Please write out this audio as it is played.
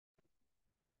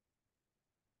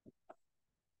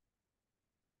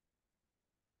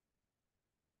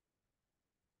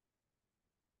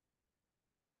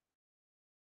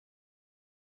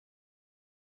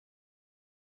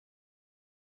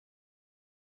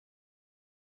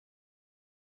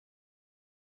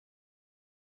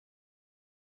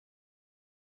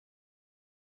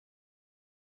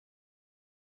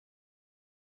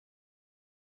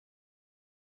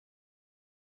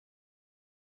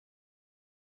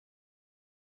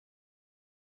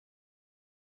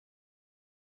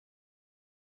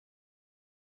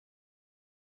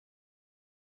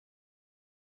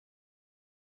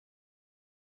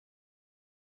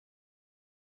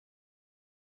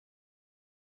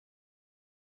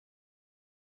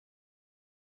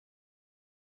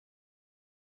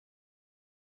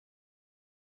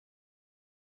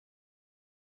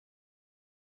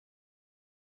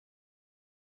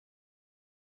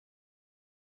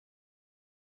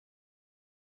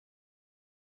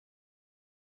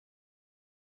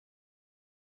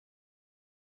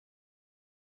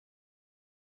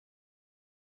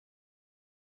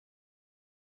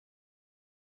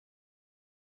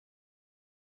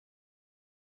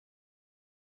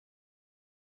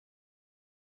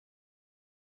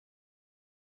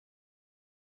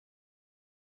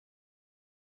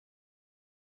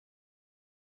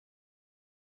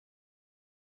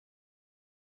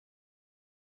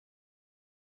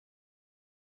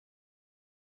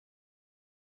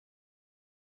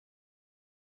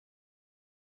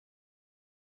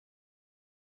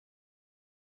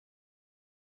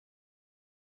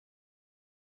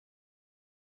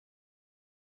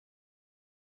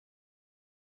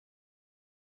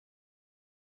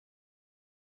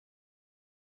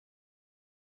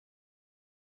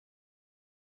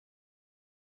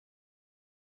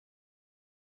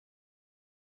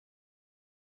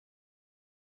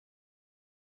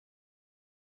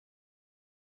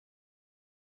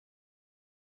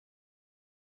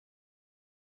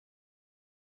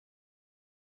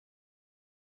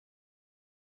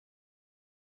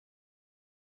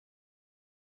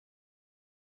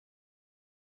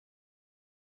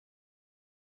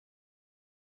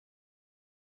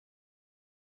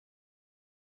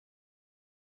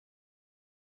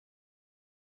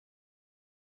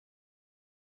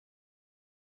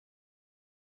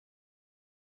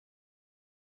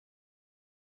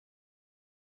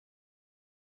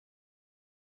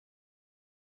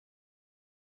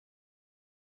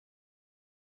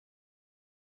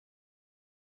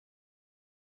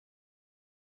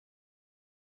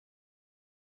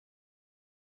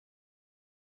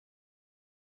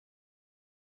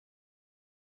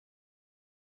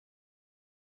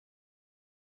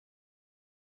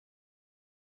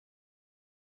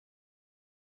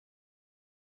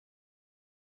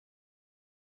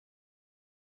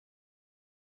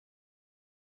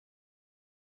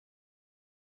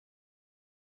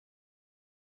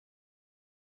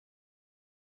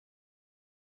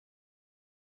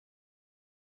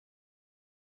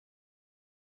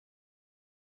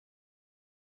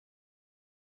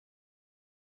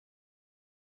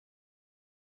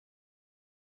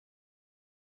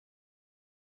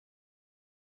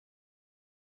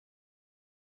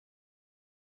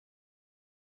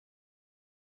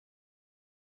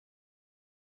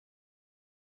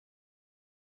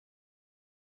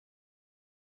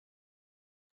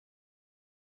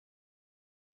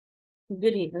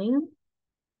Good evening.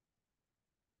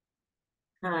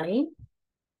 Hi.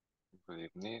 Good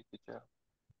evening, teacher.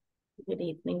 Good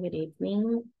evening. Good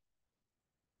evening.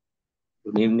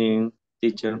 Good evening,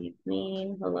 Good teacher.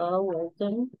 evening. Hello.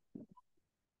 Welcome.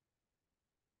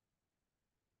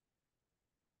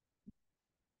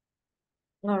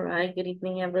 All right. Good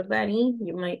evening, everybody.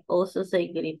 You might also say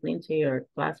good evening to your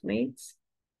classmates.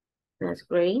 That's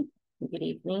great. Good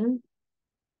evening.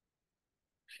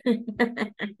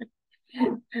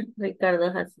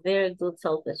 Ricardo has very good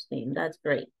self-esteem. That's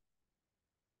great.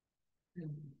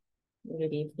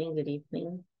 Good evening. Good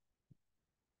evening.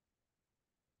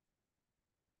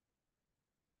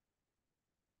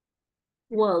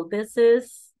 Well, this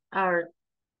is our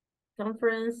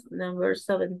conference number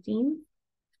 17.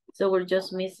 So we're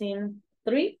just missing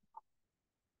 3.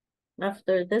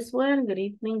 After this one, good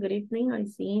evening, good evening. I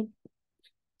see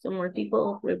some more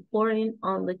people reporting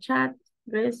on the chat.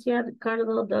 Grecia,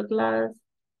 Ricardo, Douglas,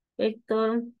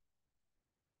 Hector,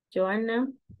 Joanna,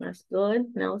 that's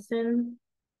good. Nelson,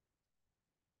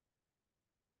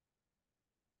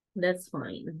 that's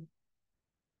fine.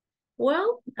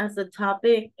 Well, as the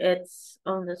topic, it's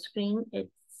on the screen. It's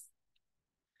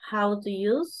how to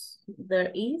use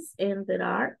there is and there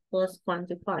are plus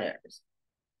quantifiers.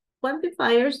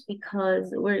 Quantifiers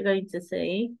because we're going to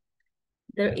say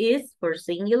there is for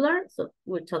singular, so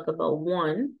we talk about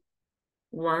one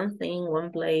thing, one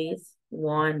place,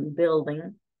 one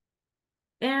building.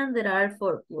 And there are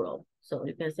for plural. So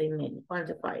you can say many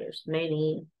quantifiers,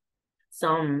 many,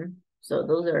 some. So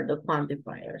those are the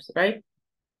quantifiers, right?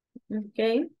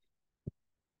 Okay.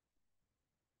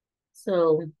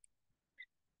 So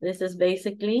this is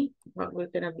basically what we're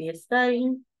going to be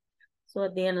studying. So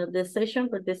at the end of this session,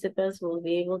 participants will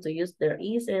be able to use their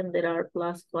is and there are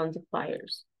plus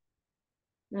quantifiers.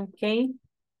 Okay.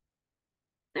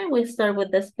 And we start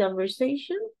with this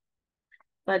conversation.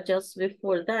 But just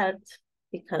before that,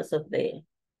 because of the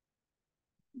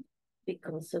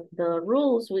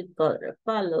rules we gotta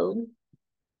follow,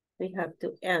 we have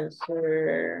to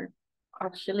answer.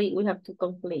 Actually, we have to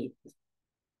complete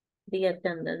the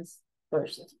attendance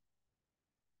first.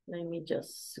 Let me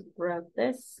just grab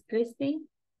this, Christy.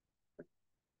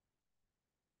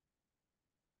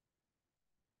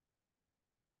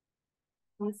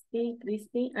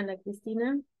 Christy, Ana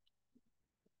Cristina.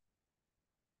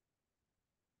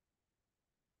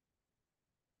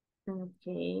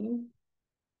 Okay.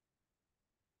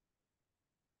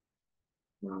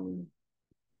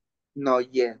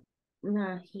 Not yet.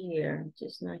 Not here,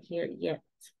 just not here yet.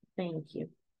 Thank you.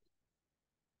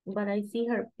 But I see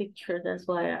her picture, that's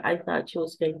why I thought she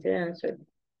was going to answer.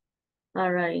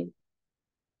 All right.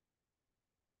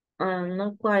 I'm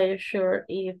not quite sure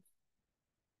if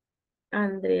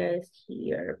Andrea is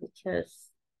here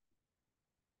because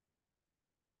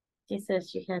she says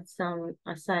she had some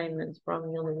assignments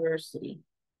from university.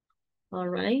 All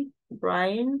right,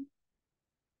 Brian.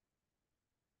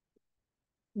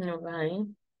 All right.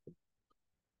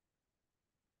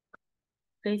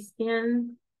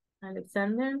 Christian,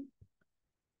 Alexander.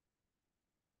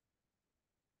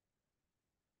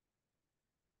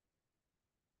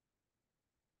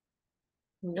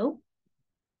 Nope.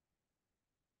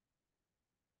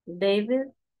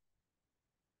 David.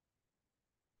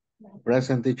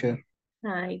 Present, teacher.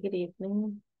 Hi, good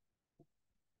evening.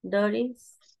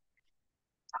 Doris.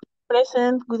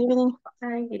 Present. Good evening.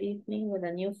 Hi, good evening with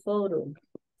a new photo.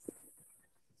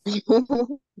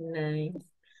 Nice.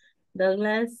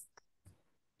 Douglas.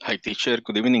 Hi, teacher.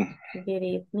 Good evening. Good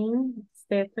evening.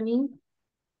 Stephanie.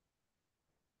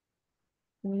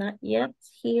 Not yet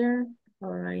here. All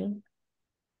right.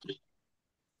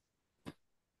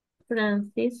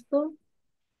 Francisco.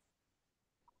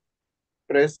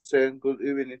 Present. Good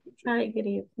evening, teacher. Hi, good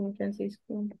evening,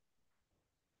 Francisco.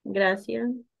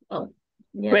 Gracias. Oh,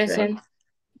 yes, Present.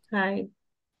 right. Hi.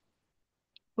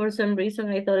 For some reason,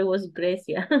 I thought it was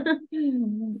Grecia.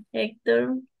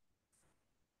 Hector.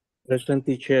 Present,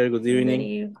 teacher. Good Good evening.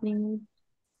 evening.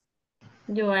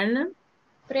 Joanna.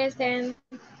 Present.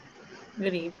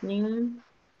 Good evening.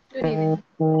 Good evening.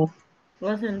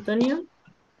 José Antonio.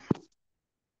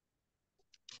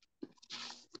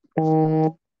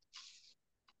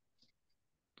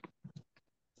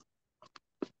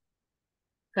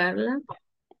 Carla.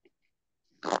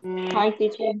 Hi,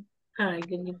 teacher. Hi,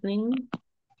 good evening.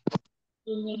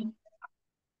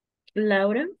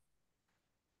 Laura.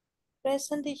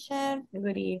 Present, teacher.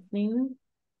 Good evening.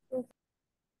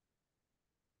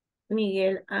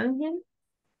 Miguel Ángel.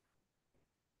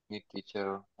 Me,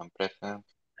 teacher. I'm present.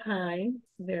 Hi,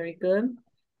 very good.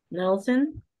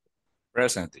 Nelson.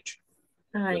 Present, teacher.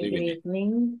 Hi, Good good evening.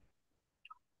 evening.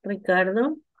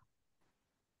 Ricardo.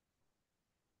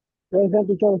 Present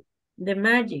teacher. The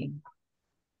magic.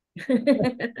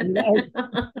 Nice.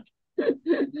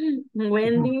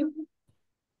 Wendy,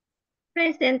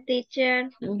 Present, teacher.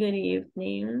 good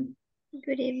evening.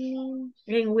 Good evening.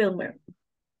 And Wilmer,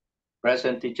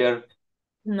 Present teacher.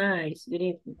 nice, good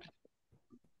evening.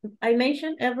 I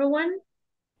mentioned everyone.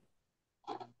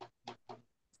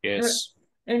 Yes.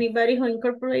 Anybody who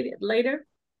incorporated later,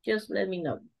 just let me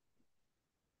know.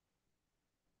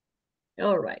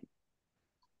 All right.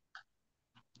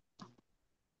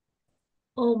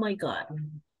 Oh my God.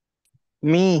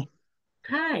 Me,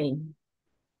 Hi.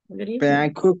 Good but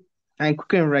evening. I'm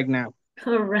cooking right now.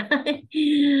 All right.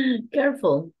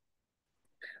 Careful.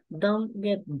 Don't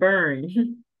get burned.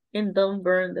 And don't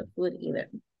burn the food either.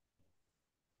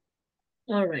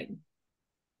 All right.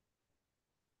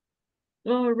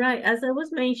 All right. As I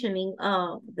was mentioning,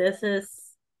 this is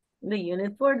the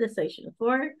unit 4, the session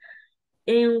 4.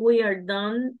 And we are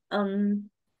done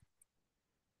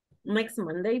next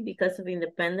Monday because of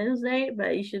Independence Day,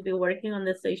 but you should be working on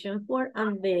the session 4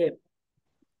 on the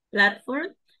platform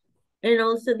and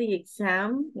also the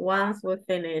exam once we're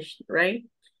finished, right?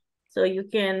 So you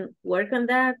can work on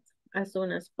that as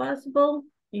soon as possible.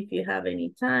 If you have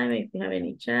any time, if you have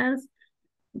any chance,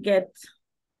 get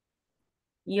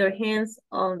your hands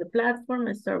on the platform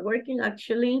and start working.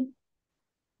 Actually,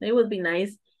 it would be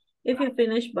nice if you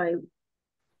finish by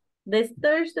this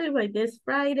Thursday, by this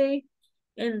Friday,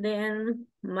 and then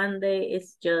Monday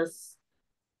is just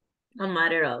a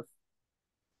matter of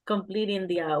completing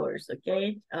the hours,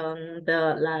 okay? On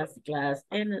the last class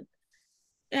and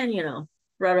you know,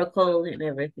 protocol and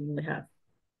everything we have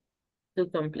to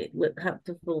complete, we have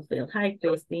to fulfill. Hi,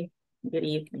 Christy. Good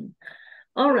evening.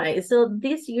 All right, so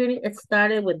this unit, it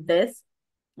started with this.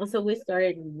 So we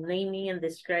started naming and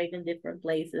describing different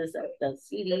places at the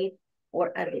city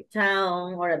or at the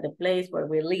town or at the place where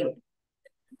we live.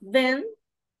 Then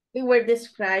we were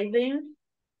describing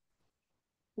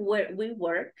where we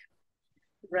work,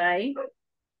 right?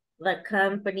 The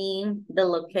company, the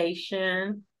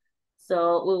location.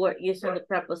 So we were using the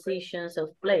prepositions of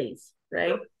place,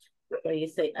 right? So you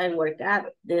say, I work at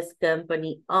this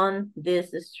company on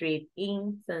this street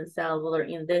in San Salvador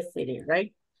in this city,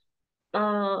 right?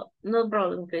 No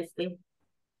problem, Christy.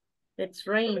 It's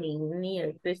raining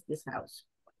near Christy's house.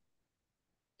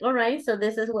 All right, so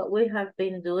this is what we have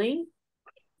been doing.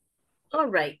 All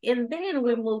right, and then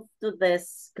we move to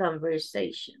this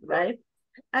conversation, right?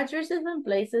 Addresses and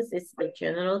places is the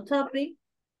general topic,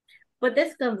 but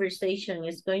this conversation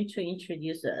is going to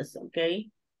introduce us, okay,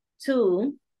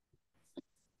 to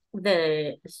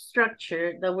the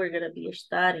structure that we're going to be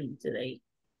studying today.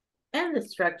 And the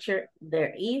structure,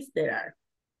 there is, there are.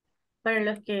 Para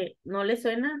los que no les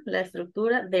suena, la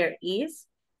estructura there is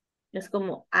es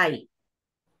como hay.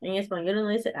 En español uno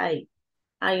dice hay.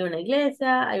 Hay una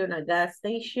iglesia, hay una gas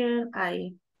station,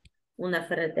 hay una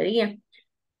ferretería.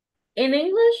 En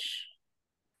English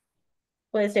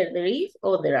puede ser there is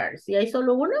o there are. Si hay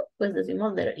solo uno, pues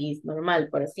decimos there is, normal,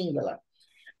 para singular.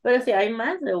 Pero si hay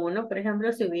más de uno, por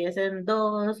ejemplo, si hubiesen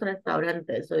 2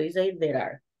 restaurantes, so you say there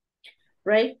are,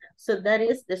 right? So that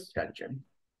is the structure.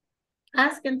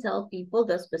 Ask and tell people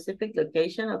the specific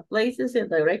location of places and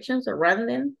directions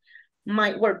surrounding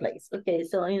my workplace. Okay,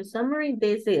 so in summary,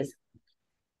 this is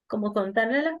como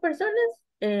contarle a las personas,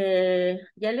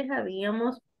 ya les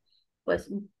habíamos pues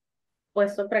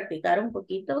puesto a practicar un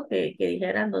poquito, que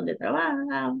dijeran dónde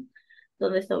trabajan,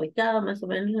 dónde está ubicado, más o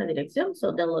menos la dirección,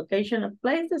 so the location of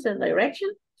places and direction.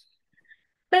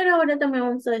 Pero ahora también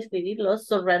vamos a describir los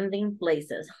surrounding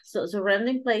places. So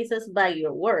surrounding places by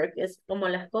your work es como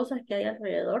las cosas que hay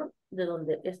alrededor de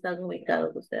donde están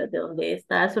ubicados ustedes, de donde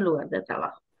está su lugar de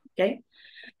trabajo, okay?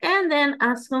 And then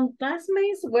ask some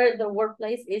classmates where the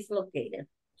workplace is located.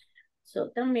 So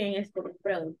también es como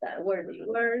preguntar, where do you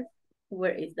work?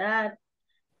 Where is that?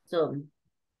 So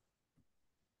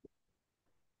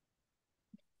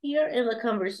here in the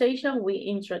conversation we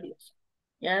introduce,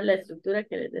 ya la estructura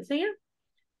que les decía.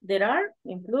 There are,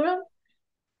 en plural.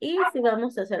 Y si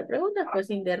vamos a hacer preguntas, pues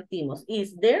invertimos.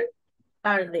 Is there,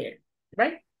 are there,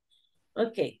 right?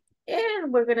 Okay,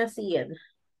 and we're gonna see it.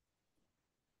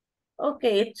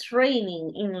 Okay, it's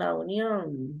raining in La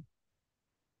Unión.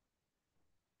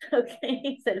 Okay,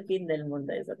 it's el fin del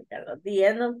mundo, eso, Ricardo. The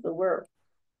end of the world.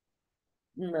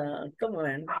 No, come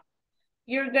on.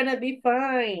 You're gonna be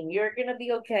fine. You're gonna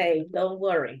be okay. Don't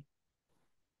worry.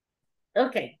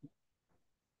 Okay.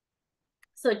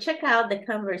 So check out the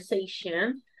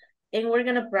conversation and we're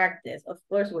going to practice. Of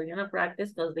course, we're going to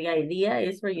practice because the idea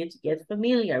is for you to get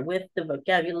familiar with the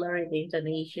vocabulary, the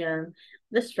intonation,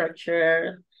 the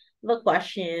structure, the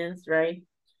questions, right?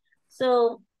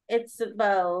 So it's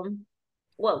about,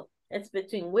 well, it's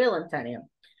between Will and Tanya.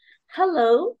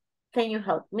 Hello, can you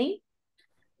help me?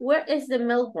 Where is the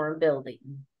Melbourne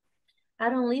building? I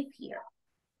don't live here.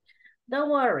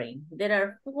 Don't worry, there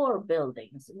are 4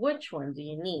 buildings. Which one do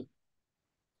you need?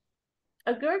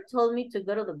 A girl told me to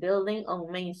go to the building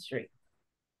on Main Street.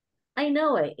 I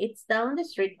know it. It's down the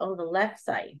street on the left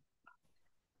side.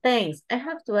 Thanks. I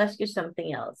have to ask you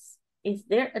something else. Is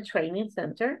there a training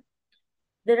center?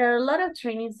 There are a lot of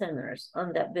training centers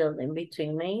on that building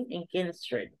between Main and King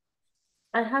Street.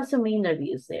 I have some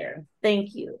interviews there.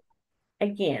 Thank you.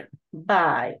 Again,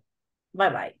 bye.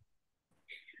 Bye-bye.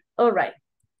 All right.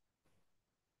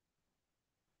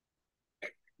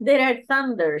 There are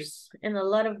thunders and a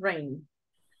lot of rain.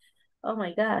 Oh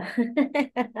my God.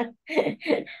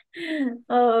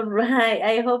 All right.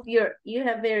 I hope you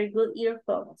have very good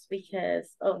earphones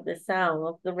because of the sound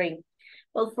of the rain.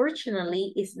 Well,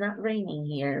 fortunately, it's not raining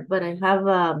here, but I have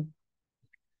a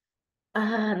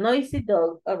noisy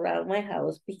dog around my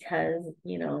house because,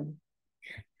 you know,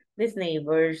 these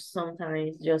neighbors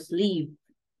sometimes just leave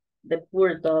the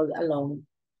poor dog alone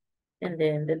and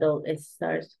then the dog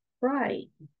starts crying.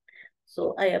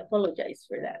 So I apologize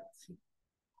for that.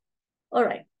 All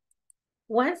right.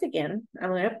 Once again,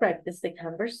 I'm going to practice the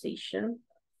conversation.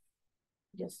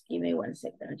 Just give me 1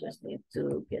 second. I just need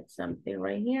to get something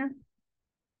right here.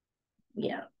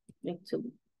 Yeah, need to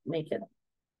make it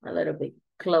a little bit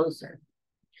closer.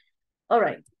 All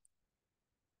right.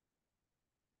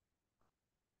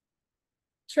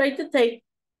 Try to take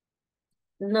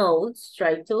notes.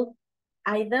 Try to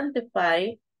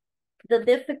identify the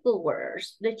difficult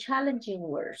words, the challenging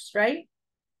words, right?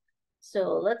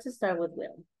 So let's start with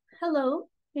Will. Hello,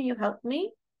 can you help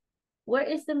me? Where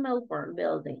is the Melbourne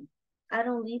building? I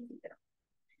don't live here.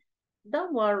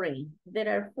 Don't worry, there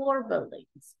are 4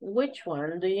 buildings. Which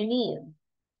one do you need?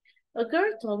 A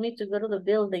girl told me to go to the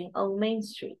building on Main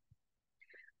Street.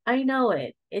 I know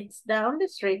it. It's down the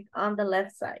street on the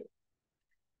left side.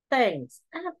 Thanks.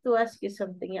 I have to ask you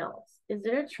something else. Is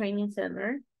there a training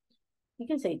center? You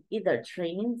can say either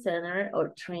training center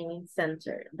or training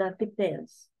center. That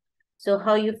depends. So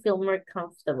how you feel more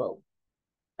comfortable.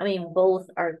 I mean, both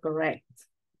are correct.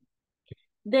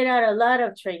 There are a lot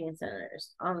of training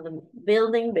centers on the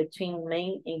building between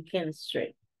Main and King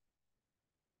Street.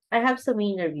 I have some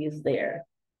interviews there.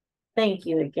 Thank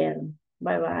you again.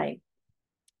 Bye-bye.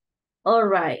 All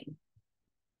right.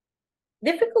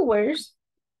 Difficult words.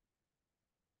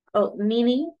 Oh,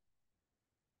 meaning.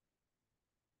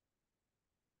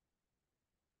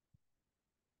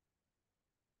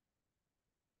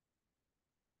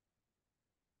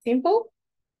 Simple.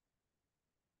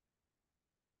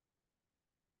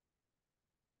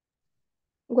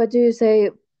 What do you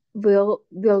say?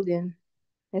 Building.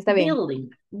 Está bien.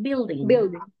 Building.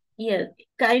 Building. Yeah,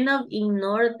 kind of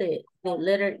ignore the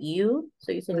letter U.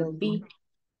 So you say B,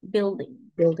 building.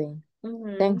 Building.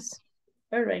 Mm-hmm. Thanks.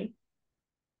 All right.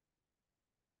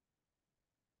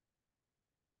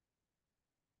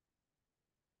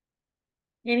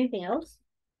 Anything else?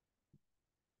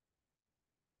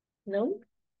 No?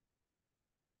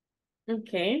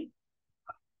 Okay.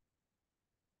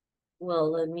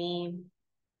 Well, let me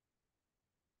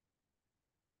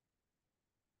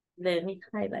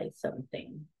highlight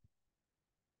something.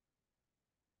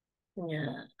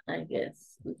 Yeah, I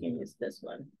guess we can use this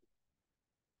one.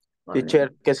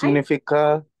 Teacher, ¿qué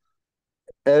significa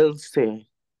else?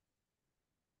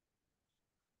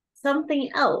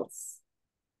 Something else.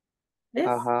 This.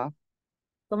 Ajá.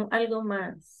 Como algo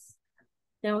más.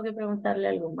 Tengo que preguntarle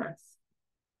algo más.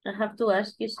 I have to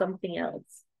ask you something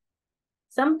else.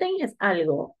 Something es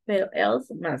algo, pero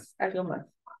else más, algo más.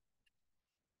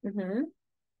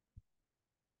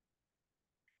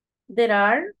 There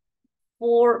are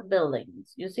 4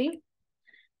 buildings, you see?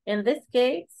 In this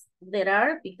case, there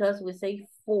are because we say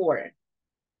 4.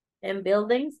 And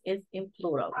buildings is in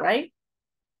plural, right?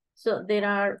 So there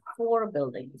are 4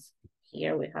 buildings.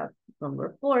 Here we have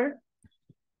number 4.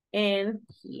 And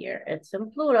here it's in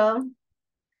plural.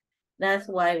 That's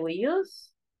why we use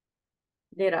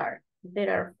there are.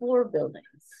 There are 4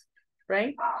 buildings,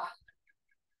 right?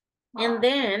 And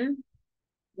then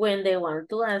when they want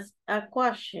to ask a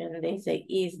question, they say,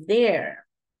 is there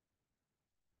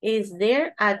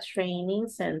a training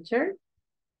center?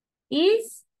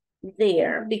 Is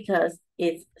there because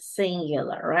it's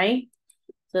singular, right?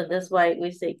 So that's why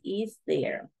we say is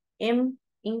there. In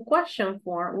question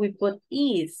form, we put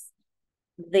is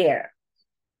there.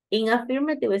 In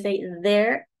affirmative, we say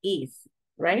there is,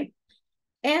 right?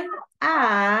 And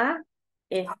a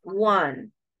is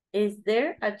one. Is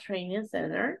there a training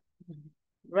center?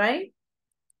 Right?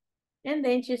 And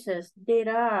then she says,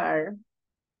 there are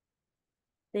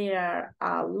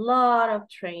a lot of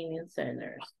training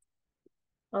centers.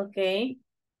 Okay,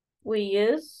 we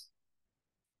use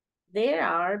there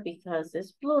are because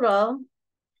it's plural.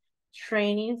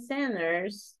 Training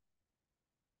centers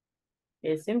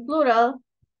is in plural.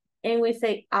 And we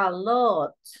say a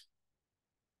lot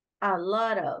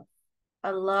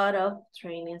of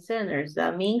training centers.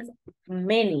 That means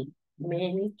many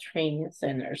training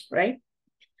centers, right?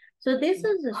 So this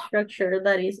is the structure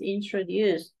that is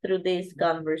introduced through this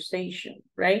conversation,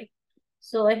 right?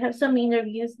 So I have some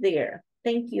interviews there.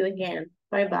 Thank you again.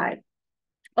 Bye-bye.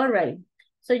 All right.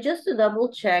 So just to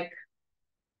double check,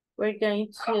 we're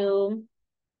going to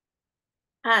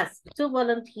ask 2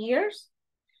 volunteers.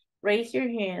 Raise your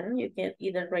hand. You can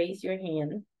either raise your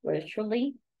hand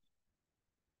virtually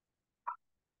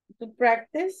to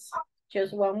practice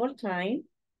just one more time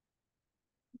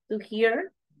to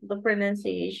hear the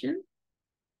pronunciation.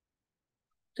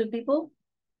 2 people.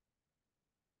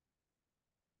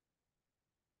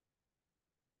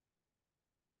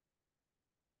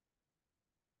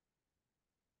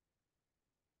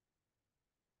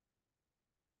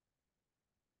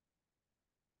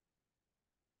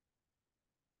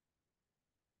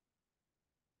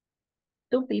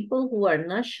 Two people who are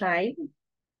not shy.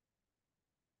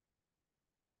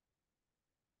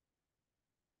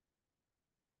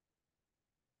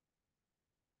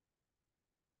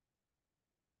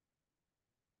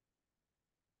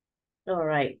 All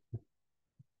right.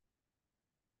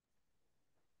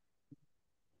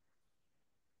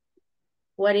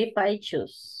 What if I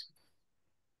choose?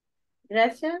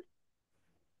 Gracias.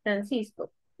 Francisco.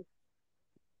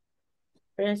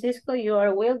 Francisco, you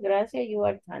are Will. Gracias, you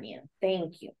are Tanya.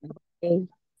 Thank you. Okay.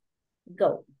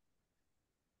 Go.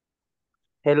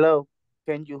 Hello,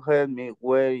 can you help me?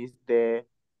 Where is the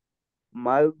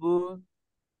Malbon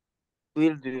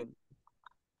building?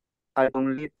 I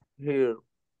don't live here.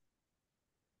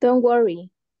 Don't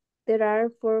worry. There are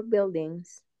 4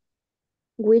 buildings.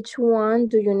 Which one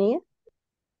do you need?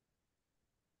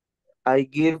 I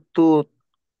give to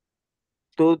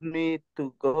me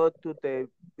to go to the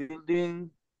building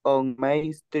on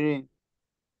Main Street.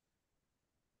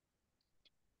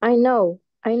 I know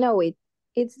it.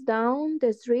 It's down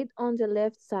the street on the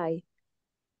left side.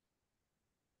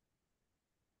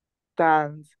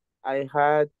 Thanks. I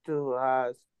had to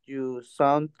ask you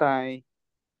sometime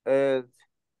else.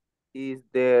 Is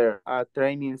there a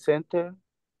training center?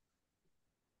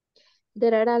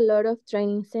 There are a lot of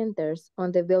training centers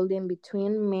on the building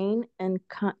between Main and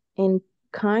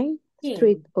King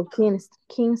Street or King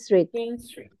Street. King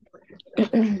Street.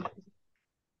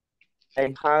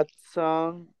 I had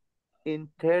some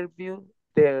interview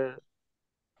there.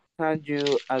 Thank you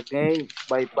again.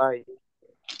 Bye bye.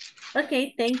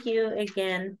 Okay, thank you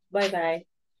again. Bye-bye.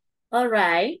 All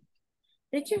right.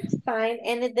 Did you find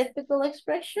any difficult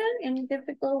expression? Any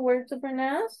difficult word to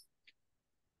pronounce?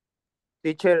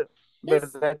 Teacher,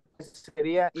 Yes. ¿verdad que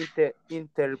sería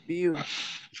interview?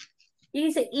 Y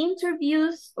dice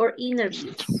interviews or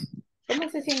interviews. ¿Cómo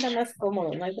se sienta más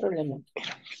cómodo? No hay problema.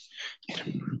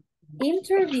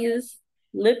 Interviews,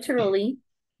 literally,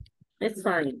 it's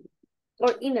fine.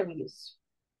 Or interviews.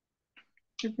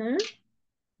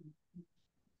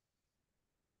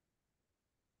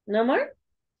 No more?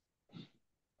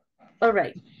 All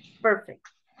right, perfect.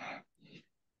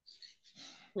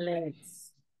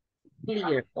 Let's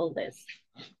clear all this.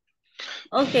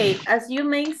 Okay, as you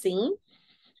may see,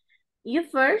 you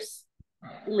first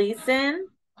listen,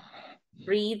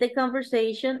 read the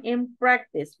conversation, and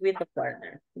practice with the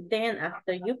partner. Then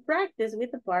after you practice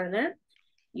with the partner,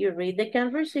 you read the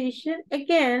conversation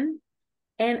again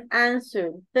and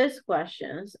answer these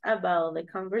questions about the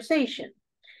conversation.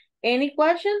 Any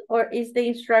question or is the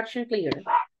instruction clear?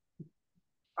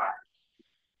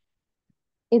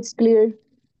 It's clear.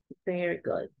 Very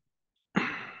good.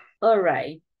 All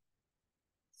right.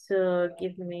 So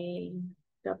give me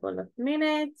a couple of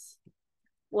minutes.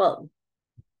 Well,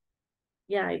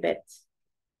 yeah, I bet.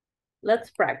 Let's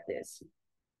practice.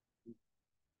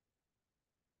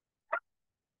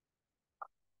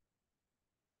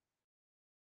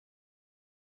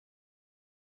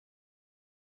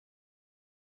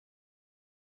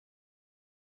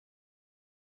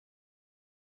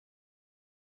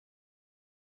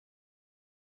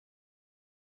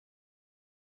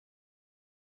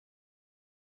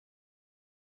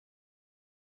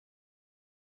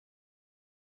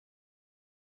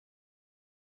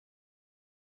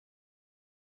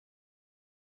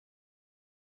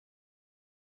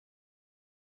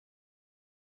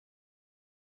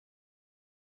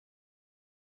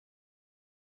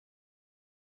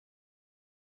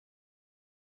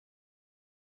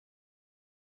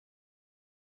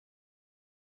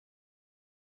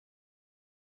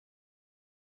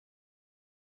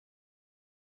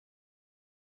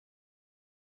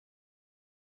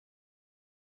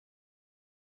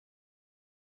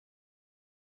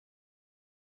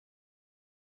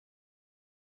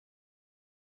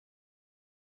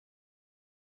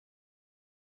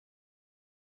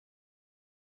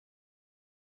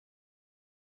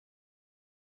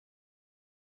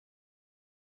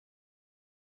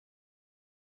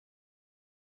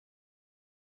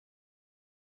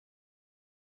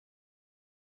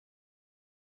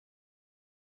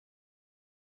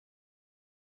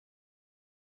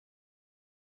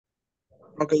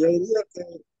 Aunque yo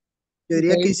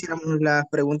diría que hiciéramos las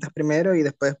preguntas primero y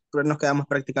después pues, nos quedamos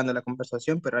practicando la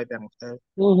conversación, pero ahí vean ustedes.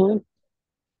 Ujú.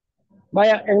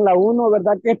 Vaya, en la uno,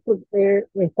 ¿verdad? Que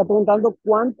me está preguntando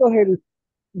cuánto es el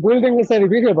building ese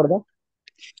edificio, ¿verdad?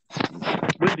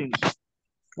 Building.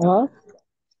 Ajá.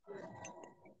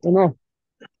 ¿O no?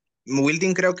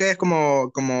 Building creo que es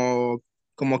como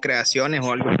creaciones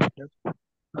o algo así.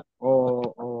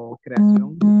 O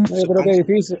creación, No, yo creo que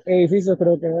supongo. edificio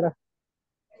creo que era.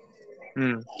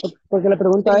 Mm. Porque le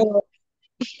pregunta a él,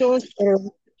 Pero,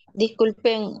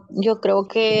 disculpen, yo creo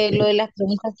que lo de las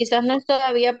preguntas quizás no es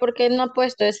todavía porque no ha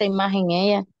puesto esa imagen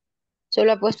ella.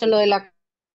 Solo ha puesto lo de la...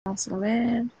 Vamos a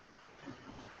ver.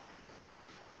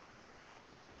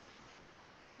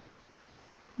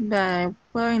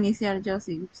 Puedo iniciar yo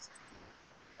si gusta.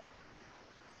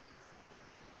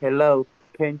 Hello,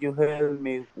 can you help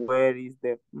me? Where is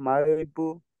the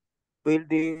Malibu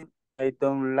building? I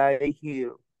don't like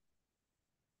here.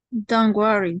 Don't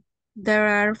worry. There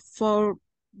are 4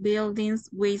 buildings.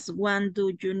 Which one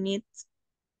do you need?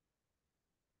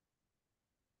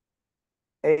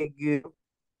 Hey, you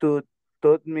to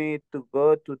told me to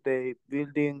go to the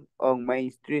building on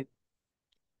Main Street.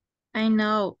 I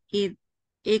know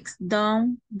it's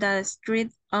down the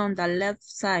street on the left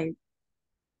side.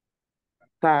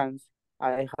 Thanks.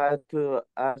 I had to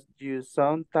ask you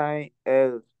sometime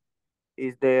else.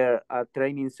 Is there a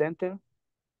training center?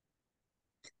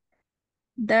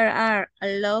 There are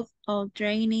a lot of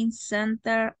training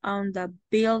centers on the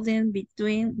building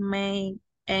between Main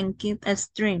and King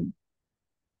Street.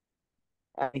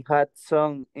 I had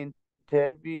some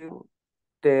interview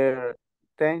there.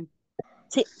 Then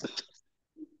Sí.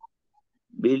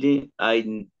 Building I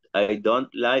don't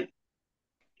like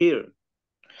here.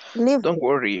 Leave. Don't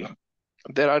worry.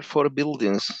 There are 4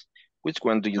 buildings. Which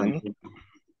one do you need?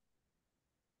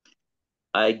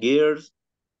 I gears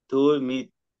told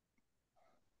me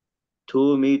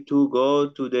to go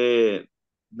to the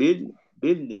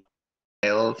building.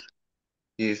 Else,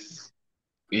 is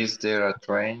there a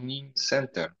training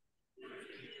center?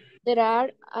 There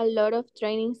are a lot of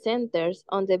training centers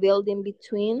on the building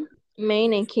between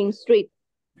Main and King Street.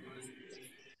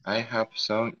 I have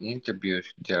some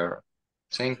interviews there.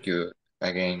 Thank you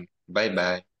again. Bye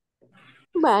bye.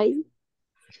 Bye.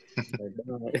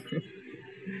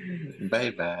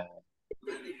 Bye bye.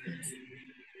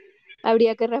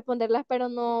 Habría que responderlas, pero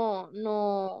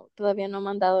todavía no me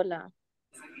han dado la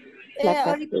Ahorita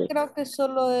captura. creo que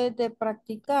solo es de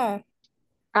practicar.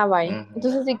 Ah, vaya. Ujú.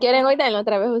 Entonces, si quieren, hoy denlo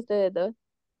otra vez ustedes dos. vale,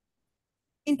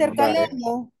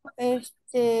 Intercalemos,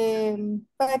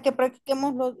 para que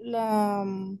practiquemos Las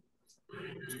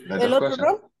el dos otro cosas.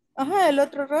 rol. Ajá, el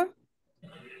otro rol.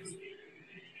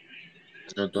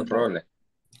 Los dos roles.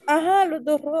 Ajá, los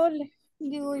dos roles,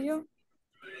 digo yo.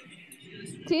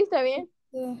 Sí, está bien.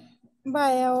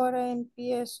 Vaya, ahora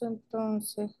empiezo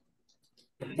entonces.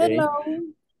 ok. Hello,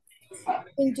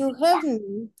 can you help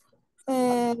me?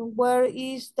 Where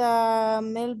is the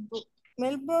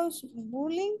Melbourne's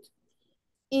bullying?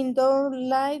 In don't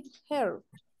like her.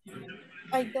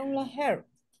 I don't like her.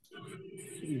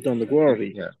 Don't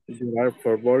worry, Yeah. there are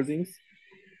 4 boardings.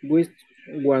 Which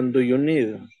one do you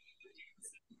need?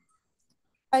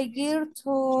 I girl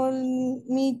told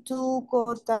me to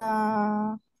go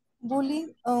the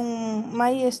bullying on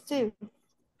my street.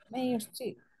 My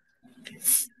street.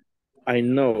 I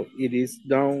know it is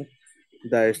down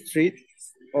the street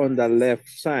on the left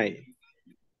side.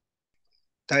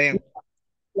 Está bien.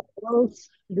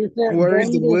 Dice, Where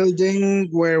is the ¿dónde, building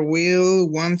where Will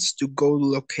wants to go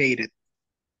located?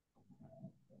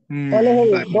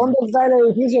 Vale. dónde está el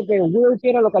edificio que Will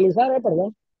quiere localizar,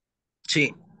 perdón?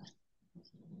 Sí.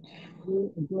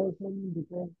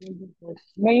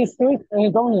 Main Street,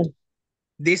 entonces.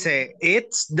 Dice,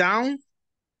 it's down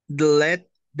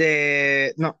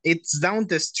the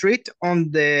street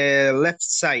on the left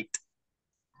side.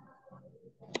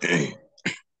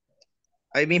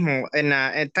 Ahí mismo,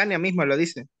 en Tania mismo lo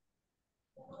dice.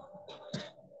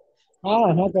 Ah,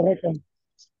 ajá, correcto.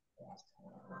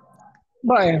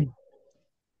 Bueno,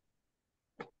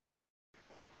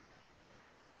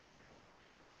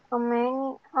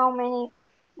 How many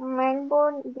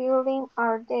Melbourne buildings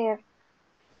are there?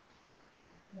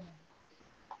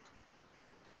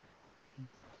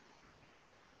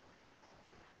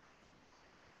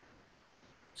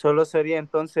 solo sería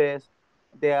entonces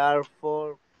there are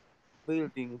 4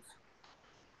 buildings.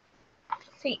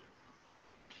 Sí.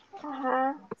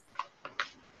 Uh-huh.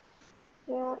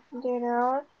 There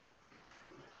are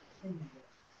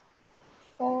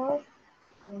 4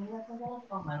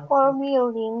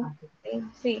 buildings.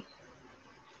 Sí.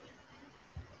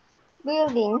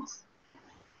 Buildings.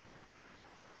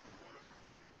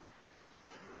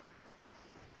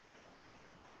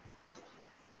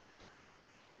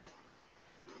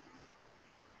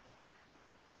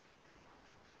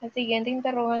 La siguiente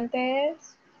interrogante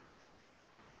es,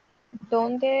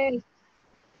 ¿dónde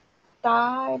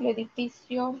está el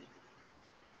edificio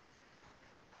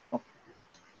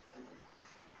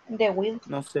de Will?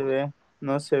 No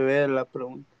se ve la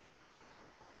pregunta.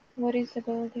 What is the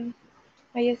building?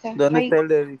 Ahí está. ¿Dónde Ahí. está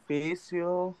el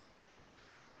edificio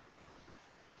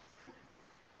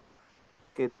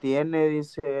que tiene,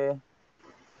 dice,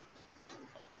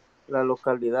 la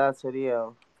localidad sería,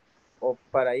 o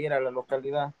para ir a la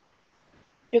localidad?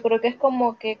 Yo creo que es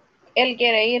como que él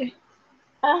quiere ir.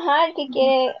 Ajá, el que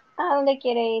quiere, ¿a dónde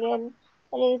quiere ir?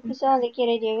 El edificio a donde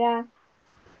quiere llegar.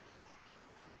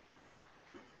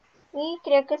 Y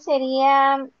creo que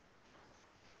sería,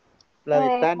 La de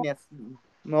eh, Tania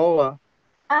Nova,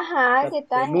 ajá, la de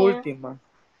Tania. penúltima.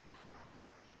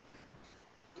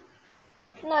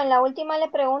 No, en la última le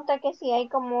pregunta que si hay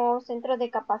como centros de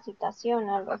capacitación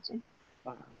o algo así.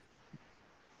 Ah,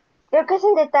 Creo que es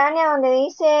el de Tania donde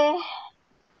dice,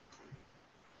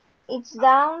 it's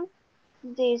down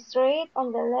the street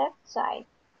on the left side.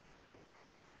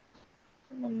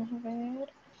 Vamos a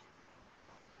ver.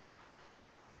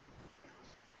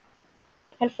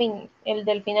 El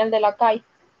del final de la calle.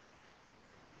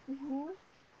 Ujú.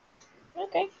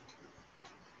 Ok.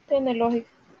 Tiene lógica.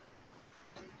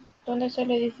 ¿Dónde es el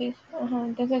edificio? Ajá.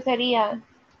 Entonces sería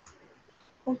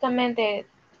justamente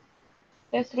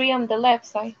the street on the left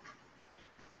side.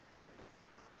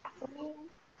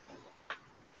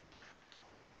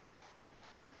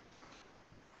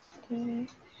 Okay.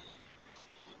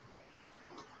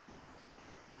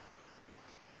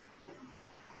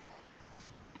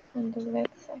 On the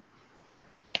left side.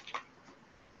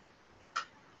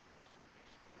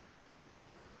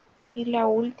 Y la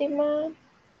última.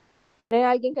 ¿Hay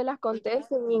alguien que las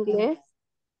conteste en inglés?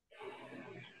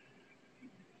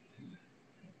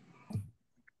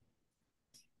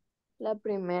 La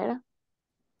primera.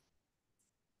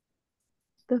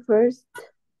 The first.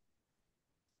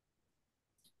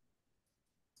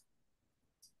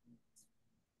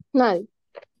 Nadie.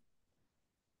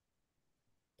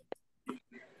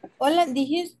 Hola,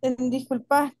 dijiste,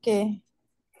 disculpas que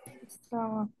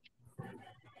estaba.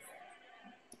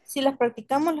 Si las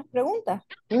practicamos las preguntas.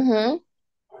 Ujú.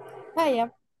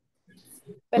 Vaya,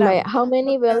 Vaya, espérame. How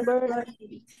many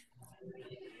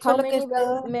Solo que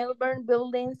estoy, Melbourne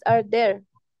buildings are there?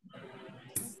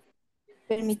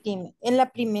 permíteme. En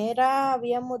la primera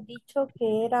habíamos dicho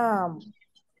que era,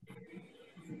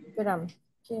 espérame,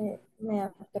 que me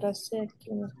atrasé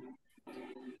aquí.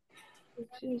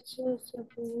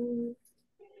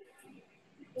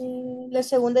 La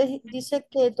segunda dice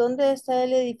que dónde está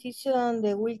el edificio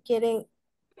donde Will quiere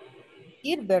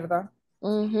ir, ¿verdad?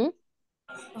 Ujú.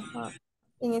 Ajá.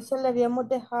 En eso le habíamos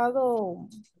dejado,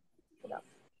 espérame,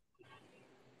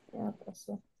 me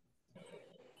atrasé.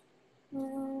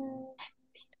 Mm,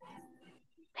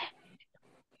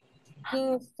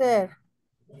 ¿Quién es there?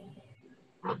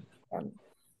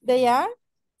 They are.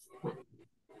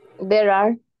 There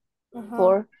are Ajá.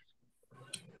 4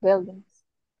 buildings.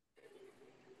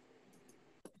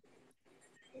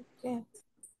 ¿Qué?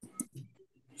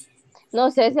 No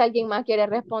sé si alguien más quiere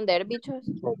responder, bichos.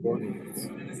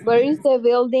 Where is the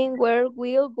building where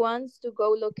Will wants to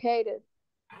go located?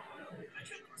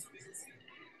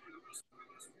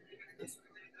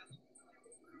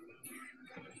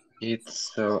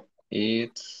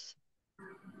 It's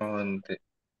on the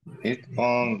it's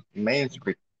on Main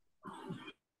Street.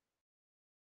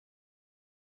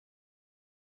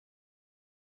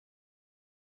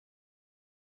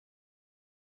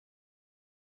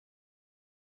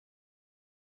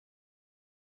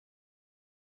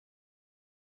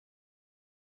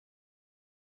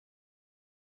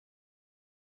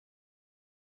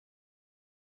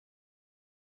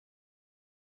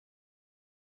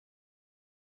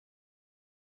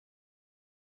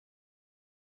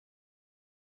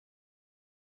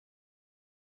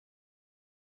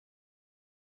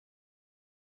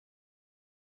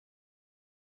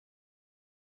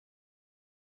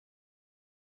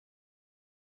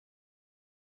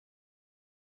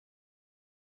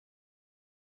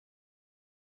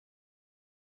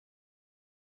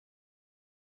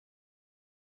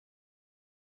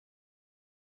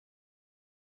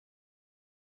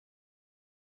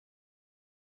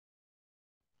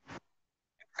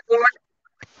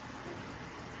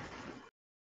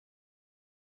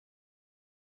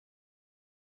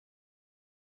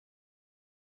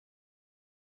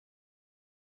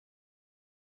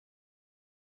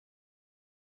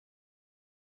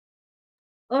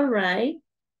 All right.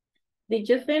 Did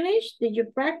you finish? Did you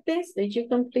practice? Did you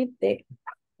complete the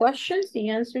questions? Did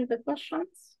you answer the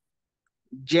questions?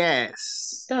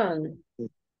 Yes. Done.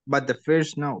 but the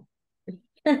first no,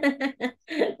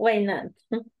 Why not?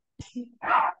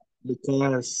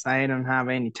 because I don't have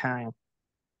any time.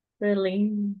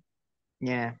 Really?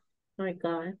 Yeah, Oh my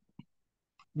God.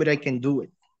 but I can do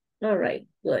it. All right,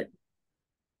 good.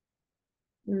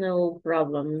 No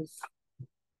problems.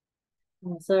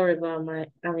 I'm sorry about my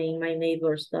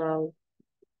neighbor's dog.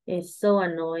 It's so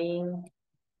annoying.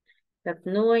 Have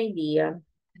no idea.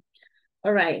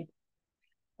 All right.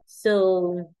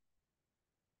 So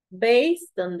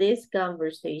based on this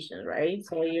conversation, right?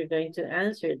 So you're going to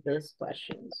answer these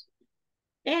questions.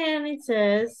 And it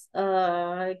says,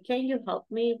 can you help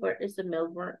me? Where is the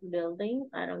Melbourne building?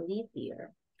 I don't live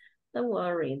here. Don't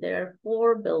worry, there are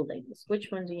 4 buildings. Which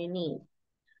one do you need?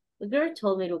 The girl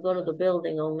told me to go to the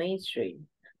building on Main Street.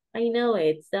 I know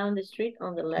it's down the street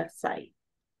on the left side.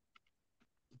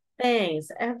 Thanks.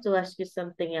 I have to ask you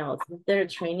something else. Is there a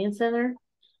training center?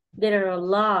 There are a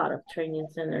lot of training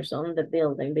centers on the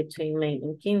building between Main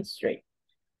and King Street.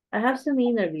 I have some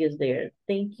interviews there.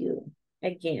 Thank you.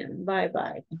 Again,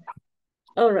 bye-bye.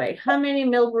 All right, how many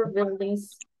Melbourne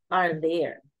buildings are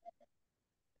there?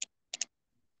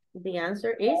 The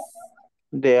answer is?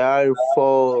 There are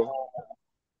 4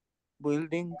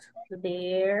 buildings.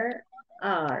 There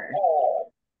are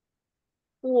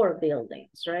 4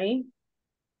 buildings, right?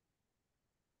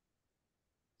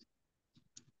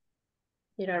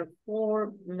 There are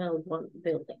 4 Melbourne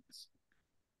buildings.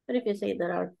 But if you say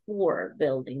there are 4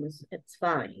 buildings, it's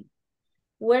fine.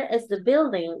 Where is the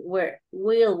building where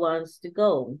Will wants to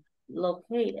go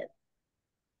located?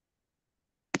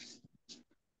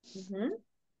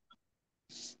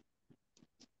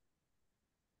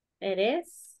 It is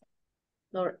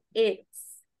or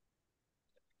it's.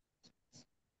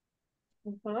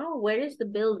 Where is the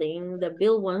building that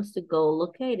Bill wants to go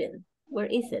located? Where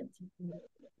is it?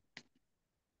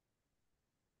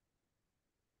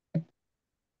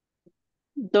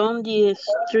 Down the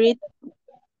street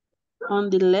on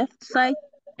the left side.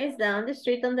 It's down the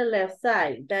street on the left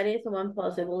side. That is one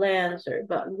possible answer.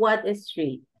 But what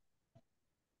street?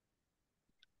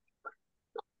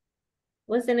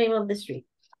 What's the name of the street?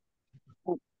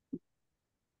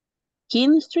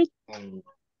 King Street. On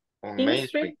King Main Street?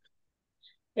 Street.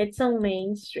 It's on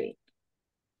Main Street.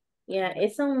 Yeah,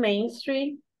 it's on Main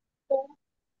Street.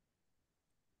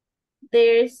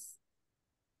 There's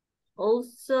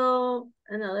also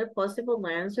another possible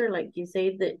answer, like you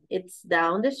say that it's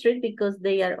down the street because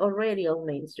they are already on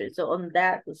Main Street. So on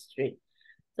that street.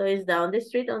 So it's down the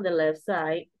street on the left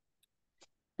side.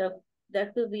 So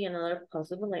that could be another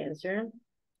possible answer.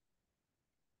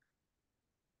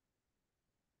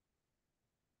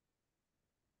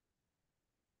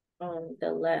 On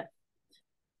the left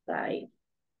side.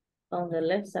 On the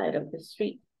left side of the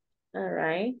street. All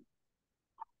right.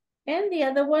 And the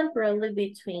other one probably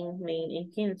between Main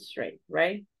and King Street,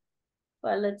 right?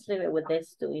 But let's leave it with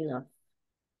this two enough.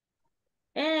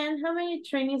 And how many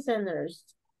training centers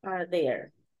are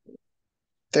there?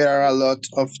 There are a lot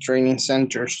of training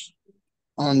centers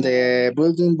on the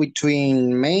building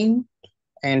between Main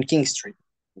and King Street.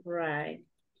 Right.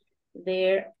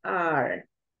 There are.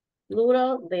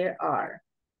 Plural, there are.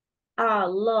 A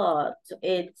lot.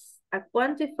 It's a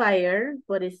quantifier,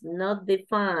 but it's not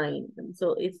defined.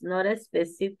 So it's not a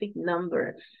specific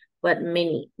number, but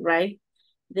many, right?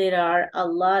 There are a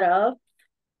lot of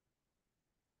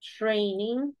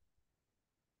training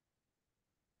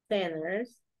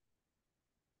centers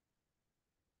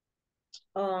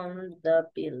on the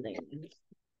building.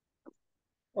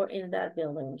 Or in that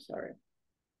building, I'm sorry.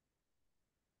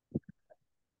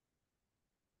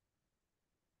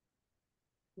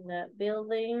 That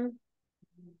building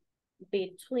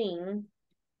between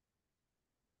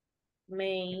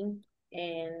Main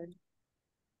and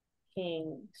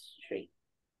King Street.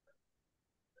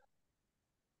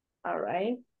 All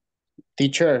right.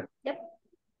 Teacher. Yep.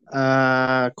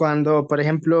 Cuando, por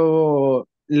ejemplo,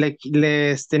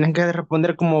 les tienen que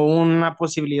responder como una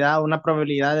posibilidad, una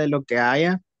probabilidad de lo que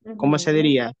haya, ¿cómo se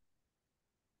diría?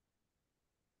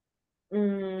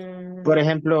 Por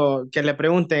ejemplo, que le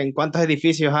pregunten cuántos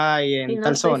edificios hay en Y no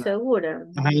tal estoy zona. segura.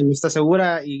 Ajá, y no está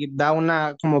segura y da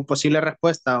una como posible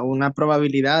respuesta, una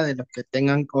probabilidad de los que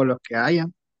tengan o los que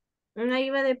hayan. Ahí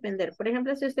va a depender. Por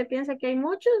ejemplo, si usted piensa que hay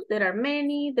muchos, there are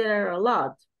many, there are a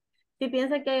lot. Si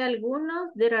piensa que hay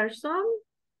algunos, there are some.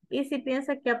 Y si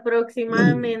piensa que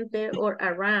aproximadamente or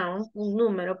around, un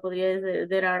número podría ser,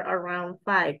 there are around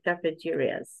 5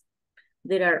 cafeterias.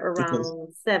 There are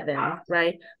around 7,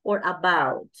 right? Or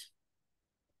about.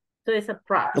 So it's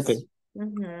approx. Okay.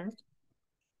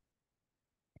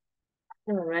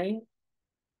 All right.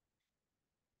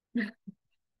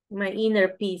 My inner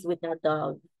peace with that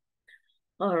dog.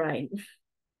 All right.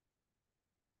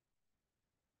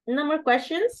 No more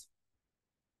questions?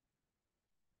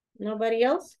 Nobody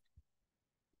else?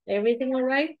 Everything all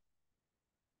right?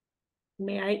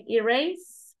 May I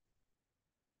erase?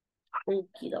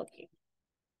 Okie dokie.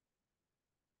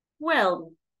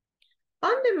 Well,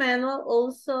 on the manual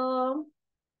also,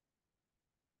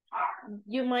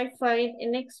 you might find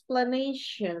an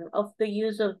explanation of the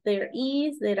use of there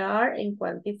is, there are, and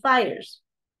quantifiers.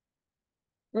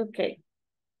 Okay.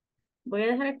 Voy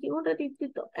a dejar aquí un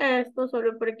ratito esto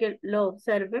solo porque lo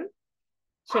observen.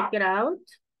 Check it out.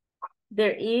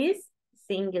 There is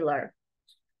singular.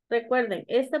 Recuerden,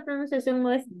 esta pronunciación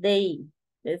no es they,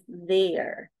 es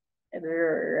there.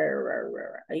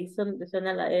 Ahí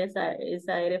suena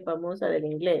esa R famosa del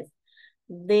inglés.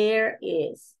 There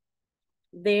is.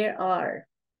 There are.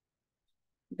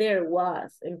 There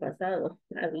was, en pasado,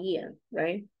 había,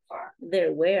 right?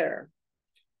 There were.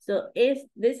 So,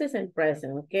 this is in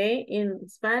present, okay? In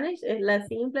Spanish, la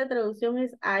simple traducción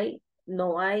es hay,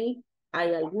 no hay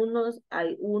algunos,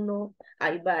 hay uno,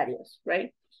 hay varios,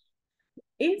 right?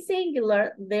 In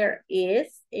singular, there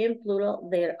is. In plural,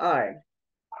 there are.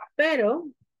 Pero,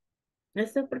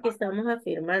 esto es porque estamos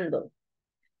afirmando.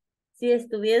 Si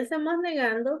estuviésemos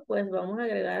negando, pues vamos a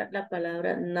agregar la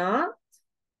palabra not.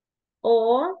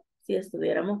 O si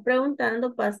estuviéramos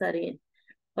preguntando,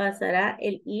 pasará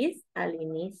el is al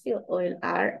inicio o el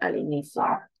are al inicio.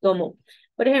 Como,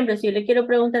 por ejemplo, si yo le quiero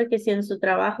preguntar que si en su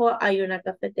trabajo hay una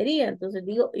cafetería, entonces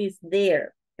digo, is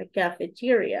there a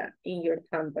cafeteria in your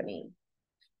company?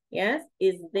 Yes,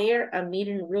 is there a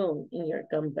meeting room in your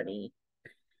company?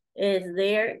 Is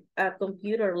there a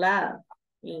computer lab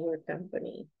in your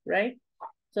company, right?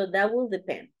 So that will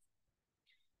depend.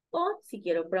 O si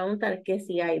quiero preguntar que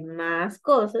si hay más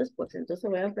cosas, pues entonces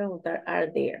voy a preguntar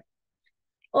are there.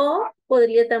 O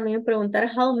podría también preguntar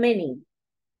how many.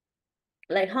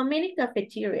 Like how many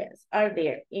cafeterias are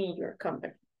there in your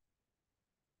company?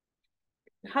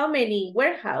 How many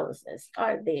warehouses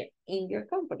are there in your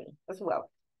company as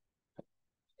well?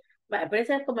 Vale, pero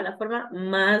esa es como la forma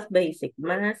más basic,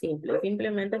 más simple.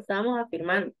 Simplemente estamos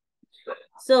afirmando.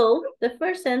 So, the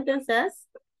first sentence says,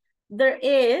 there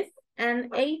is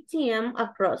an ATM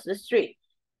across the street.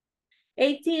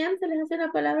 ATM, ¿se les hace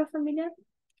una palabra familiar?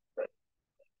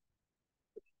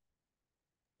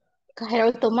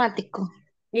 Cajero automático.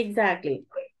 Exactly.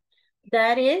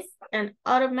 That is an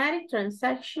automatic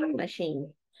transaction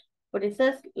machine. Por eso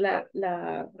es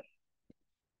la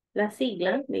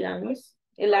sigla, digamos,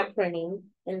 el acronym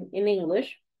in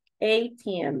English,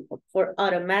 ATM, for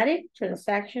automatic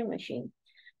transaction machine.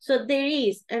 So there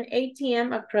is an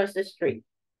ATM across the street.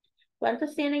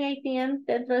 ¿Cuántos tienen ATM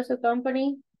dentro de su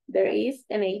company? There is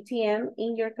an ATM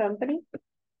in your company.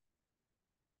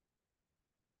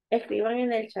 Escriban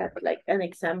en el chat, like an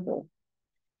example.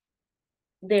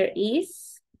 There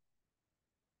is.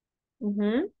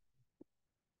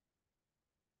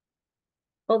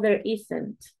 Oh, there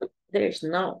isn't. There's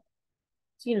no.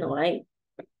 Sí, no hay.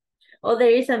 Oh,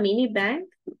 there is a mini bank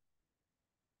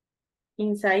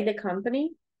inside the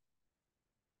company.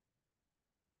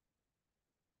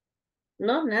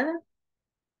 No, nada.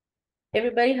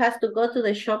 Everybody has to go to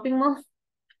the shopping mall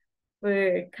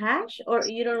for cash, or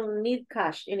you don't need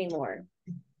cash anymore.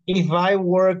 If I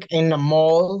work in a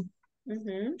mall,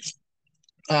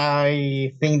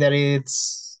 I think that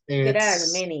it's There are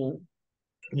many.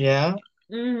 Yeah.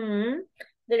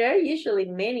 There are usually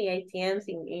many ATMs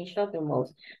in shopping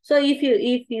malls. So if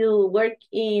you work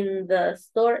in the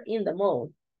store in the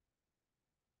mall.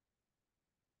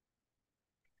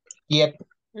 Yep.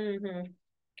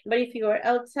 But if you are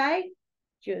outside,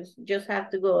 just have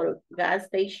to go to gas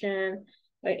station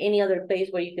or any other place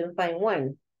where you can find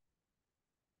one.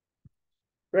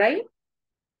 Right?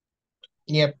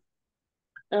 Yep.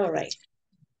 All right.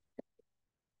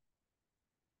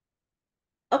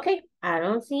 Okay, I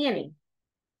don't see any.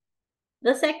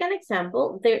 The second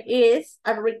example, there is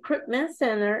a recruitment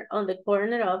center on the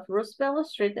corner of Roosevelt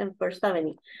Street and First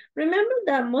Avenue. Remember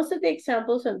that most of the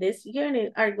examples on this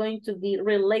unit are going to be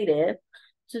related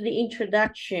to the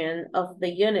introduction of the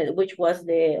unit, which was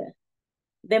the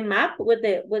map with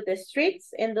the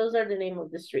streets, and those are the name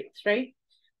of the streets, right?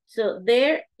 So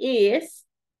there is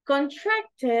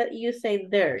contracted, you say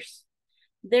there's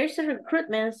a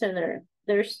recruitment center.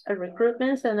 There's a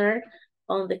recruitment center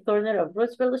on the corner of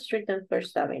Roosevelt Street and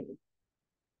First Avenue.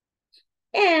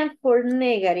 And for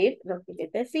negative, lo que te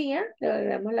decía, le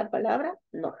agregamos la palabra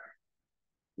no.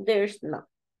 There's not.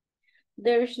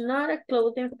 There's not a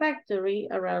clothing factory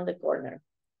around the corner.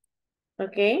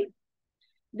 Okay?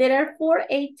 There are 4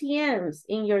 ATMs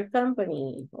in your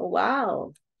company. Oh,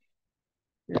 wow.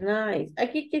 Nice.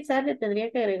 Aquí quizás le tendría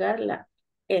que agregar la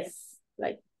S,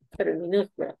 like, pero en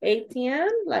minúscula. ATM,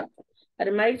 like,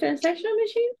 automatic transaction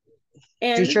machine.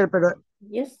 And, Teacher, pero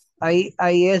yes.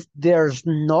 ahí es there's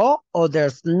no o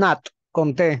there's not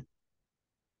con T.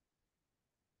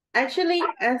 Actually,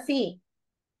 así,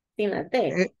 sin la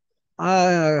T.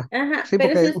 Ajá, Sí,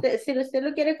 pero porque si usted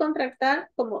lo quiere contractar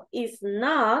como is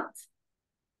not,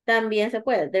 también se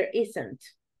puede. There isn't.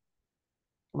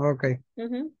 ok.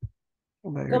 Ujú.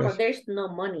 Vale, Como gracias. there's no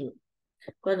money.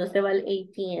 Cuando usted va al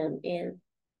ATM,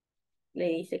 le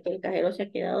dice que el cajero se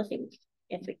ha quedado sin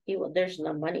efectivo. There's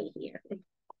no money here.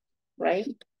 Right?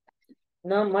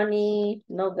 No money,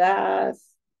 no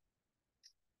gas,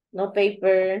 no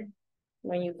paper.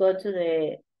 When you go to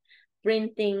the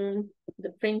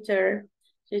printer,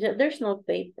 she said, there's no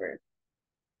paper.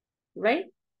 Right?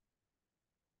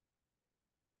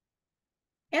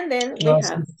 And then we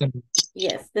have,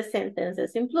 yes, the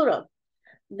sentences in plural.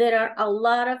 There are a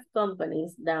lot of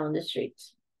companies down the street.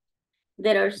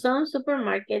 There are some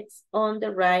supermarkets on the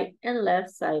right and left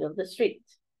side of the street.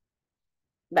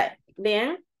 But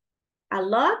vean, a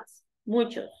lot,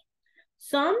 muchos.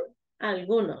 Some,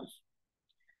 algunos.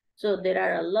 So there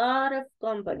are a lot of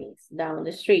companies down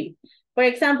the street. Por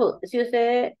ejemplo, si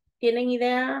ustedes tienen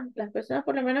idea, las personas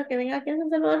por lo menos que vengan aquí en San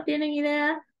Salvador tienen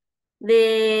idea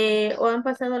de o han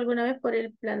pasado alguna vez por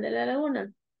el plan de la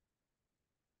laguna.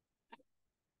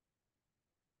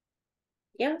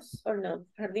 Yes or no?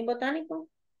 Jardín botánico,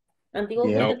 antiguo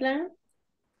No. Completa.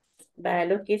 Para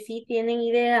los que sí tienen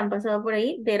idea, han pasado por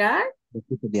ahí, there are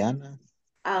Diana.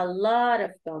 a lot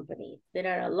of companies. There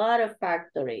are a lot of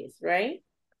factories, right?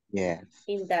 Yes.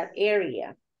 In that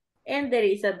area. And there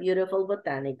is a beautiful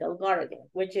botanical garden,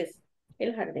 which is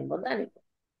el jardín botánico.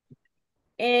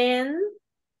 And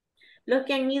los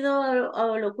que han ido a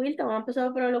Olocuilta o han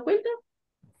pasado por Olocuilta,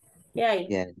 ¿qué hay?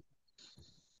 Yes.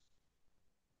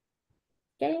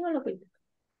 ¿Qué hay en Olocuilta?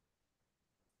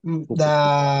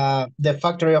 The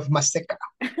factory of Maseca.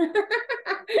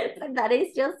 That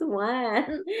is just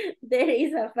one. There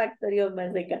is a factory of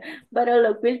Maseca. But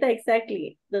Olocuilta,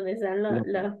 exactly, donde están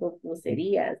las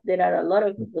pupuserías. There are a lot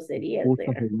of pupuserías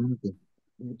there.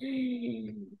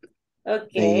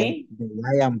 Okay. The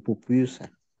giant pupusa.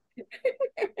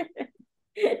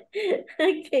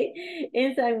 Okay.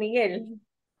 En San Miguel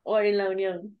or en La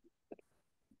Unión.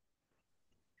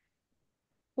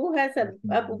 Who has a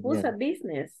pupusa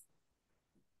business?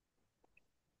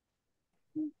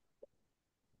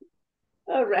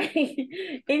 All right.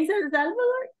 In San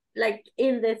Salvador, like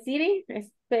in the city,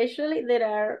 especially, there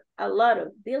are a lot of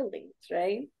buildings,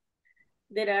 right?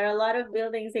 There are a lot of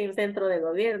buildings in Centro de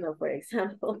Gobierno, for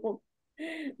example.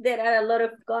 There are a lot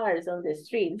of cars on the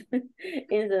street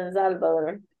in San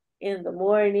Salvador. In the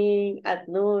morning, at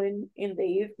noon, in the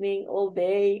evening, all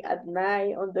day, at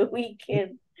night, on the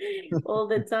weekend, all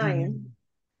the time.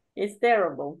 It's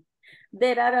terrible.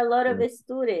 There are a lot of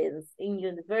students in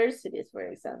universities, for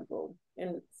example,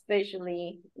 and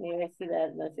especially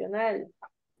Universidad Nacional.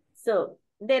 So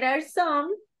there are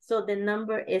some, so the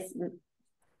number is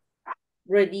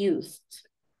reduced.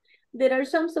 There are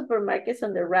some supermarkets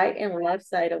on the right and left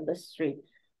side of the street.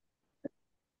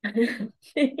 And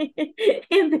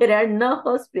there are no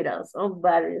hospitals on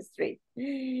Barrio Street.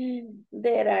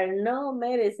 There are no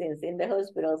medicines in the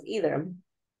hospitals either.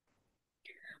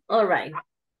 All right.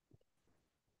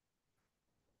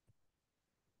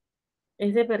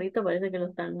 Ese perrito parece que lo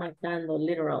están matando,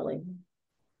 literally.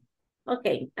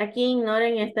 Ok, aquí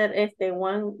ignoren este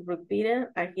one repeated.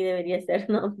 Aquí debería ser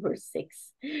number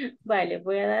 6. Vale,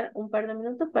 voy a dar un par de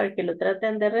minutos para que lo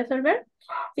traten de resolver.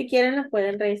 Si quieren, lo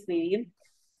pueden reescribir.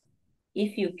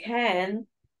 If you can.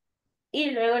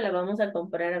 Y luego la vamos a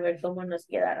comparar a ver cómo nos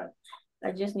quedaron.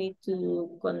 I just need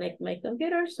to connect my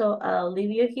computer, so I'll leave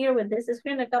you here with this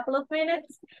screen a couple of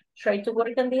minutes. Try to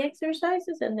work on the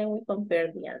exercises, and then we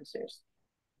compare the answers.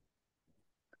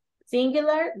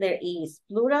 Singular, there is.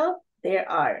 Plural, there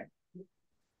are.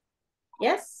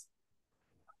 Yes?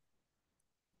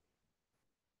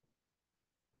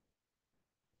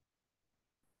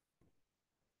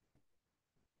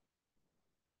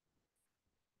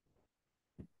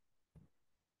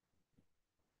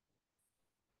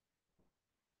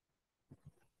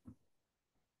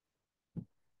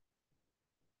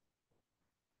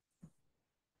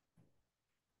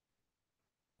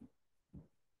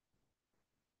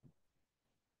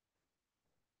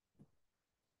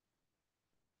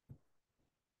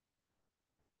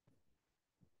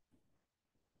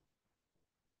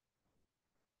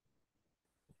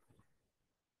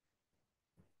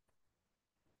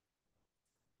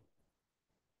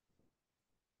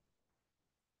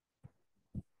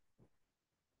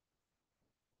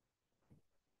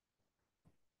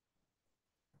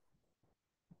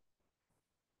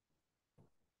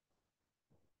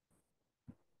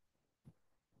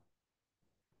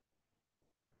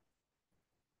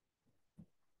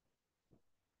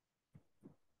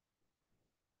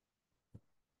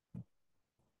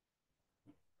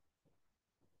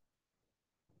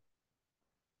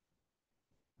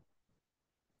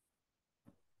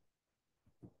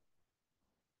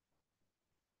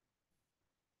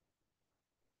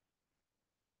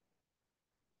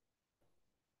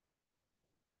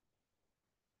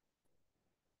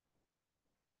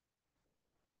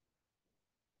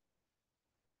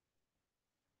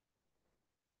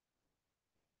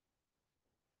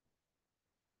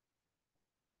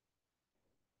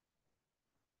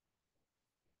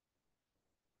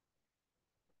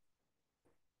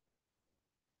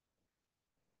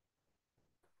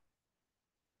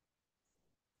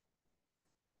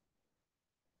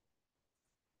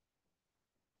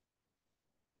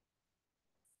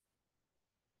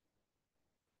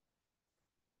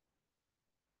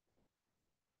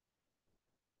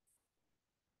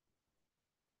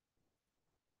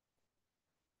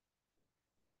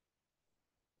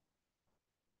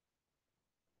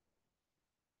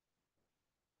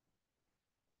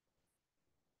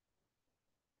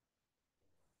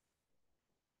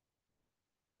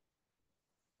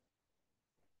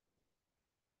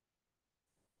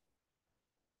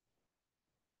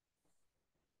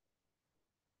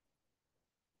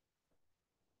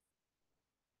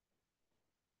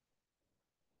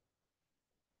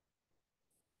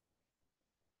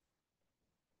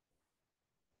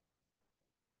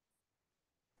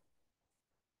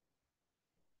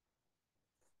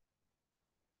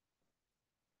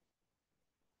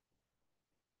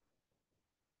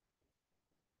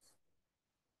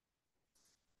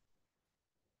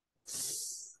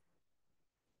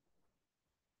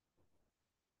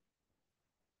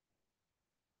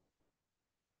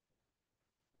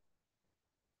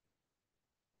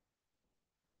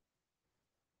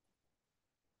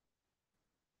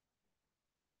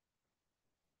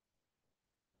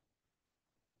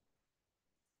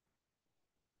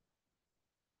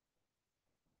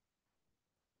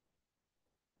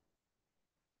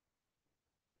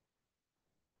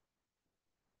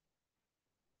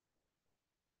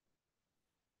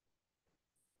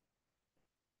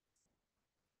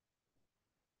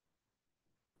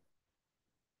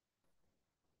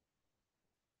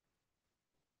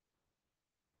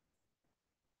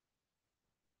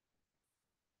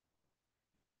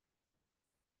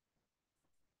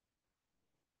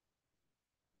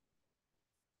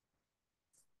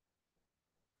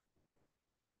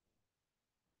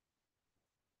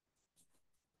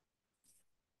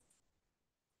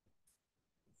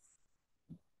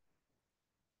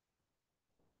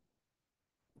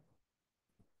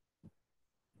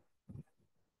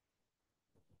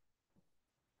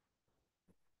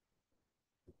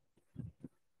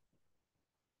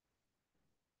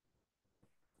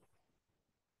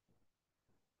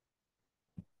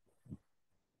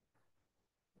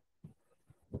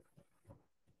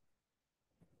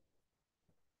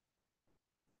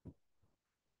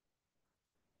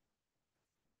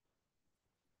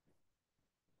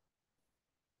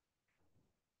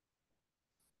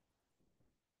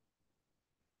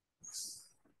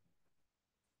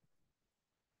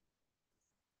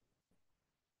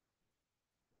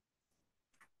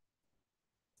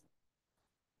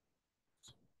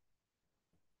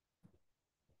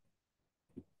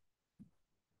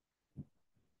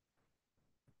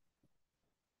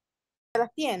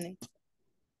 tiene?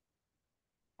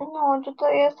 No, yo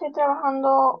todavía estoy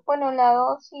trabajando, bueno, la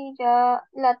 2 y ya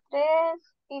la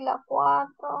 3 y la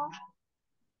 4.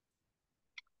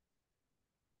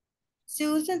 Si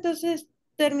gusta, entonces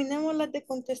terminemos las de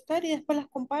contestar y después las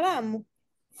comparamos.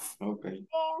 Ok.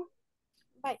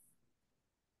 Bye.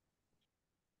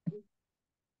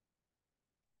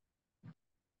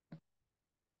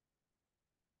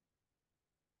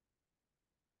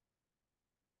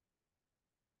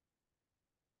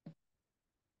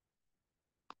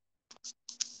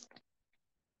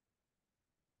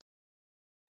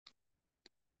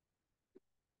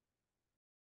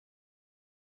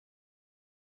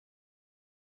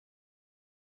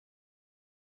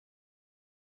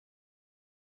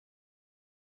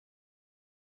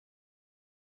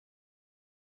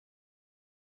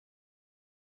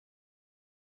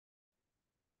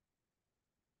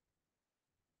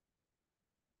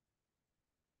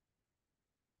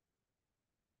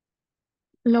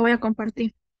 Lo voy a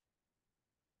compartir.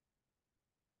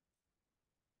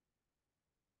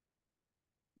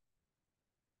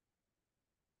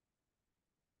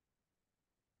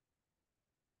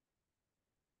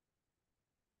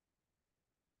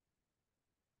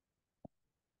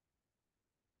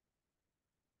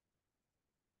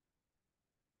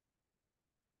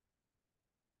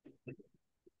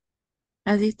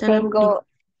 Así está la aplicación.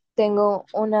 Tengo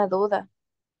una duda.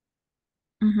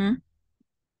 Ujú.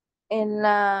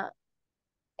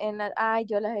 Ay,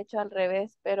 yo las he hecho al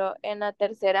revés, pero en la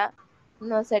tercera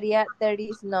no sería there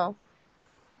is no.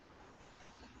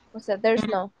 O sea, there's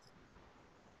no.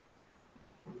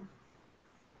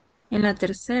 En la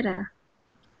tercera,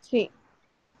 Sí.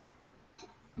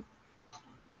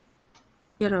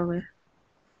 quiero ver.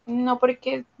 No,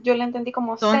 porque yo la entendí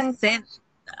como Entonces,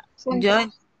 yo,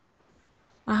 centros.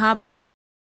 Ajá.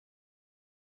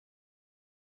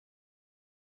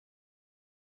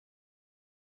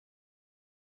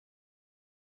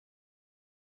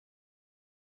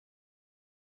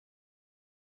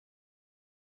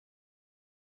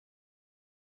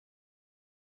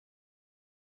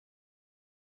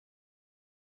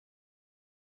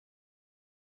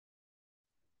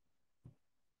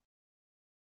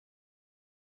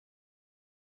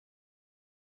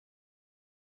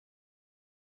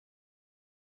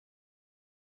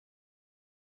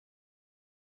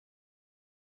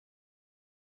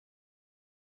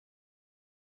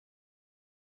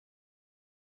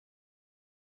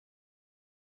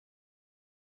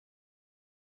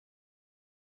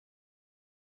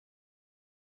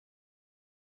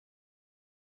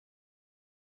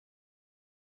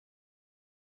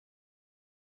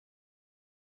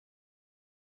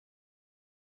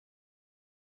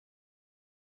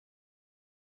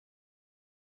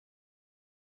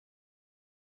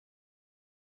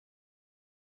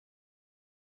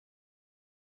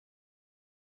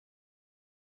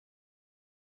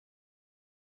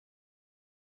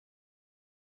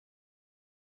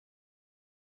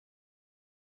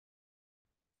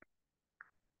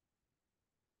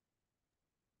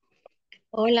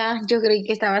 hola, yo creí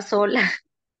que estaba sola.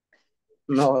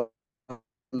 No,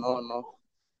 no.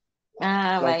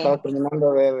 Ah, La vaya. estaba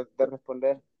terminando de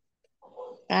responder.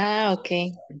 Ah, ok.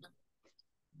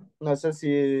 No sé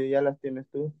si ya las tienes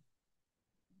tú.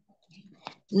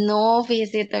 No,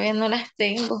 fíjese, todavía no las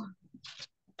tengo.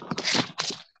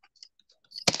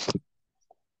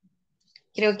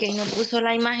 Creo que no puso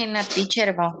la imagen la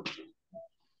teacher, va.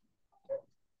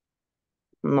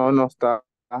 No está.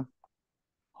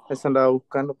 Esa andaba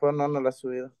buscando, pero no la he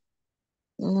subido.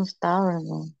 No está,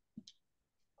 ¿verdad?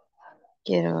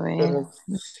 Quiero ver. Pero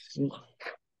sí.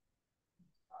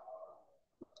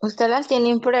 ¿Usted las tiene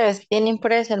impresas? ¿Tiene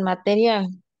impresa el material?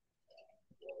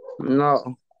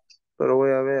 No, pero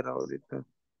voy a ver ahorita.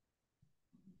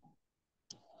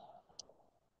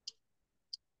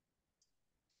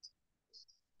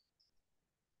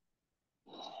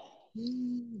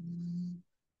 Mm.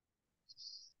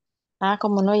 Ah,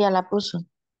 como no, ya la puso.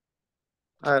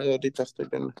 Ah, ahorita estoy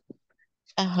viendo.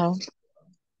 Ajá.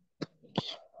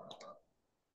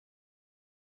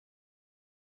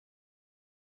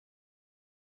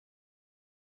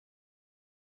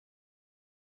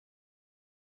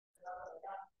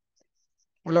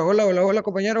 Hola, hola, hola, hola,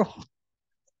 compañero.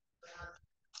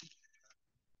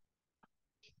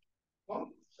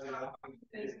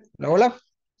 Hola, hola.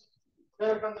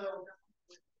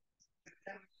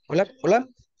 Hola, hola.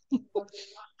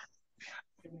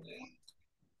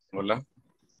 Hola.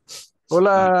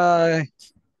 Hola,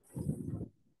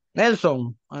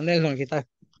 Nelson. Ah, Nelson, aquí está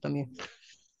también.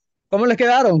 ¿Cómo les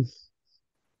quedaron?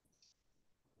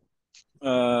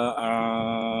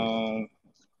 Ah,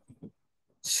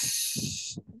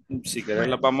 Si querés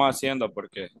las Bueno, vamos haciendo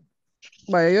porque...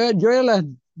 Vaya, yo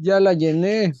ya la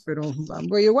llené, pero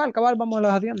pues, igual, cabal, vamos a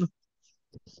las haciendo.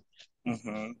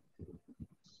 Ujú.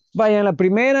 Vaya, en la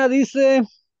primera dice,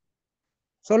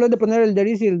 solo es de poner el there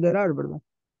is y el there are, ¿verdad?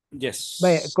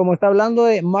 Vaya, Yes. como está hablando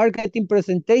de marketing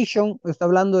presentation, está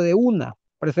hablando de una Ah,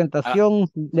 presentación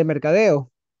de mercadeo.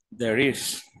 there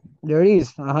is. There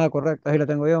is, ajá, correcto, ahí la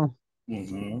tengo yo.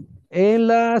 Ujú. En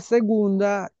la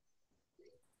segunda,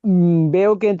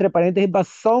 veo que entre paréntesis va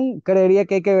son, creería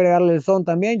que hay que agregarle el son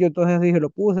también. Yo entonces dije, le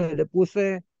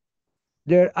puse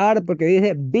there are porque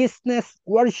dice business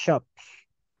workshops.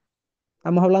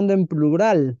 Estamos hablando en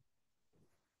plural.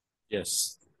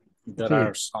 Yes. There Sí,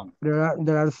 are some.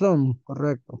 there are some,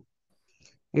 correcto.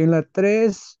 Y en la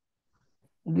 3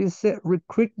 dice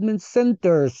recruitment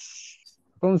centers.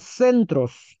 Son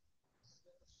centros.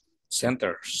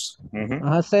 Centers. Ujú.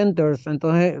 Ajá, centers.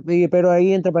 Entonces, pero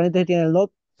ahí entre paréntesis tiene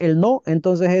el no,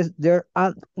 entonces es there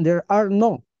are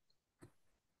no,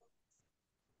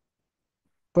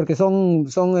 porque son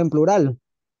en plural.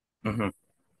 Ujú.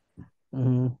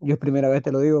 Ujú. Yo es primera vez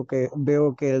te lo digo que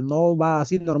veo que el no va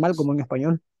así normal como en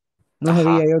español. No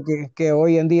sabía Ajá. yo que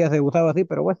hoy en día se usaba así,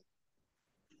 pero bueno,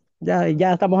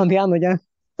 ya estamos andeando ya.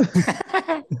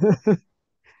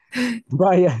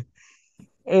 Vaya.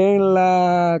 En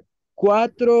la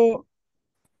 4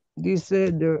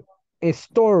 dice the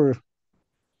store.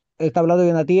 Está hablando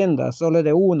de una tienda, solo es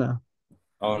de una.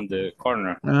 On the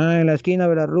corner. En la esquina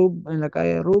de en la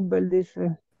calle Roosevelt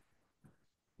dice,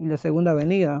 y la segunda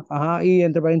avenida. Ajá, y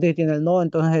entre paréntesis tiene el no,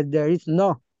 entonces there is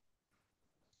no.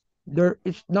 There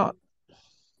is not.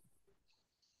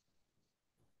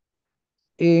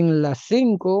 En la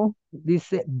 5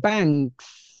 dice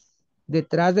banks,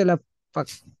 detrás de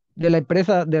de la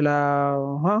empresa, ajá,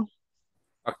 no es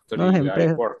Factory I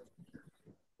empresa, work.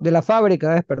 de la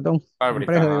fábrica, perdón,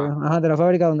 Fábrica. empresa, Ajá. ajá, de la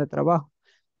fábrica donde trabajo.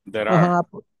 There are. Ajá,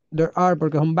 there are,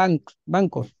 porque son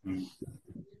bancos. Mm.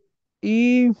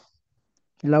 Y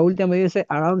la última dice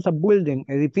Aranza Building,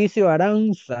 edificio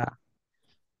Aranza.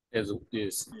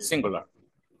 Is singular.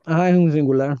 Ajá, es un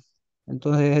singular.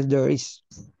 Entonces es there is.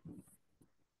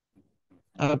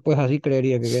 Pues así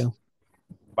creería que quedó.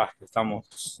 Va, estamos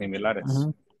similares.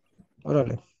 Ajá,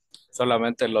 órale.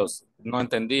 Solamente no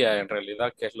entendía en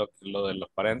realidad qué es lo de los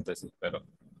paréntesis, pero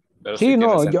sí Sí, tiene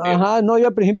no, sentido. no, yo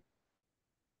al principio.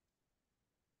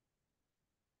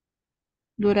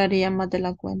 Duraría más de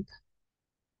la cuenta.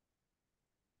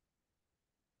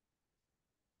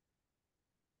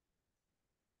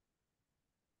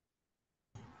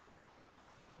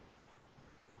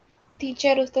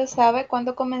 Teacher, ¿usted sabe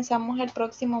cuándo comenzamos el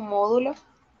próximo módulo?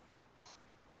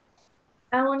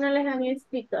 aún no les han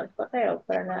escrito el correo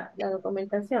para la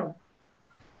documentación.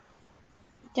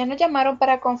 Ya nos llamaron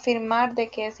para confirmar de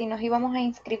que si nos íbamos a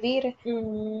inscribir.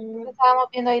 Mm, Estábamos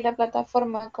viendo ahí la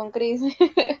plataforma con Chris.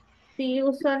 sí,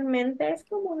 usualmente es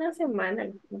como una semana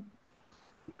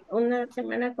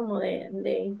como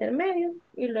de intermedio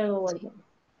y luego vuelven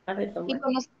a ¿Y retomar.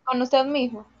 con usted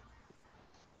mismo?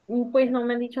 Pues no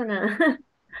me han dicho nada.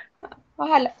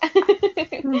 Ojalá.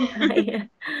 Vaya.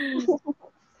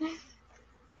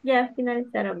 Ya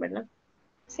finalizaron, ¿verdad?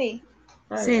 Sí.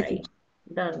 All Sí, right. teacher.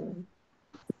 Done.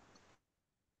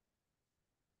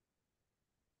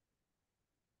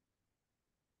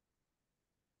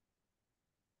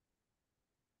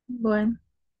 Bueno.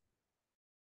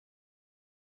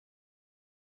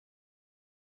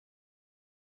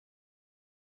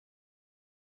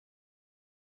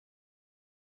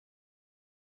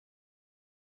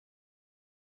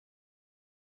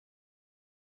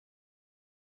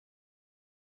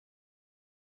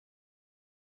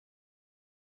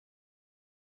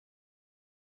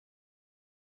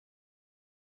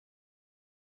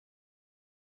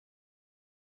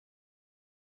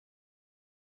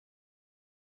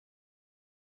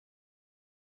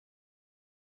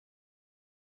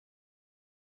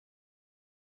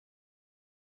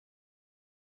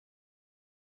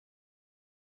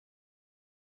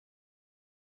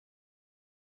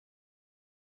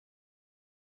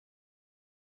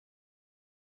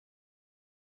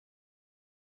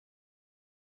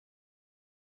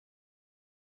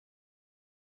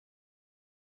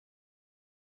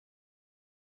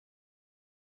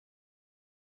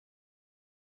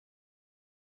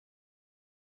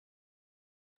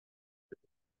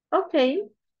 Okay.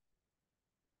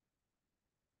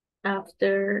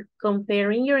 After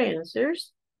comparing your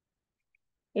answers,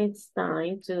 it's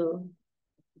time to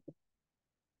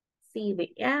see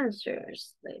the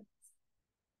answers.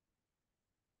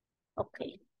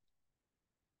 Okay.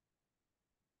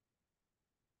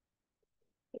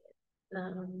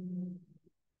 Um,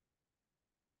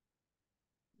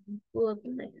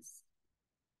 Goodness.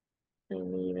 I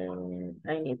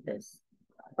need this.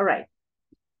 All right.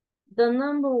 The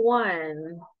number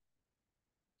one.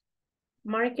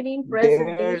 Marketing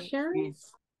presentation.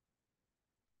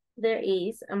 There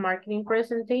is a marketing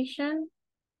presentation.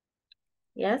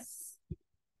 Yes.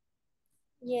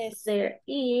 Yes. There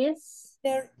is.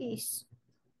 There is.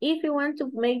 If you want to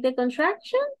make the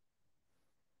contraction,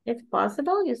 it's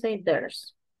possible. You say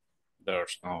there's.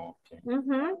 There's no.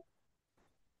 Okay.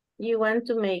 You want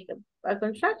to make a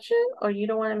contraction or you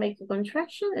don't want to make a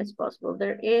contraction, it's possible.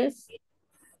 There is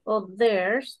or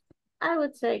there's. I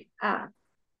would say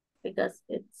because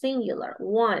it's singular.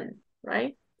 One,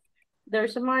 right?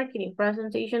 There's a marketing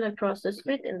presentation across the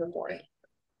street in the morning.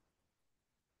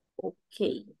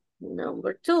 Okay,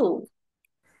 number two.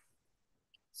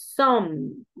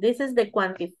 Some. This is the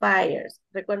quantifiers.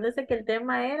 Recuérdese que el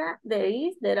tema era there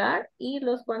is, there are y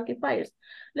los quantifiers.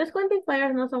 Los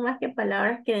quantifiers no son más que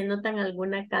palabras que denotan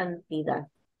alguna cantidad.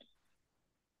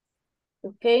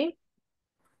 Ok.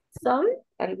 Some,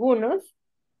 algunos.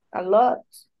 A lot,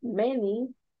 many,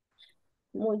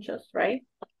 muchos, right?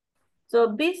 So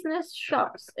business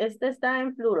shops. Este está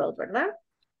en plural, ¿verdad?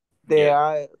 There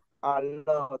are a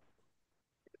lot.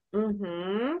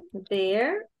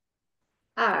 There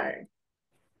are.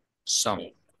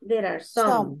 Some. There are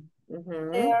some.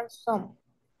 There are some.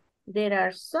 There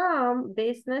are some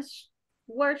business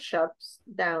workshops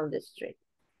down the street.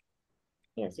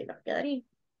 Y así nos quedaría.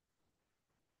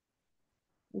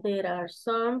 There are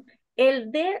some.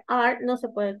 El there are no se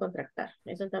puede contractar.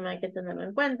 Eso también hay que tenerlo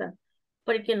en cuenta.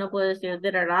 Porque no puedo decir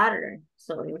there are other.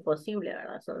 So, imposible,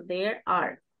 ¿verdad? So, there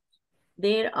are.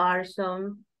 There are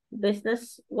some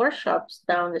business workshops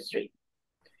down the street.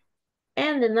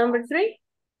 And the number three.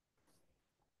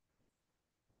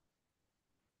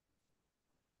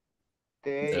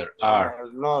 There are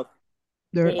not.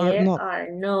 There are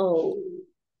not.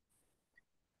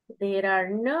 There are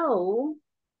no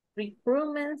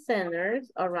recruitment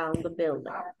centers around the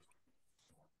building.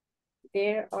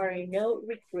 There are no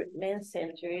recruitment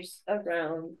centers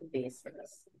around the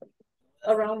business.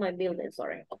 Around my building,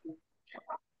 sorry.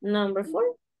 Number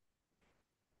four.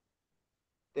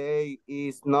 There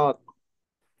is not.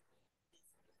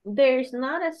 There's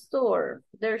not a store.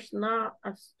 There's not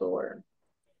a store.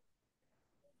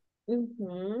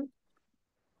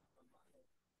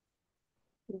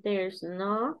 There's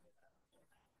not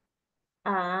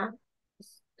a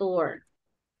store.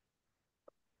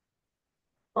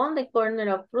 On the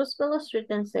corner of Roosevelt Street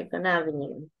and 2nd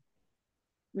Avenue.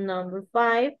 Number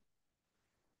five.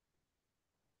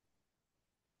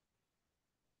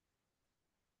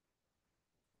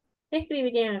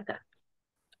 Escribirían acá.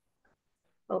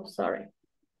 Oh, sorry.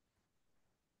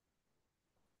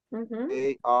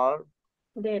 They are.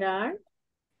 There are.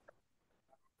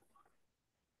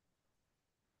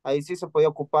 Ahí sí se puede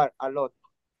ocupar a lot.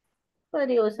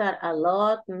 Podría usar a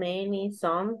lot, many,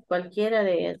 some, cualquiera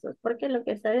de esos. Porque lo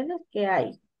que está viendo es que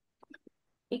hay.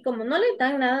 Y como no le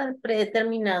dan nada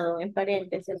predeterminado en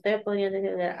paréntesis, ustedes podrían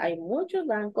decir, hay muchos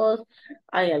bancos,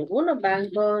 hay algunos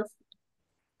bancos,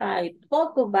 hay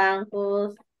pocos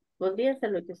bancos, podría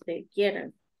ser lo que ustedes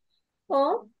quieran.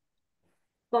 O,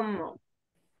 como,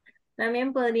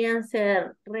 también podrían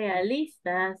ser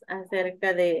realistas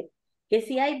acerca de que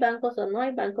si hay bancos o no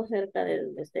hay bancos cerca de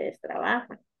donde ustedes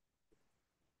trabajan.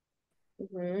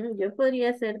 Yo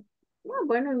podría ser,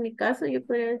 bueno, en mi caso yo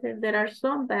podría decir, there are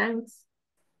some banks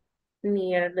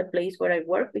near the place where I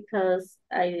work because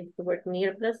I work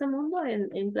near Plaza Mundo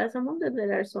and in Plaza Mundo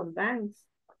there are some banks.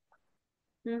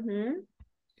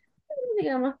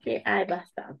 Digamos que hay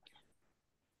bastante.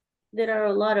 There are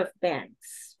a lot of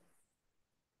banks.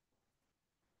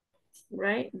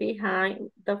 Right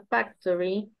behind the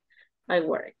factory I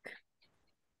work.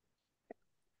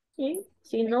 ¿Sí?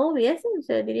 Si no hubiesen,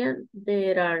 se dirían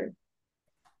there are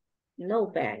no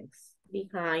banks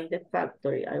behind the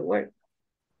factory I work.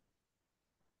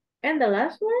 And the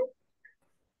last one?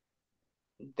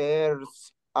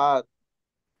 There's a.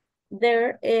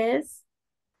 There is.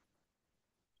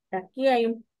 Aquí hay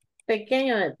un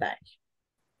pequeño detalle.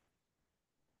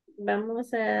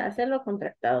 Vamos a hacerlo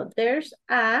contractado. There's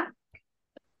a.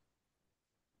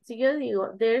 Si yo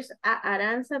digo, there's a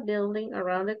Aranza building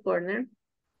around the corner.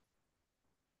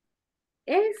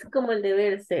 Es como el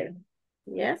deber ser.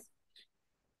 Yes.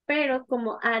 Pero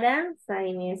como Aranza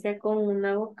inicia con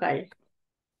una vocal.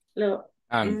 Lo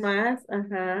más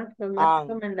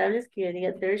recomendable es que yo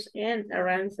diga there's an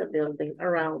Aranza building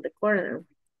around the corner.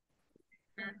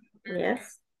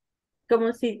 Yes.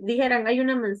 Como si dijeran hay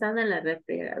una manzana en la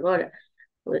refrigeradora.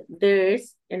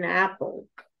 There's an apple.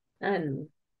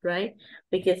 Right?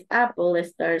 Because apple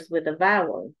starts with a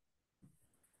vowel.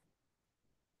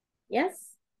 Yes?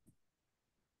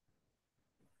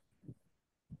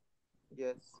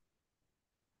 Yes.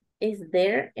 Is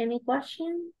there any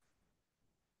question?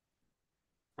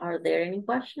 Are there any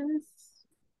questions?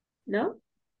 No?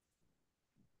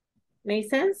 Make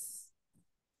sense?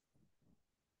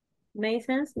 Make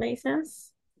sense? Make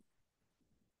sense?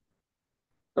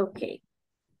 Okay.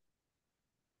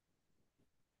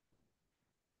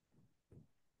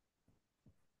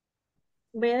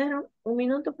 Voy a dar un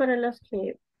minuto para las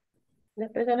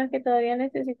personas que todavía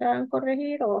necesitaban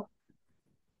corregir o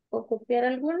copiar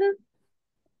alguna.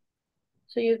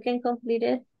 So you can complete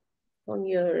it on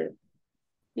your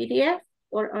PDF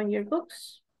or on your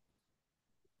books.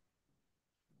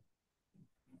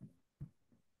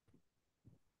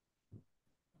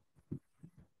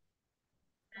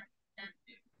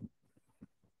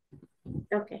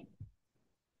 Okay.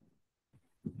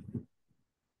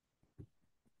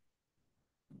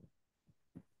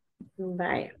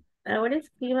 Vaya. Ahora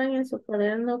escriban en su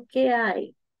cuaderno qué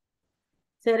hay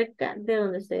cerca de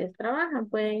donde ustedes trabajan.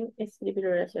 Pueden escribir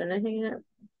oraciones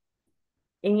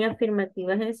en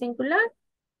afirmativas en singular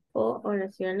o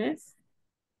oraciones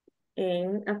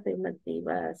en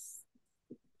afirmativas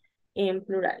en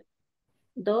plural.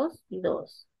 Dos y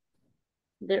dos.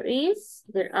 There is,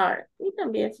 there are. Y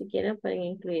también si quieren pueden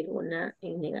incluir una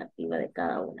en negativa de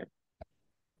cada una.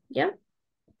 ¿Ya?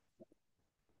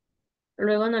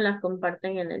 Luego nos las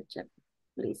comparten en el chat,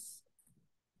 please.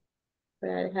 Voy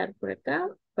a dejar por acá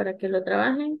para que lo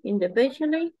trabajen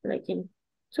individually, like in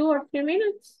 2 or 3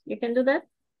 minutes. You can do that.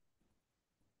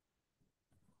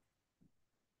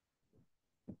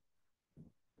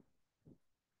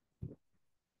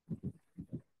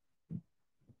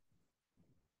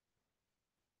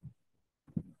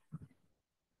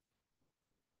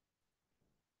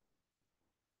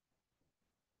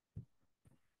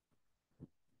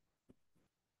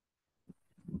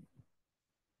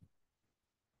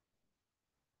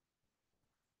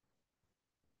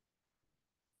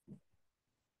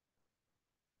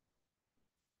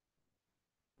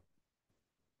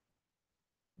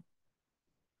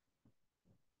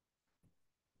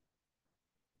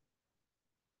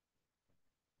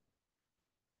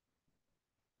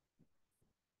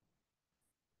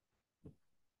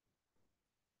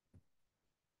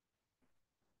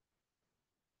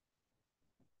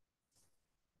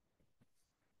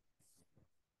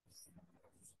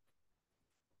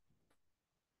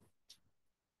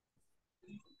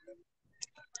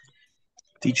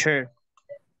 Teacher,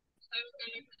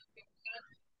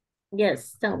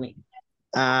 Yes, tell me.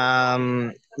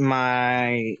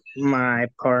 my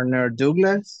partner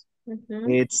Douglas,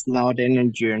 Mhm. it's not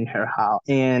energy in her house,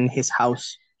 in his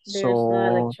house. There's no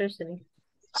So electricity.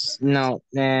 no,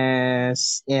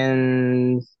 as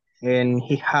and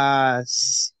he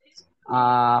has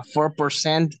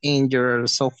 4% in your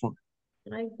cell phone.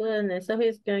 My goodness, so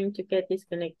he's going to get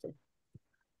disconnected.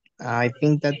 I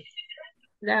think that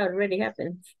That already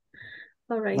happened.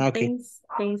 All right, okay.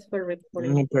 thanks for No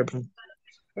reporting. problem.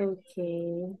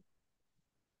 Okay.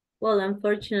 Well,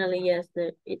 unfortunately, yes,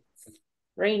 it's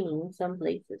raining in some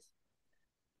places.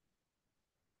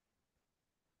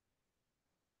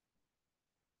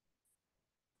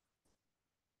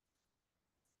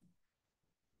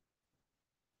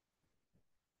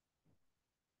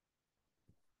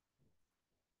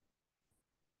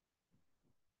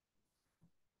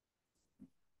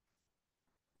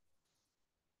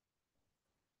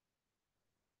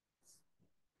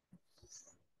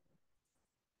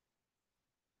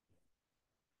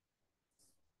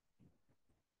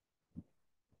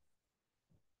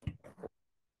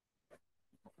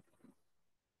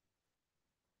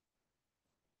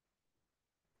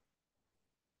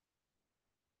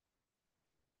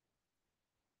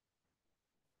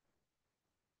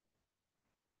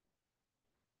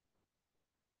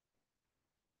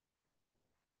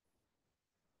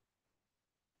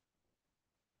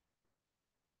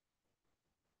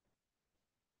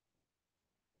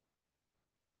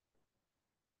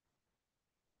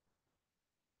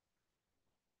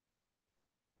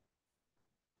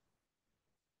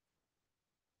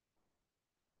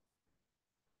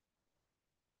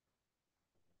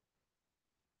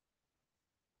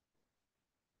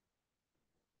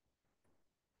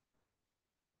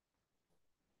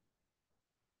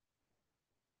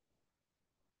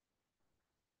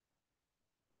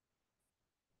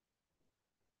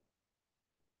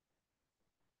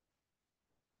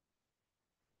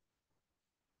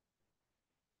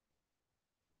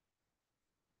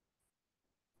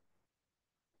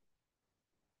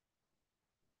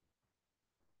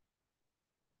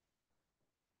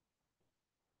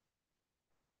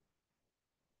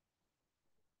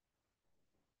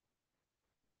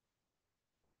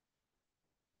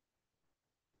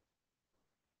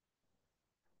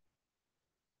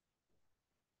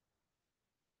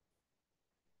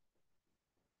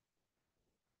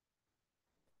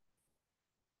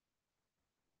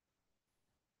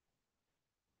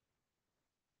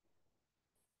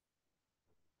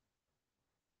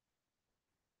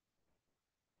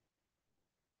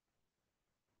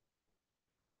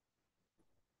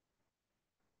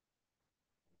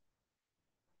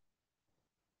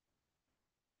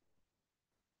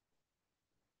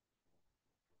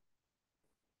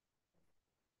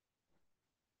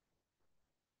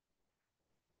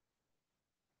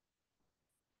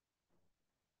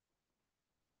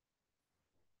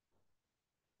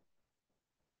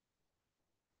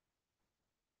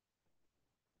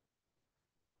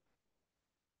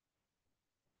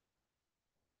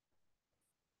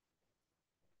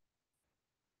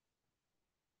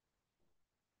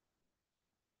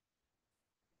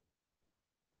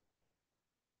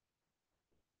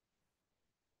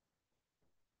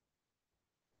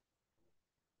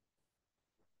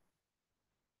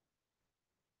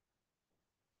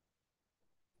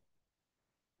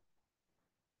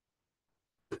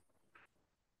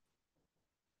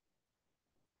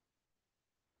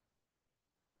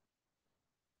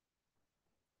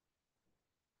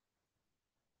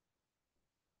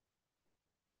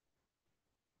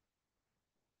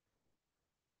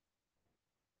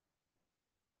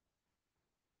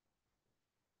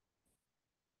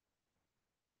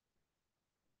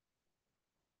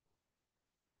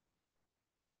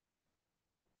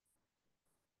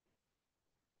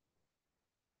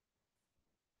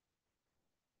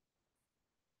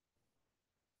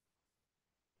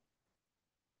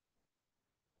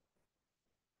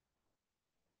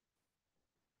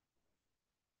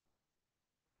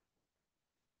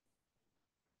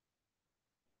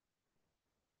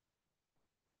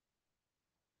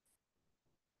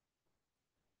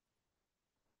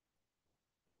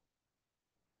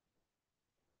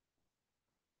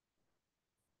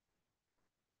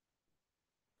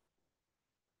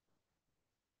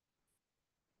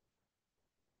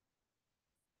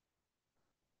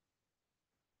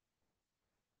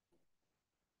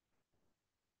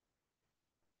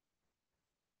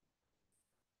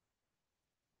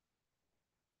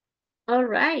 All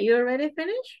right, you already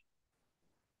finished?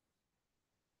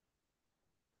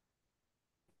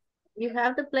 You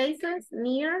have the places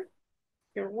near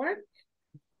your work?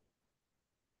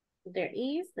 There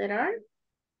are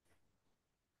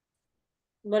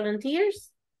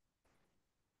volunteers?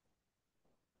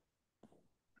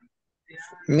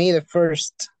 Me the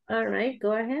first. All right,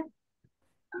 go ahead.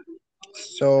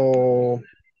 So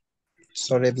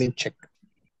let me check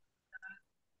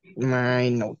my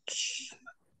notes.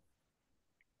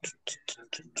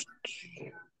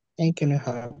 I can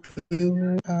have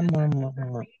you.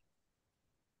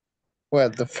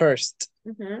 Well, the first.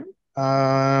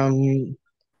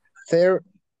 There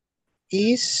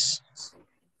is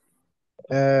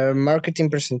a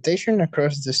marketing presentation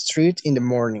across the street in the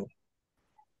morning.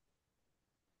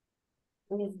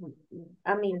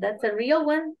 I mean, that's a real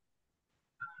one.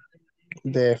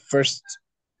 The first.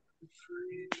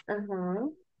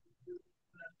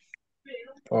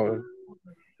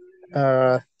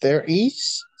 There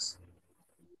is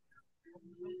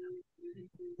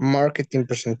marketing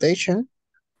presentation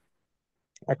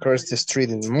across the street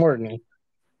in the morning.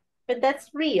 But that's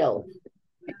real.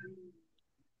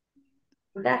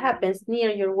 That happens near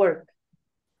your work.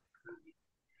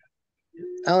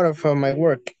 Out of my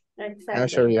work. Exactly. I'm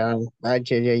sorry. Yeah,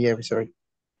 sorry.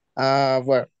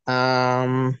 Well,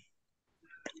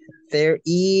 there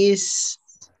is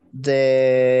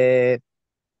the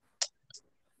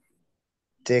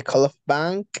call of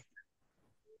bank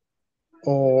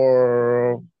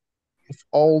or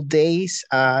all days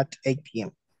at 8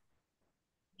 p.m.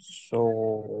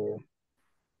 So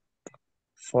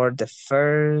for the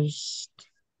first,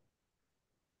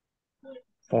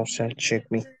 also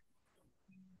check me.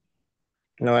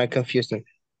 No, I confused me.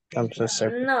 I'm so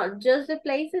sorry. No, just the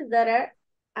places that are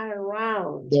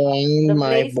around Then the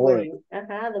my place where board. you,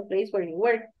 the place where you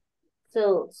work.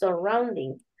 So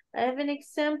surrounding. I have an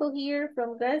example here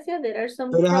from Gracia. There are some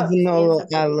But I have trucks in not San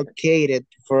Pedro. allocated,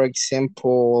 for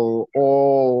example,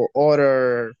 all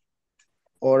other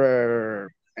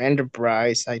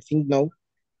enterprise. I think no.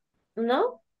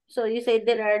 No? So you say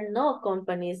there are no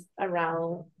companies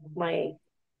around my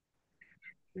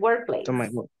workplace. To my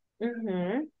work.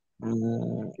 There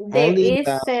Only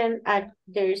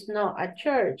there's no a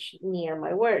church near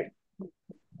my work.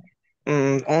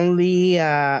 only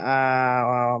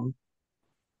a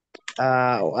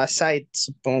site,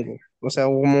 supongo. O sea,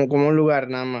 como un lugar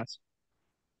nada más.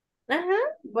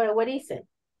 But what is it?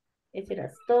 Is it a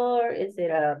store? Is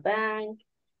it a bank?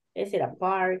 Is it a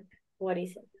park? What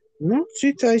is it? No,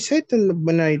 sí, I said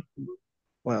when I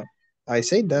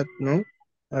say that, no?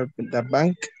 The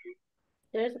bank.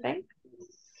 There's a bank?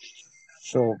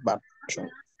 So,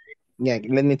 yeah,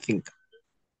 let me think.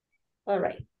 All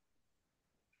right.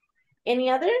 Any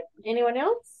other? Anyone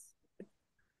else?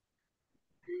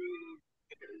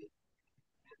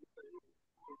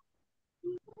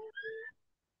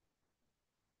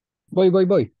 Voy.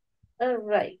 All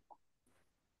right.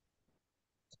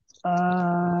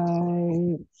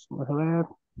 Vamos a ver.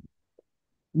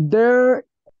 There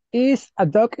is a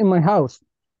dog in my house.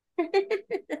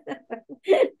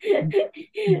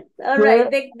 All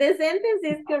right, the sentence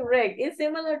is correct. It's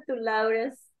similar to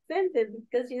Laura's sentence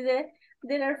because she said,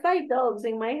 there are 5 dogs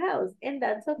in my house, and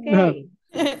that's okay.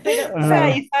 Pero,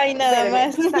 nada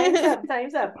más.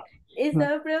 Time's up.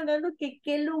 Estaba preguntando que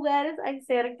qué lugares hay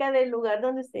cerca del lugar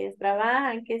donde ustedes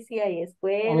trabajan, que si hay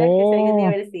escuelas, que si hay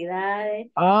universidades.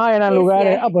 Eran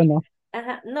lugares. Pues no.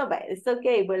 No, it's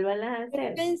okay, vuélvanlas a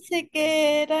hacer. Pensé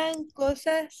que eran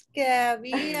cosas que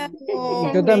había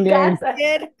Yo también.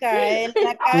 cerca, en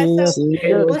la casa. Sí,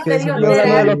 yo hablando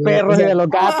de los perros y de los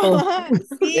gatos.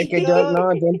 Es que yo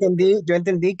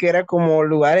entendí que era como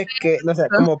lugares que, no sé,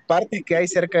 como partes que hay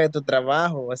cerca de tu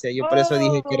trabajo. O sea, yo por eso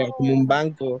dije que era como un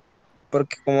banco,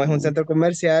 porque como es un centro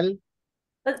comercial.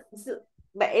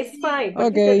 It's fine,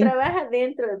 porque usted trabaja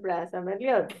dentro de Plaza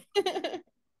Merliot.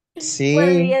 Sí.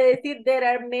 Podría decir, there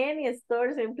are many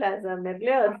stores in Plaza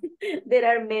Merliot. There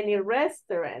are many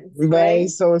restaurants, But right?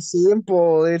 it's so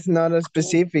simple. It's not a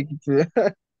specific.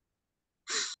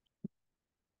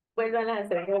 Vuelvan a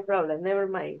hacer, no problem, never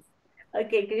mind.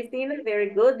 Okay, Christina, very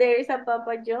good. There is a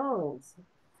Papa John's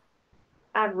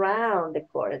around the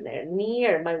corner,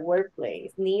 near my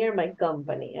workplace, near my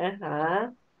company.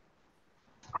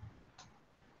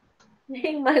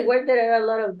 In my work, there are a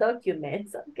lot of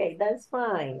documents. Okay, that's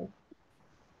fine.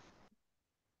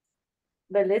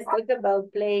 But let's talk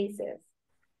about places.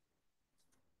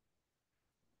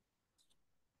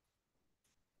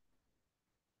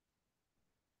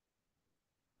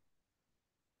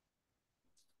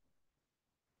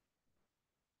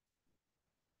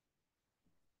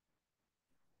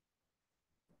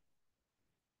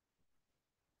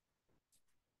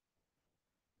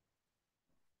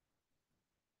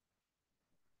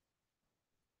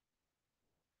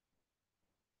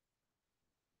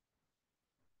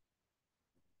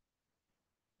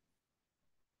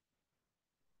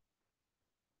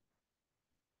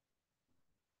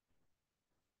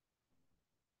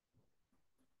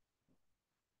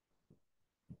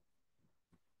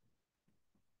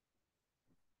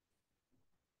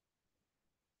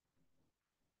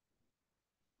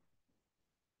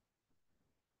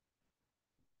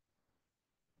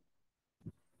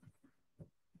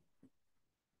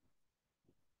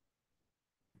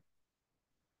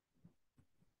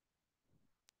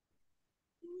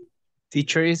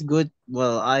 Teacher is good.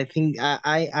 Well, I think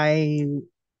I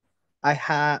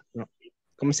have, no,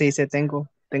 ¿cómo se dice? Tengo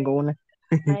una.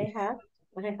 I have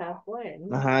one.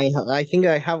 I think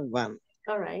I have one.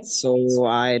 All right. So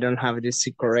I don't have this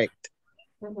correct.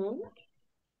 Mhm.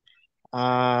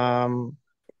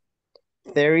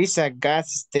 There is a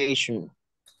gas station.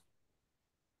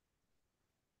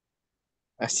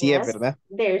 Así es, Yes, ¿verdad?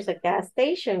 there's a gas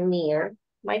station near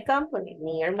my company,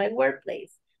 near my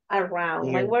workplace,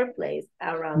 around my Near. workplace,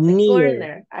 around the Near.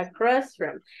 corner, across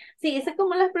from. Sí, es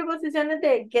como las preposiciones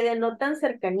que denotan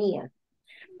cercanía,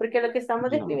 porque lo que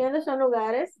estamos describiendo son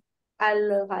lugares a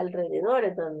los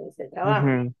alrededores donde se trabaja.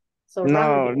 Ujú. No,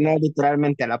 Surrounding. no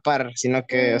literalmente a la par, sino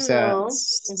que, o sea, No.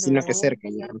 sino que cerca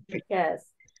ya. Ok. Yes.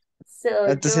 So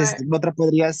Entonces, otra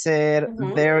podría ser,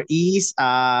 there is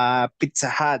a Pizza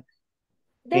Hut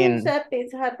there's a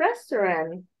Pizza Hut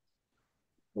restaurant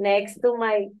next to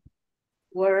my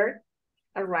work,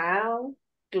 around,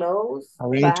 close,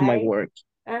 around to my by, work.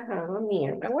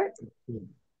 near my work.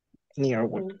 Near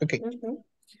work. Okay.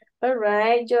 All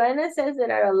right. Joanna says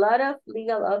there are a lot of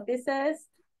legal offices.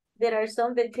 There are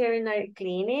some veterinary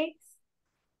clinics.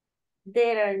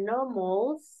 There are no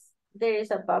malls. There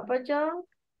is a Papa John.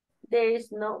 There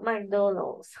is no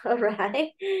McDonald's. All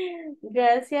right.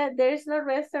 Gracias. There is no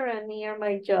restaurant near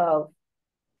my job.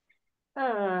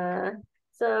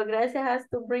 So Gracia has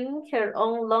to bring her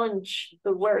own lunch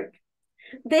to work.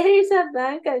 There is a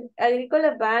bank,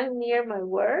 Agricola bank near my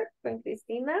work from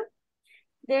Cristina.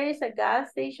 There is a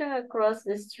gas station across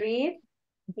the street.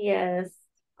 Yes.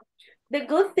 The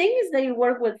good thing is that you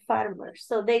work with farmers,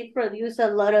 so they produce a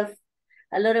lot of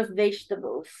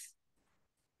vegetables,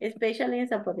 especially in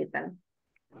Zapotitan.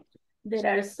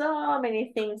 There are so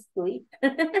many things to eat.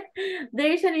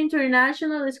 There is an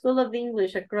international school of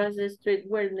English across the street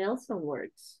where Nelson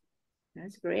works.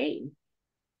 That's great.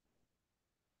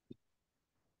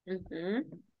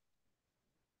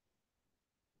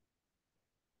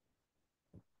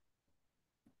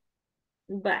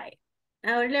 Bye.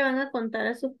 Ahora le van a contar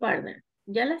a su partner.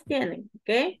 Ya las tienen,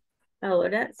 ¿ok?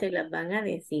 Ahora se las van a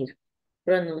decir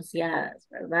pronunciadas,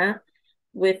 ¿verdad?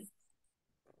 With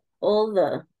all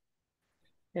the,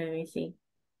 let me see,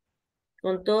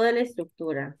 con toda la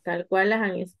estructura, tal cual las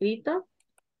han escrito.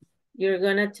 You're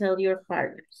gonna tell your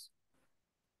partners.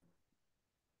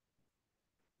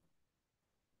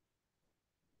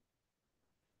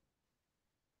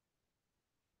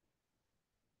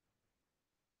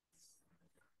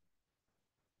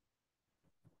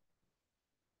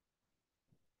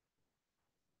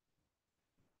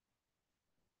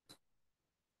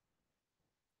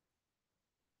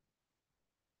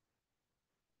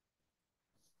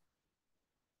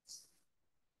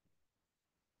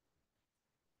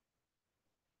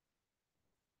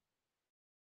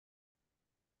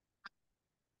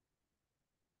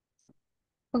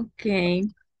 Ok,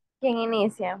 ¿Quién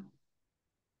inicia?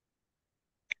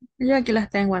 yo aquí las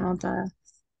tengo anotadas.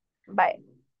 Bye.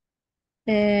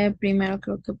 Primero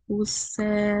creo que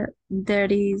puse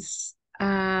there is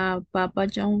a Papa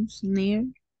John's near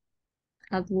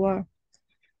at work.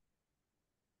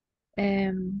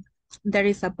 There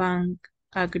is a bank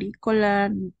agricola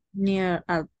near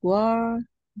at work.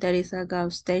 There is a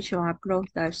gas station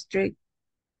across the street.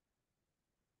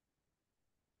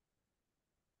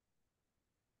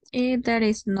 And there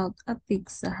is not a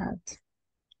Pizza Hut.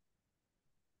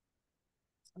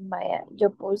 Vaya, yo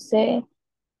puse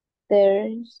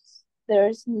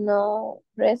there's no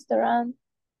restaurant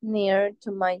near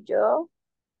to my job,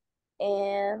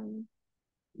 and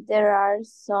there are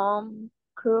some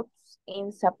crooks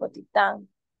in Zapotitan.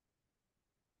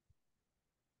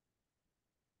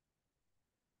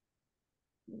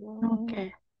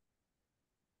 Ok.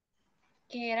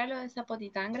 ¿Qué era lo de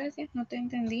Zapotitán, gracias? No te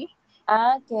entendí.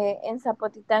 Que en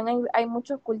Zapotitan hay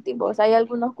muchos cultivos, hay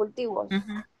algunos cultivos.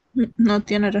 No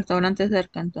tiene restaurante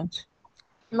cerca entonces.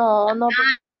 No.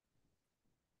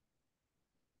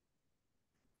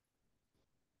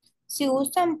 Si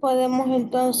gustan, podemos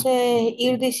entonces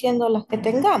ir diciendo las que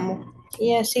tengamos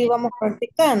y así vamos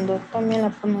practicando también la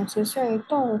pronunciación y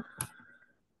todo.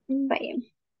 Vaya.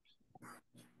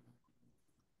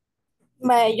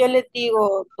 Vale, yo les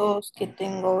digo dos que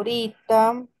tengo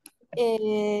ahorita.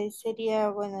 Sería,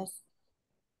 bueno,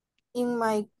 in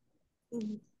my,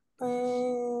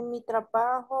 mi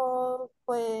trabajo,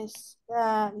 pues,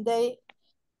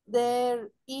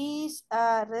 there is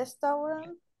a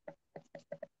restaurant.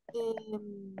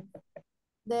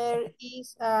 There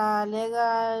is a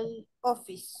legal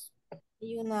office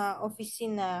y una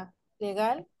oficina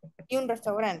legal y un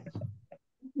restaurante.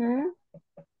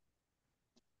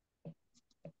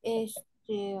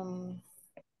 Este,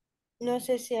 No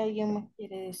sé si alguien más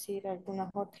quiere decir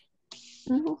algunas otras.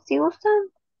 Si gustan,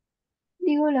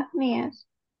 digo las mías.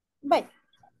 Vaya.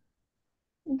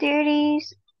 There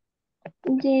is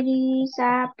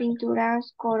a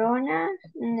pinturas corona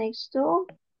next to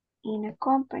in a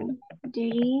company.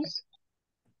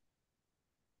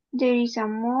 There is a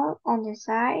mall on the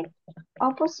side.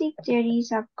 Opposite there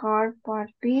is a car park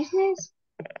business.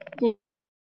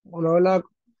 Hola, hola,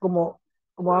 ¿cómo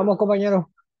vamos, compañeros?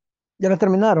 ¿Ya los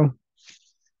terminaron?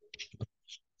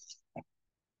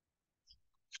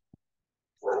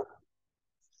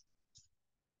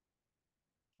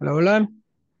 Hola, hola.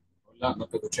 Hola, no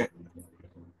te escuché.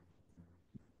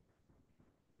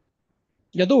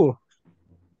 ¿Ya tuvo?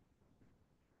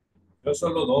 Yo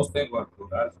solo dos tengo en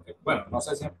plural. Bueno, no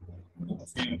sé si en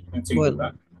Bueno,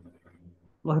 singular.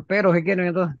 los espero si quieren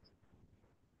entonces.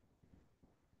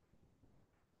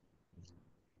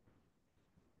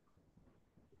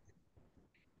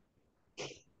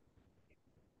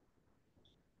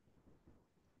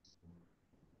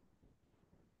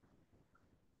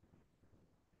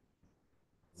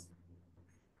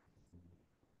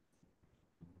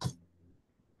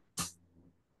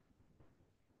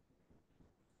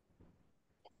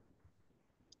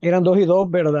 Eran dos y dos,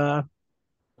 ¿verdad?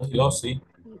 Yo sí.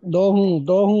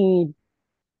 Dos.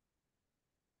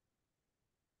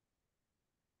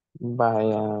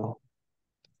 Vaya,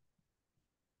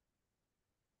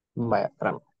 vaya,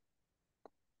 espérame. Dale.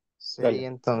 Sería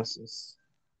entonces.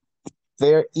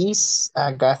 There is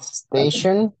a gas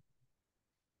station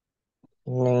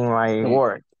in my Sí.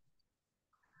 work.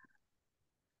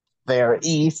 There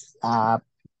is a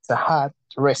Pizza Hut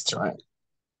restaurant.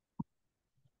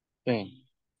 Sí.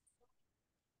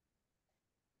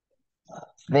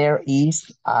 There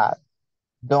is a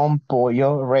Don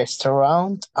Pollo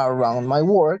restaurant around my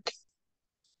work.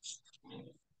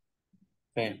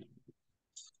 Sí.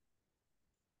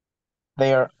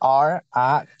 There are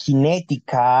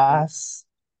kineticas,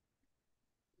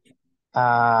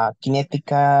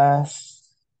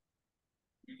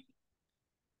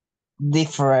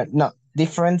 different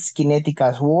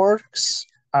kineticas works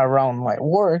around my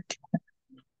work.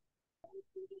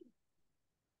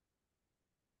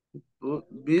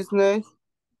 Business.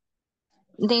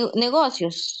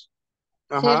 Negocios.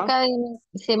 Ajá.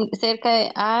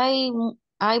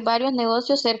 Hay varios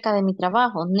negocios cerca de mi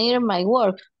trabajo. Near my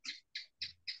work.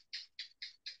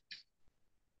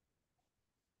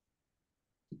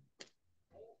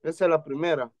 Esa es la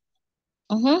primera.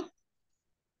 Ujú.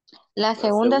 La La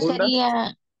segunda segunda.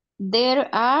 sería there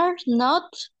are not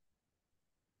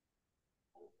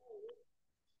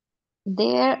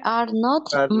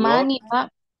Are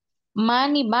not.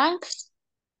 many banks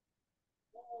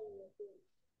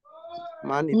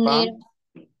Money near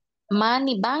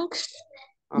bank.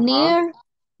 Ajá. near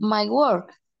my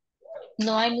work.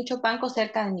 No hay muchos bancos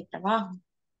cerca de mi trabajo.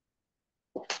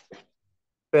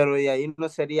 Pero y ahí no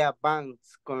sería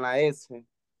banks con la S.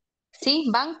 Sí,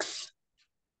 banks.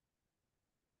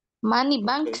 Money Ok.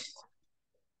 banks.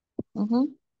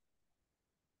 Ujú.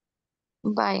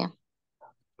 Vaya.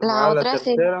 La Ajá, la otra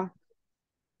sería tercera.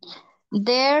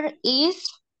 there is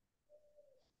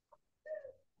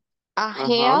a Ajá.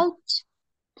 health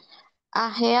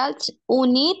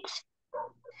unit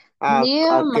 ¿A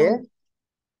near qué?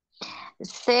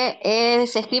 se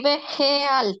escribe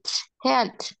health,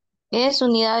 es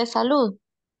unidad de salud.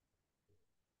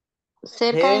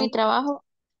 Cerca de mi G. trabajo,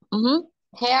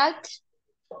 health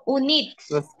unit,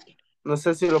 No, no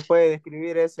sé si lo puede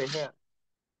describir ese G.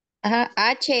 ajá,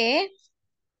 H-E-A-L-T-H,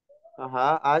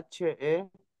 Ajá.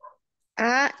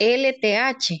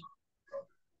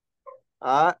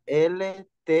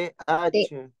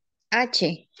 H-E-A-L-T-H.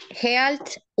 T-H,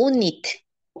 health unit,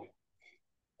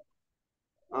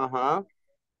 Ajá.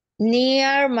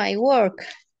 near my work.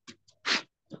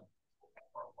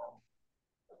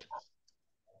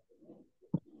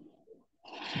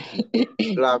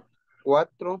 La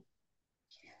 4.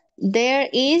 There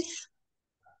is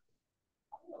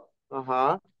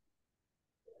Ajá.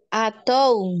 a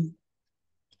town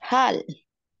hall.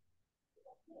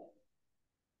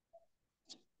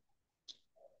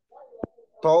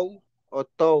 Tow o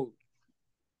tow.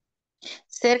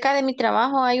 Cerca de mi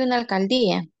trabajo hay una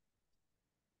alcaldía.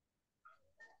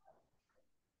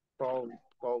 Tow,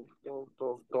 tow, tow,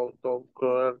 tow, tow, tow.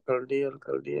 Alcaldía,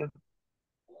 alcaldía.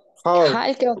 Hall.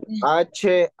 Hall, creo que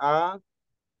H-A-L-L.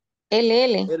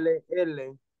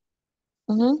 LL.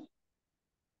 Ujú.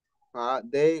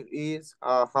 There is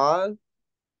a hall.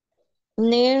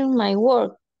 Near my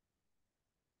work.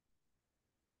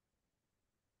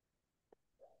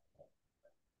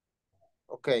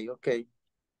 Ok.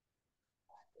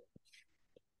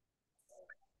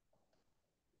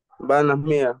 Van las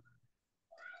mías.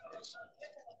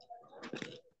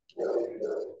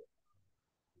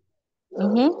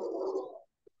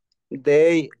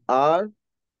 They are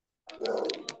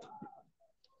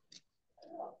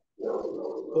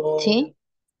Sí.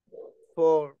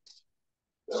 for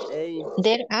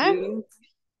There are.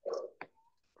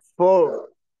 4.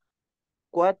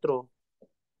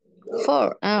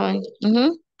 Four. Ah,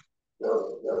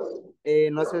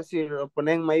 No sé si lo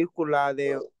ponen en mayúscula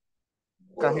de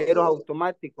cajeros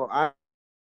automáticos.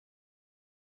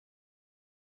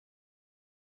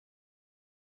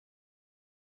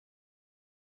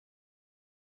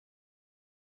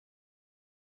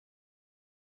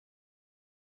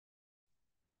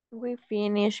 We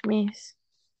finish, miss.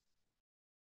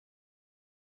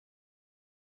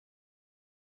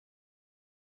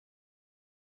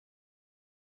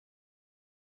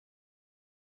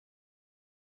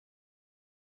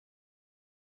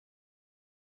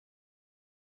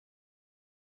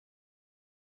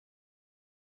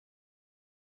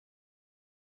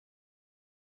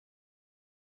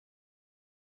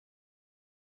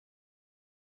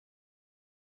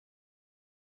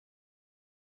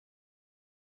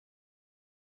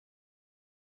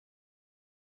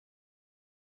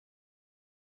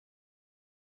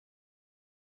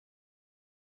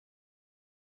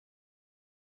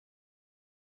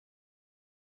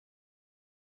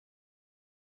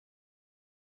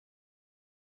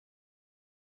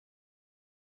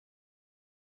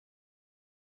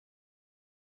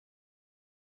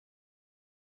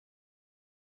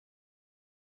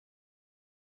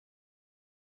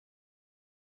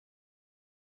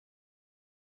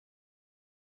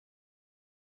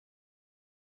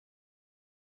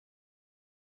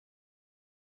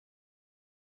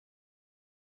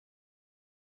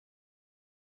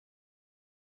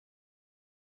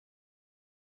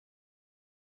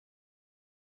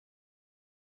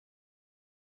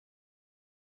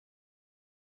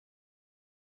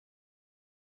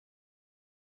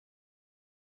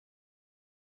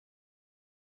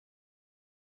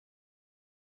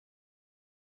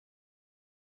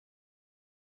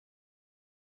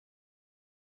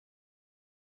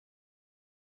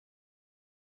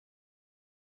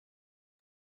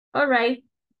 All right,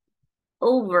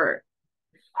 over.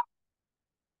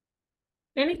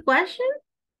 Any question?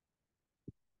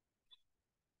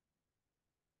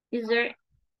 Is there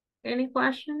any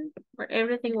question or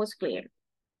everything was clear?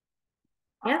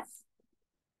 Yes?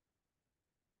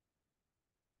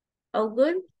 All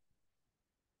good?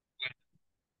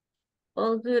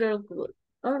 All good, all good.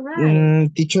 All right.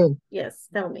 Teacher, Yes,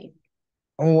 tell me.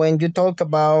 when you talk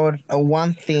about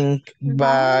one thing,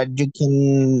 but you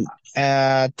can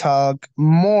talk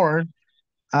more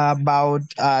about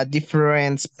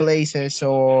different places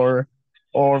or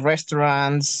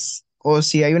restaurants, o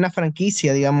si hay una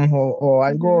franquicia, digamos, o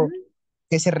algo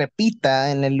que se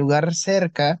repita en el lugar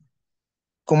cerca,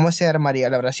 ¿cómo se armaría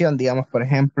la oración? Digamos, por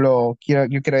ejemplo,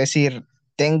 yo quiero decir,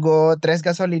 tengo 3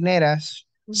 gasolineras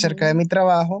cerca de mi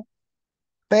trabajo,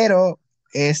 pero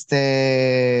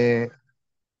este,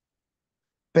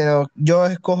 pero yo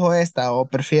escojo esta o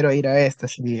prefiero ir a esta,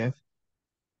 sí.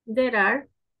 There are.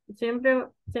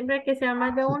 Siempre que sea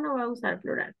más de uno va a usar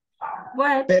plural.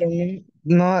 But, Pero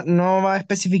no va a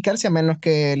especificarse a menos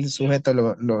que el sujeto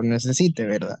lo necesite,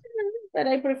 ¿verdad? but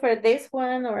I prefer this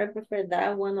one, or I prefer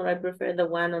that one, or I prefer the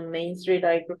one on Main Street,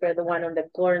 or I prefer the one on the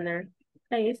corner.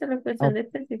 Ahí es la cuestión de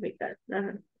especificar.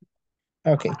 Ajá.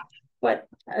 Okay. But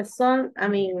as long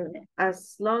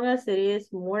as it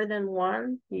is more than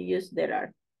one, you use there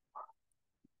are.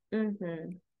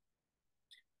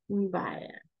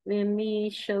 Vaya. Let me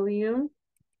show you.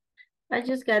 I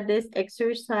just got this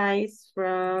exercise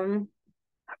from,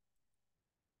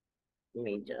 let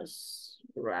me just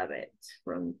grab it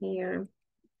from here.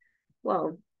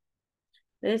 Well,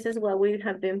 this is what we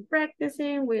have been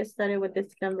practicing. We started with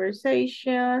this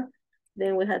conversation.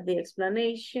 Then we had the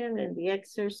explanation and the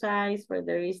exercise where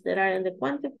there is, there are, and the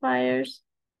quantifiers.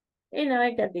 And now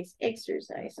I got this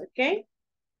exercise, okay?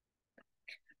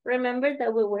 Remember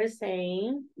that we were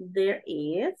saying there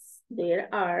is, there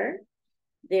are,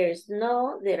 there's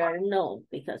no, there are no,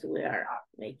 because we are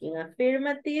making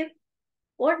affirmative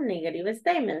or negative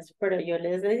statements. Pero yo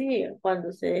les decía, cuando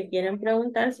ustedes quieren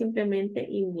preguntar, simplemente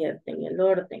invierten el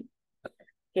orden.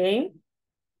 Okay?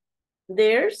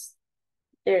 There is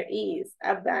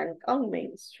a bank on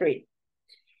Main Street.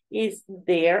 Is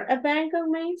there a bank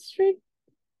on Main Street?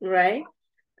 Right?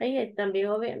 Ahí también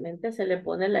obviamente se le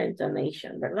pone la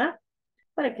intonation, ¿verdad?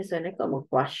 Para que suene como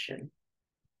question.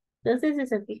 Entonces, si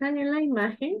se fijan en la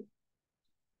imagen,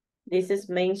 this is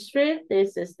Main Street,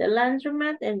 this is the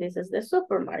laundromat, and this is the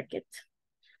supermarket.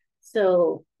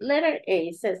 So letter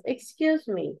A says, excuse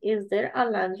me, is there a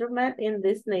laundromat in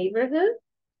this neighborhood?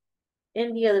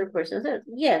 And the other person says,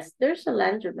 yes, there's a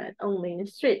laundromat on Main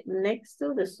Street next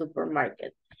to the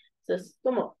supermarket. So es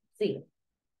como, sí,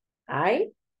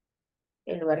 hay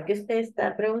el lugar que usted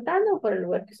está preguntando, por el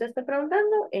lugar que usted está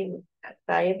preguntando, en la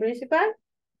calle principal,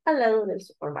 al lado del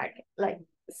supermarket. Like,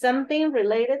 something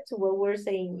related to what we were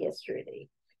saying yesterday.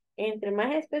 Entre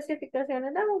más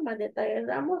especificaciones damos, más detalles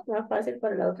damos, más fácil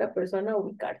para la otra persona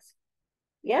ubicarse.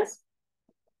 Yes?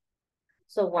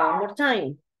 So one more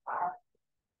time.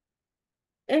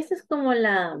 Esta es como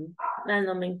la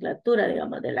nomenclatura,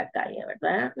 digamos, de la calle,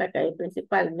 ¿verdad? La calle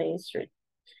principal, Main Street.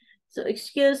 So,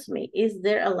 excuse me, is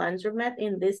there a laundromat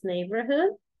in this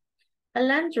neighborhood? A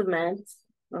laundromat,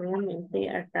 obviamente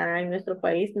acá en nuestro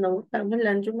país no usamos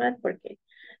laundromat porque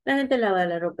la gente lava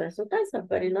la ropa en su casa,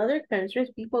 but in other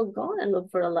countries people go and look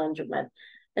for a laundromat,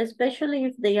 especially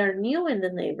if they are new in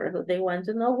the neighborhood. They want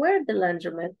to know where the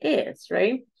laundromat is,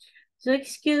 right? So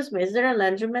excuse me, is there a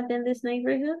laundromat in this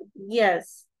neighborhood?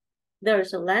 Yes,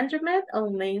 there's a laundromat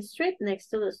on Main Street next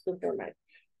to the supermarket.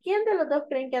 ¿Quién de los dos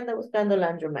creen que anda buscando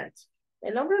laundromat?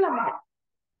 ¿El hombre o la mujer?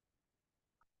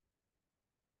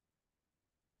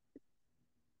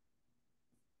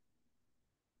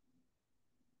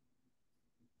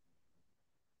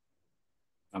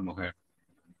 La mujer.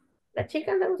 ¿La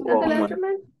chica anda buscando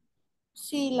laundromat?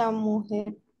 Sí, la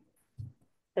mujer.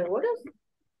 ¿Seguros?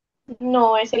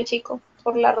 No, es el chico,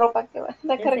 por la ropa que va a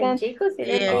andar Es el cargando. chico, si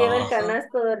le lleva el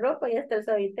canasto de ropa y hasta el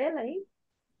suavitel ahí.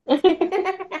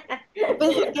 Yo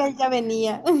pensé que él ya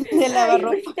venía de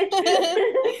lavarropa.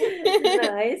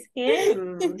 No, es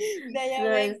him. De allá So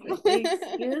vengo.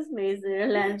 excuse me, is there a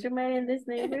laundromat in this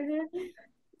neighborhood?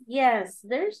 Yes,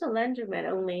 there's a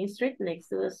laundromat on Main Street next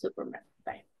to the supermarket.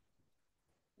 Bye.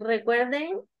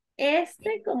 Recuerden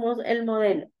este como el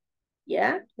modelo,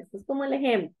 ¿ya? Este es como el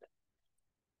ejemplo.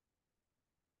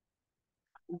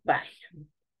 Vaya.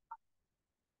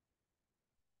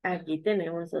 Aquí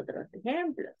tenemos otros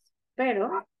ejemplos,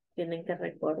 pero tienen que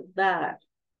recordar.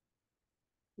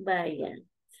 Vaya.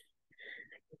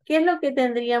 ¿Qué es lo que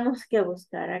tendríamos que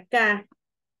buscar acá?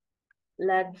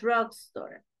 La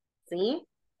drugstore, ¿sí?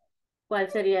 ¿Cuál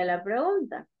sería la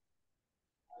pregunta?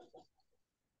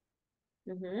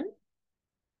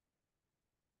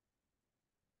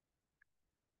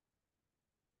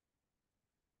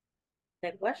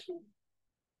 The question.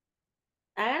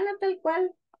 Háganla tal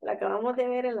cual. La acabamos de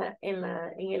ver en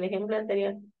el ejemplo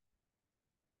anterior.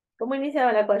 ¿Cómo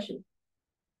iniciaba la question?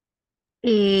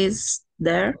 Is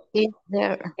there? Is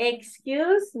there?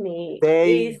 Excuse me.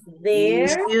 They Is there?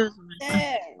 Excuse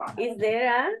me. Is there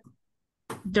a?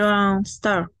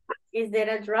 Drugstore. Is there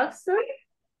a drugstore?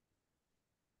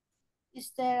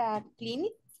 Is there a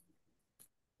clinic?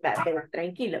 Va, pero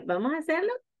tranquilo. Vamos a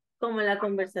hacerlo como la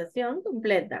conversación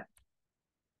completa.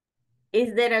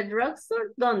 Is there a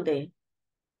drugstore? ¿Dónde?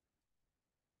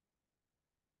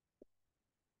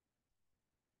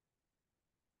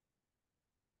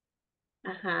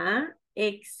 Ajá.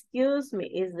 Excuse me,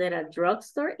 is there a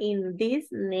drugstore in this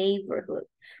neighborhood?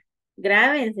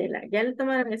 Grábensela. Ya le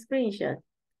tomaron screenshot.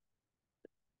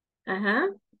 Ajá.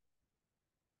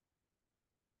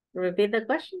 Repeat the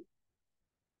question.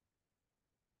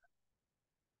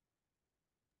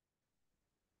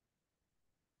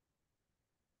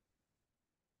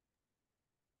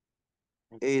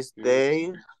 Is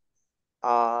there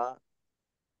a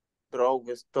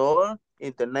drugstore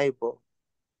in the neighborhood?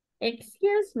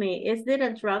 Excuse me, is there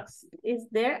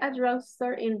a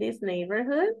drugstore in this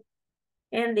neighborhood?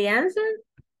 And the answer?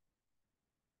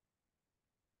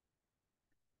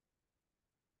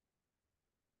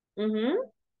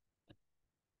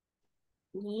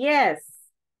 Yes.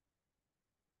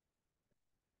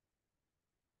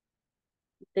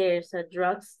 There's a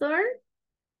drugstore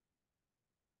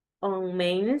on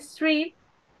Main Street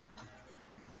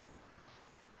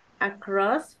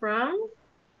across from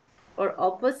or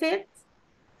opposite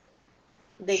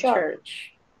the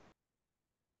church.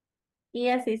 Y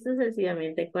así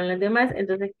sucesivamente con las demás.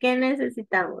 Entonces, ¿qué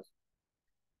necesitamos?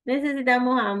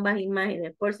 Necesitamos ambas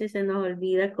imágenes por si se nos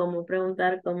olvida cómo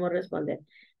preguntar, cómo responder.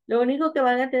 Lo único que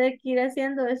van a tener que ir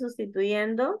haciendo es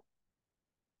sustituyendo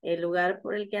el lugar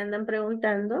por el que andan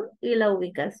preguntando y la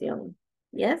ubicación.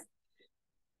 ¿Yes?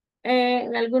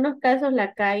 En algunos casos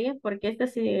la calle, porque esta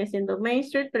sigue siendo Main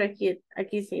Street, pero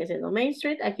aquí sigue siendo Main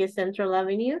Street, aquí es Central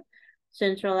Avenue,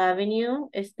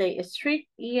 State Street,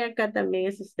 y acá también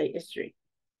es State Street.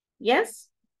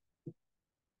 ¿Yes?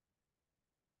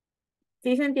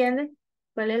 ¿Sí se entiende?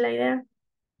 ¿Cuál es la idea?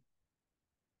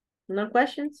 No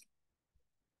questions?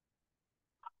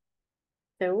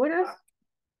 ¿Seguros?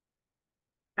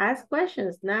 Ask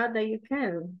questions now that you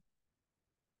can.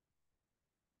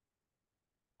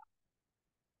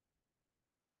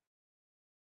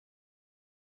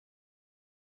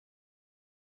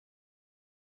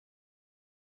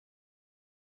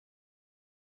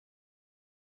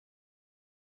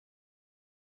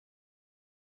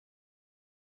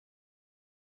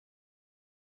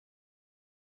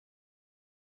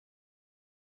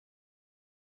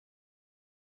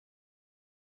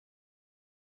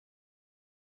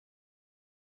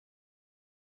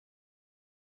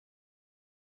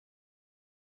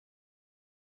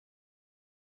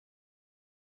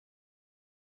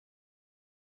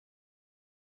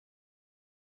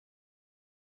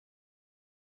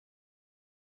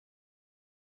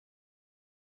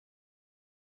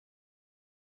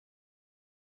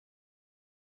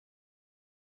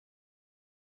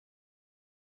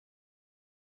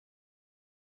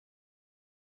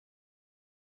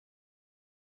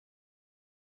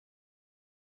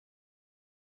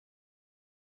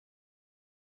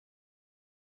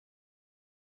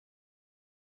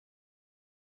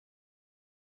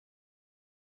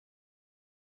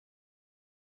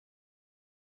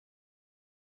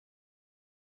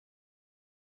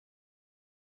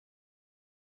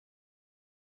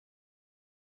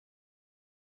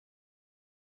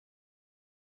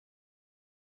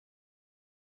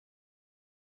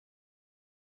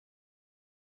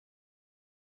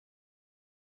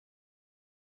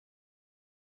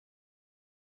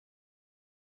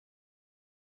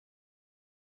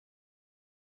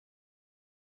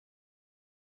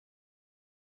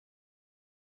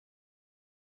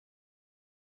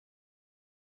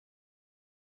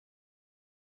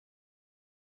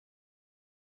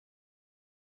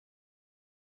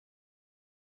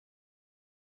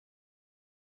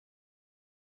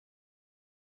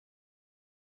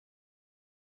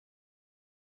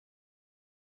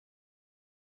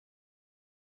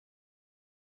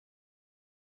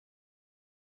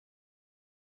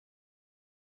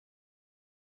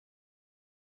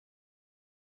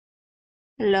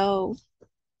 Hello.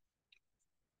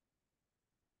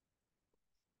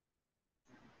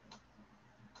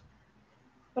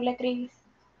 Hola, Cris.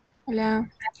 Hola.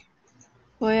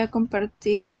 Voy a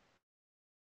compartir.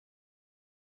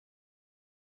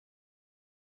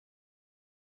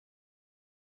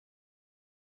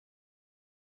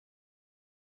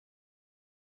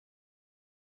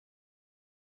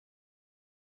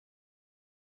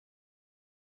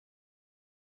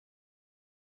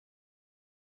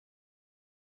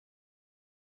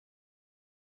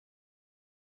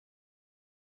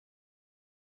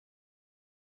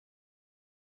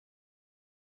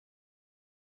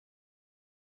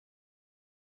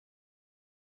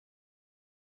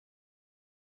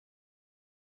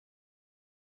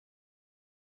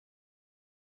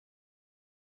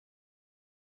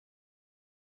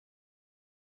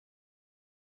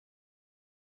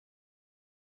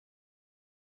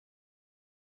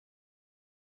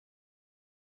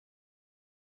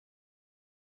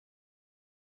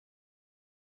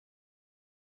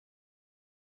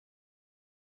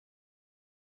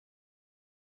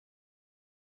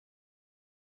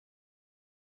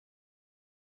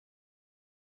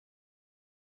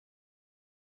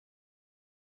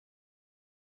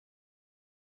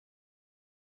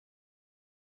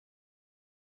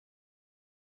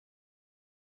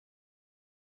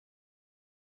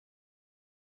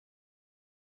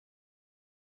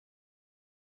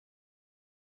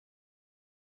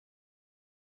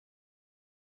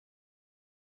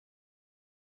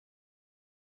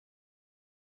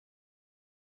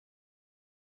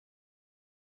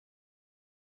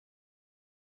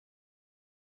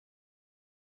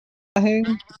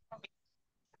 Imagen,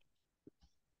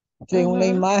 según la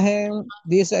imagen,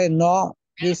 dice no,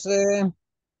 dice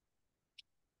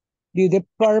the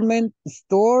department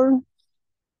store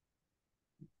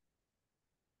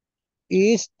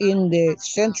is in the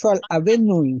Central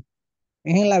Avenue.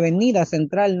 Es en la avenida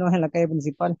central, no es en la calle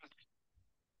principal.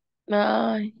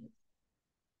 Ay.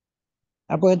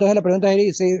 Ah, pues entonces la pregunta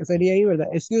sería ahí, ¿verdad?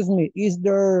 Excuse me, is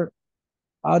there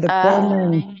a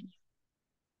department,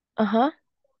 Ajá.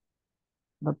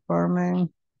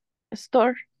 department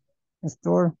Store.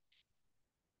 store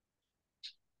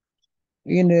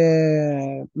in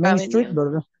the Main Street, Avenue.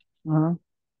 ¿verdad? Ajá,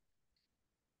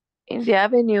 In the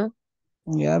avenue.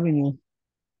 in the avenue.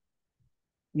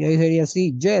 Y ahí sería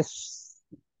así, yes,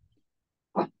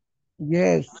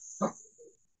 yes.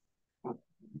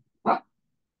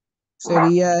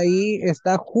 Sería ahí,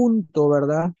 está junto,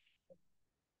 ¿verdad?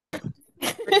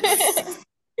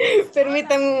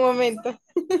 Permítame un momento.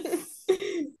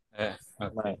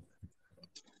 Ok.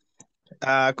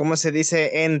 ¿Cómo se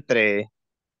dice entre?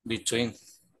 Between.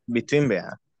 Between,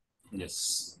 vea.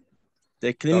 Yes.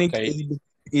 The clinic Okay.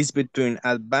 is between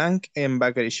a bank and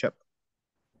bakery shop.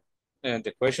 And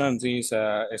the question is,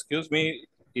 excuse me,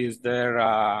 is there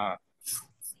a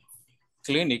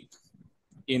clinic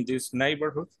in this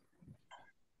neighborhood?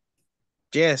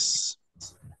 Yes.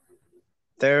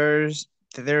 There is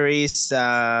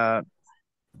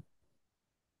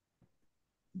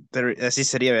así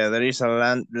sería, vea. There is a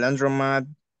laundromat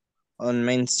on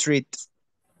Main Street.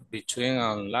 Between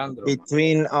and landromat.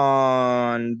 Between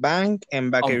on bank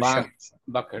and bakery shop.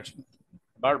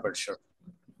 Barber shop.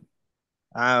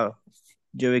 Ah,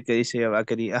 yo vi que dice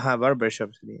bakery. Ajá, barber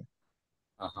shop sería.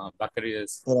 Ajá, bakery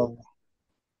is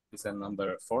el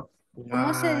number 4.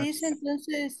 ¿Cómo se dice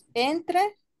entonces? Entre.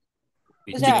 O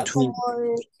Between. sea, como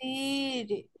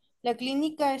decir, la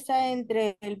clínica está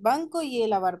entre el banco y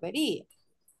la barbería.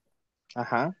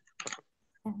 Ajá.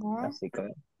 Ajá. Así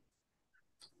que.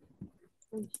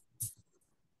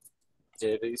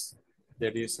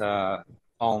 There is a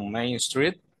on Main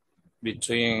Street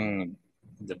between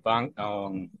the bank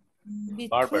and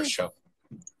barber shop.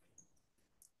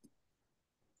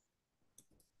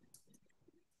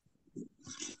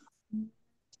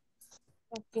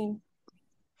 Ok.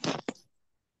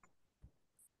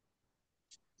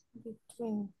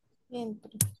 Between,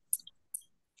 entre.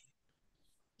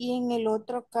 Y en el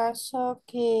otro caso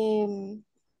que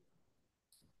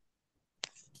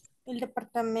el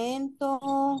departamento,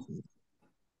 ¿cómo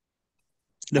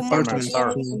Department sería?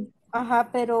 store.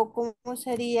 Ajá, pero ¿cómo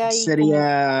sería ahí? Como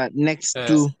Sería next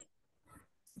to.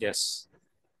 Yes.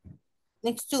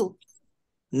 next to.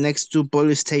 Next to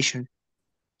police station.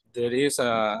 There is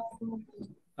a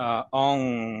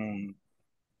on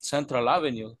Central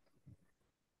Avenue.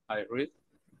 I read.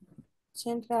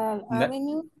 Central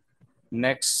Avenue.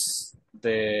 Next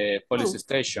the police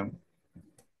station.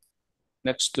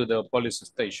 Next to the police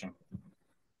station.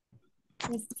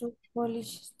 Next to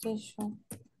police station.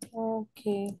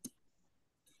 Ok.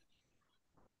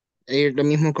 Lo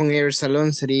mismo con Air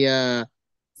Salon sería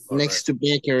next to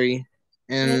bakery.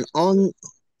 And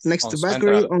next to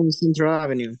bakery on Central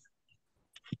Avenue.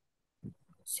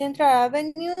 Central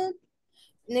Avenue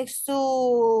next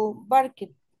to Barker.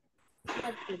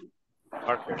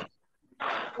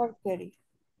 Bakery.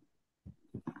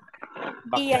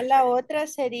 Y ya la otra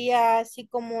sería así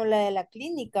como la de la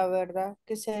clínica, ¿verdad?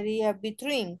 Que sería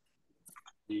between.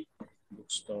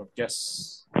 Bookstore,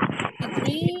 yes.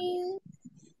 Between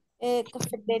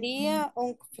cafetería,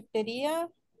 un cafetería.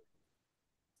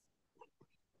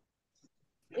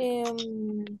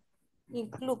 Y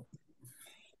club.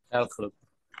 Health club.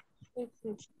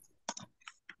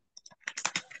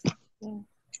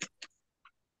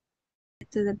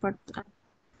 Este departamento.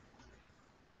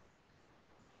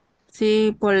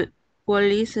 Sí,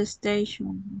 police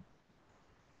station.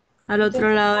 Al otro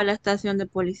Entonces, lado de la estación de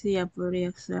policía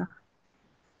podría ser.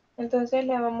 entonces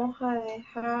le vamos a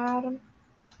dejar,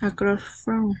 Across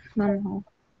from. Vamos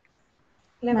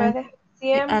le va a dejar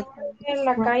siempre en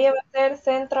la calle va a ser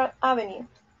Central Avenue.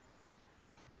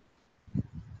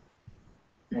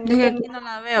 Es que aquí no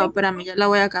la veo, espérame, ya la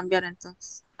voy a cambiar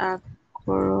entonces.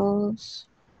 Across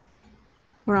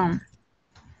from.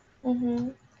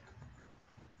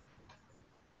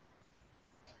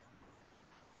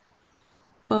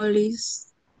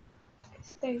 Police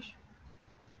Station.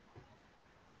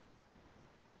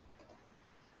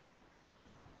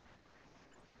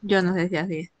 Yo no sé si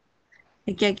así es.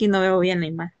 Es que aquí no veo bien la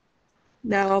imagen.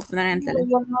 La voy a poner en el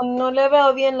teléfono. Yo no le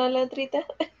veo bien la letrita.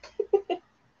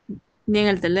 Ni en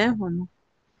el teléfono.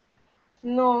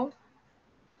 No,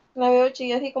 la veo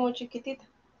así como chiquitita.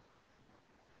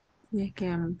 Y es que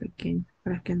es muy pequeño.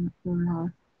 Pero es que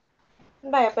no.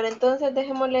 Vaya, pero entonces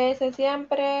dejémosle ese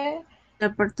siempre.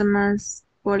 Departments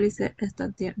Police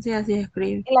Station. Sí, así se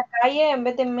escribe. Y la calle en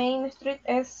vez de Main Street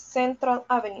es Central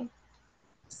Avenue.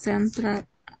 Central.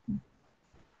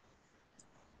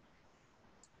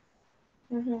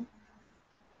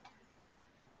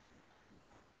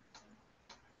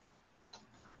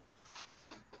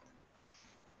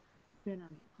 Espérame,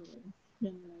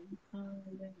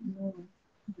 no.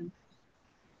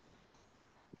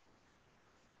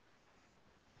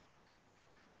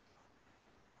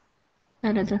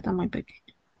 La letra está muy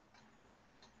pequeña.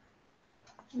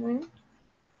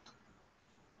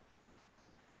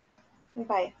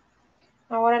 Vaya.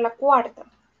 Ahora la cuarta.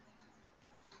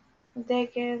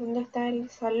 ¿Dónde está el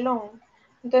salón?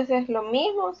 Entonces lo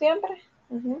mismo siempre.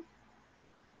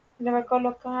 Le va a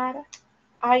colocar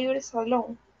Air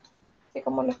Salón. Así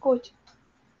como lo escucha.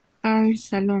 Ay,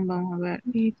 salón, vamos a ver.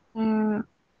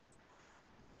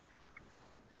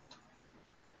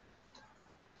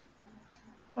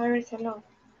 Air Salón.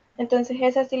 Entonces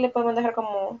esa sí le podemos dejar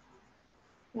como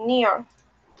near,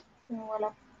 como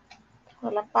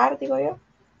a la par, digo yo.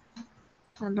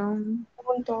 Salón.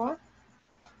 Punto A.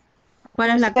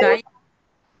 ¿Cuál No es sé. la calle?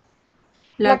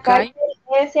 La La calle calle.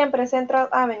 es siempre Central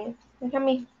Avenue. Es la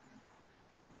misma.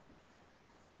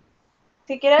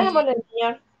 Si quieres, Y dejémosle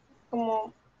near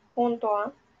como punto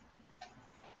A.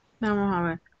 vamos a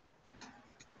ver.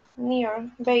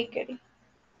 Near Bakery.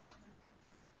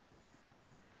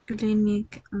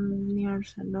 Clinic near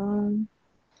salón.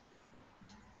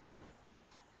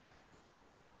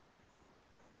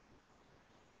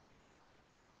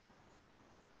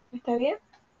 ¿Está bien?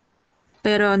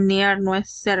 Pero near no es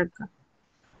cerca.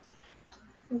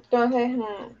 Entonces,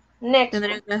 next to,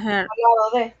 Tendría que ser al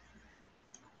lado de.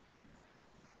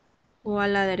 o a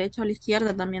la derecha o a la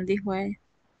izquierda, también dijo ella.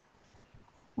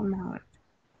 Vamos a ver.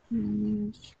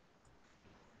 Mm,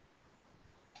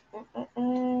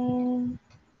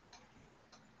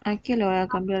 Aquí lo voy a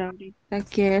cambiar ahorita,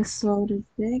 que es sobre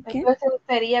de qué. Entonces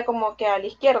sería como que a la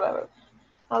izquierda, ¿verdad?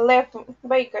 A left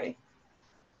bakery.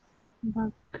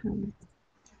 Bacán.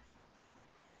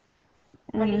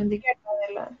 A la Di- izquierda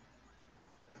de la.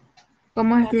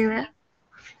 ¿Cómo Ajá. escribe?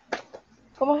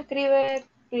 ¿Cómo se escribe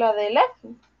la de left?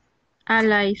 A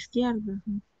la izquierda.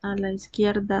 A la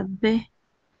izquierda de.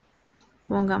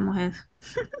 Pongamos eso.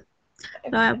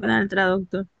 Lo voy a poner el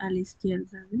traductor. A la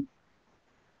izquierda de.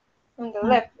 On the A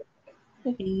left.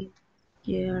 la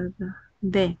izquierda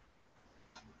de.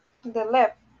 The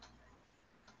left.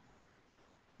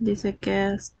 Dice que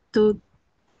es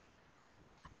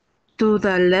to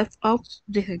the left of.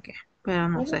 Dice que. Pero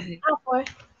no Ujú. sé. Ah, pues.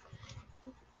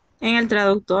 En el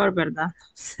traductor, ¿verdad? No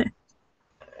sé.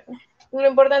 Lo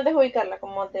importante es ubicarla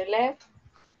como the left.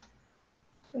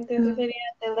 Entonces sería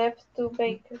the left to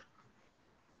bakery.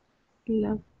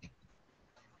 Left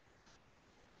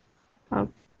of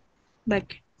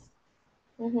back.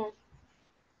 Ujú.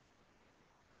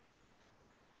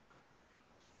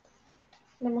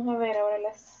 Vamos a ver ahora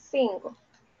las 5.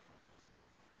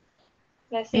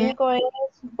 La Eh, 5 es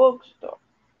bookstore.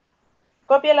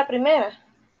 Copia la primera,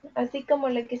 así como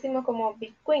le quisimos como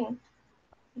Big Queen.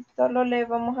 Solo le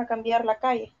vamos a cambiar la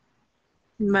calle.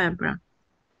 vale, pero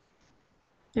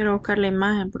quiero buscar la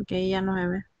imagen porque ahí ya no se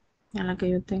ve. En la que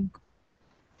yo tengo.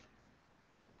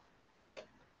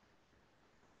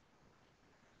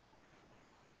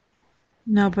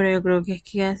 No, pero yo creo que es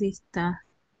que así está.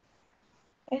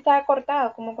 Está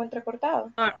cortado, como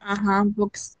contracortado. Ajá,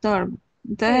 bookstore.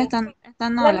 Entonces Sí, esta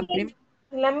no, la la misma, primera.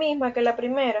 la misma que la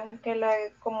primera, que la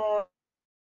como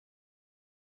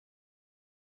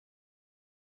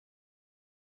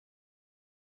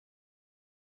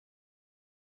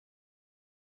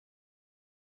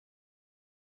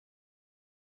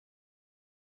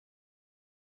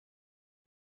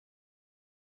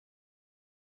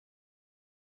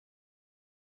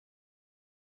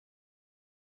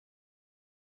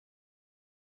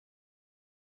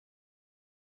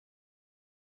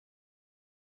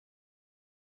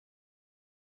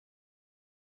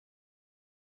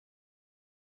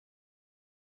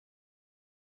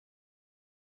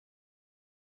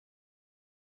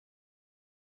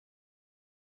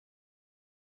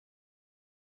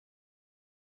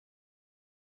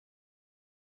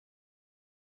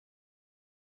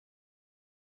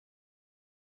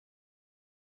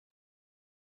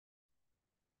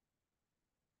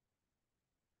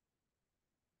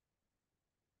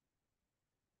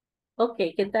Ok,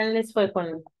 ¿qué tal les fue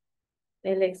con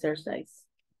el exercise?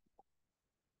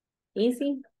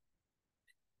 Easy,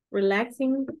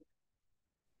 relaxing.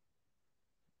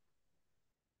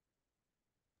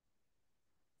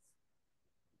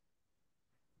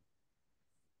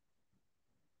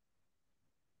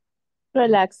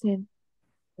 Relaxing.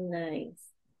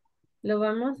 Nice. Lo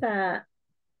vamos a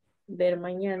ver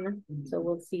mañana. So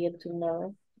we'll see it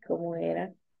tomorrow. Cómo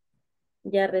era.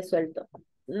 Ya resuelto.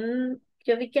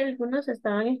 Yo vi que algunos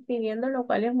estaban escribiendo, lo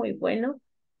cual es muy bueno,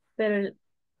 pero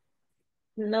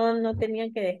no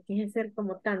tenían que hacer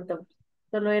como tanto.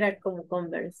 Solo era como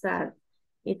conversar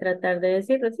y tratar de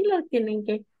decirlo. Si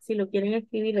lo quieren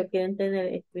escribir, lo quieren tener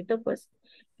escrito, pues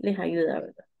les ayuda,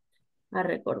 ¿verdad? A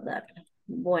recordarlo.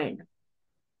 Bueno,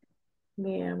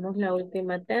 veamos la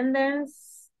última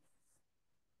attendance.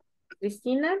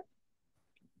 Cristina,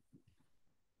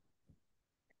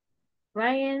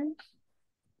 Ryan,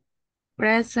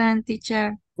 Present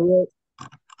teacher.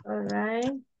 all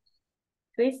right.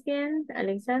 Christian,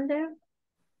 Alexander,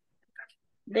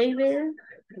 David,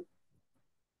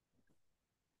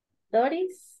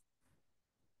 Doris,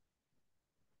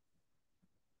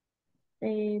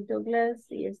 Douglas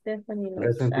y Stephanie no Present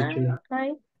están. teacher.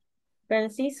 Hi.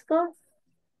 Francisco,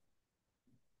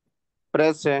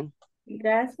 Present.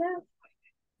 Gracias.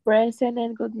 Present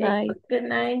and good night. Good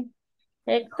night.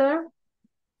 Héctor.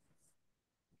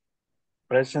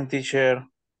 Present, teacher.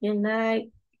 Good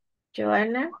night.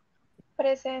 Joana.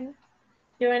 Present.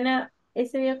 Joana,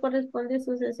 ese día corresponde a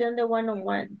su sesión de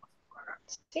one-on-one.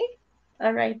 Sí.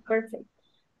 All right, perfect.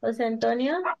 José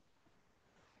Antonio.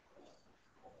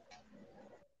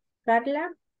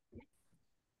 Carla.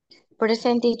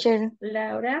 Present, teacher.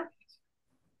 Laura.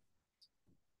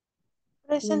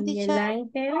 Present, Miguel teacher.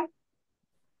 Ángel.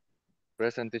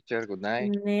 Present, teacher. Good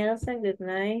night. Nelson, good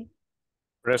night.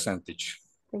 Present, teacher.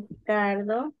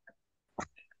 Ricardo.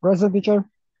 Present, teacher.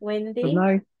 Wendy. Good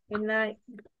night. Good night.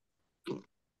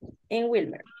 And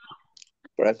Wilmer.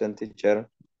 Present, teacher.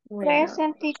 Bueno,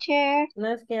 Present, teacher.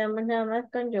 nos quedamos nada más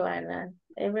con Joana.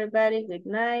 Everybody, good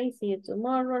night. See you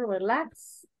tomorrow.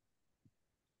 Relax.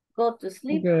 Go to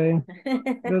sleep. Okay.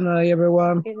 Good night,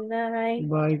 everyone. Good night.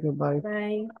 Bye, goodbye.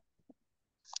 Bye.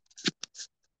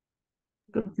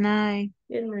 Good night.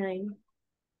 Good night.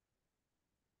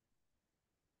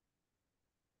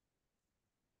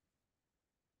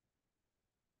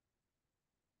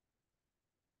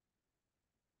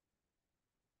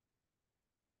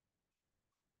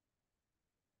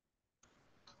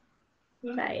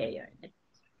 Vaya, Joana.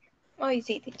 Hoy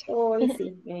sí, teacher. Hoy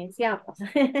sí, iniciamos.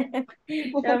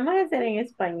 Lo vamos a hacer en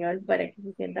español para que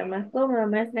se sienta más cómoda,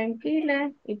 más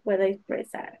tranquila y pueda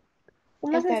expresar.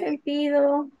 ¿Cómo se ha Está bien.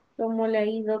 sentido? ¿Cómo le ha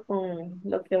ido con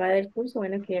lo que va del curso?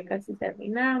 Bueno, que ya casi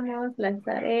terminamos, las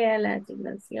tareas, las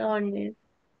asignaciones.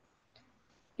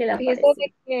 ¿Qué le ha Fíjese parecido?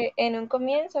 de que en un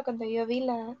comienzo, cuando yo vi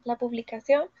la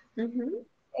publicación, Ujú.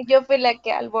 yo fui la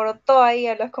que alborotó ahí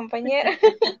a los compañeros,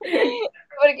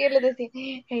 porque yo les decía,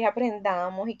 hey,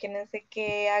 aprendamos y que no sé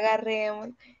qué, agarremos.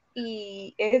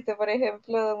 Y por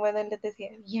ejemplo, don Manuel les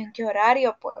decía, ¿y en qué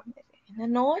horario? Pues en la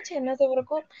noche, no se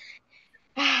preocupen.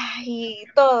 Y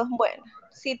todos, bueno,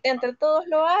 si entre todos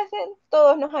lo hacen,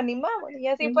 todos nos animamos. Y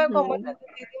así fue como Ujú.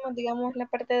 hicimos, digamos, la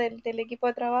parte del equipo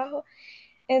de trabajo.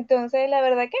 Entonces, la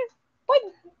verdad que, pues,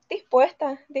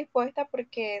 dispuesta,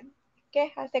 porque,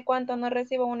 ¿qué? ¿Hace cuánto no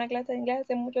recibo una clase de inglés?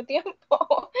 Hace mucho tiempo,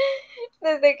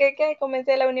 desde que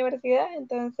comencé la universidad.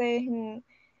 Entonces,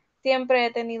 siempre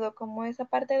he tenido como esa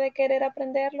parte de querer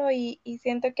aprenderlo y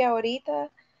siento que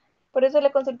ahorita, por eso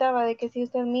le consultaba de que si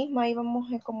usted misma íbamos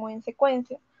como en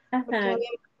secuencia, porque Ajá.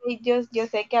 obviamente yo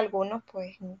sé que algunos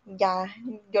pues ya,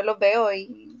 yo los veo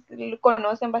y lo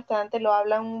conocen bastante, lo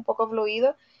hablan un poco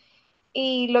fluido,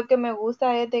 y lo que me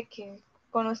gusta es de que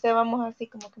con usted vamos así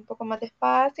como que un poco más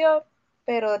despacio,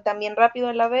 pero también rápido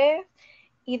a la vez,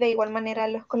 y de igual manera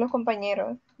con los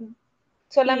compañeros.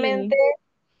 Solamente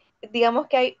Sí, digamos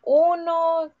que hay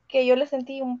uno que yo le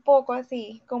sentí un poco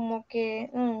así, como que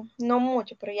no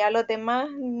mucho, pero ya los demás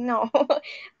no.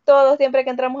 Todos siempre que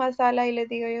entramos a sala y les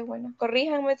digo yo, bueno,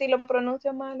 corríjanme si lo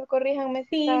pronuncio mal, o corríjanme si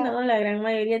sí, está... no, la gran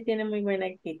mayoría tiene muy buena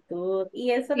actitud.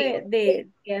 Y eso Sí, de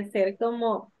hacer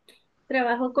como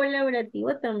trabajo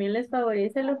colaborativo también les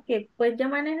favorece a los que pues ya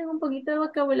manejan un poquito de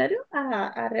vocabulario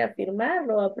a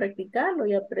reafirmarlo, a practicarlo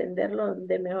y aprenderlo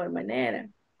de mejor manera.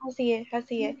 así es,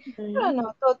 así es. Pero Ujú.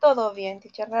 no, todo bien,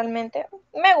 teacher, realmente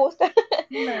me gusta.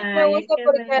 Me Vaya, gusta que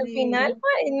me porque al final alegra.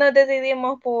 ay, nos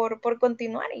decidimos por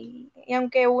continuar y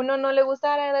aunque uno no le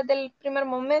gustara desde el primer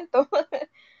momento,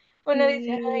 uno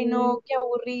dice, ay Sí, no, qué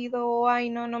aburrido, o ay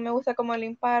no, no me gusta cómo lo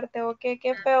imparte, o qué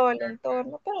feo el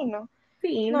entorno, pero no,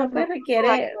 sí, no, no, pues no, nada que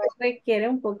ver. requiere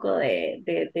un poco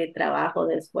de trabajo,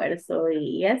 de esfuerzo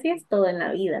y así es todo en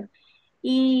la vida.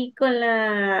 Y con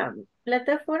la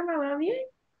plataforma va bien.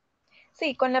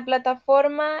 Sí, con la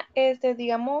plataforma,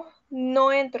 digamos,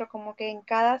 no entro como que en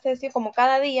cada sesión, como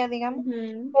cada día, digamos,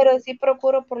 Ujú. pero sí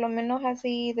procuro por lo menos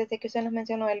así, desde que usted nos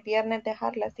mencionó el viernes,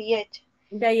 dejarla así hecha.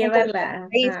 Ya Entonces, llevarla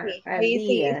al ahí sí,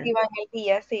 día. sí van el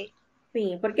día, sí.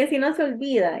 Sí, porque si no se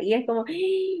olvida y es como, "Ah,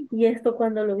 y esto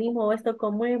cuando lo vimos, o esto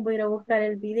cómo es, voy a ir a buscar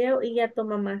el video y ya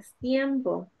toma más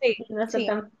tiempo. Sí, Y no está sí,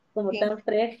 tan, como sí. tan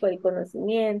fresco el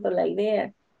conocimiento, la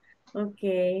idea. Ok,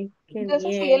 qué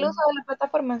Entonces, sí, el uso bien. de la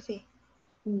plataforma, sí,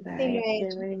 sí lo Vaya, he qué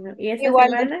hecho. bueno. ¿Y esta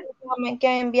Igual del semana? examen que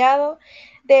ha enviado,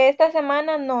 de esta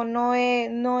semana no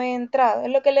he entrado, es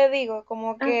lo que le digo,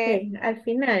 como Ah, que, ok, al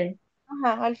final.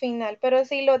 ajá, al final, pero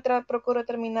sí procuro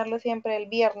terminarlo siempre el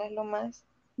viernes, lo más.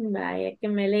 Vaya, que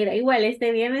me alegra. Igual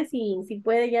este viernes si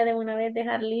puede ya de una vez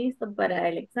dejar listo para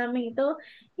el examen y todo,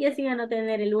 y así ya no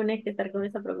tener el lunes que estar con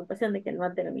esa preocupación de que no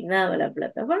ha terminado la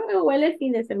plataforma. Igual el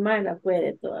fin de semana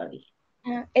puede todavía.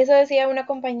 Eso decía una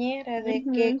compañera, de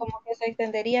que Ujú. como que se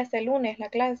extendería hasta el lunes la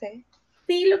clase.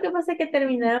 Sí, lo que pasa es que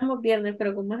terminábamos viernes,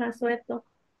 pero con más asueto.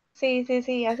 Sí, sí,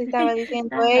 sí, así estaba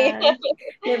diciendo ella. Ajá.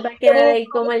 Les va a quedar Pero ahí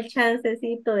como el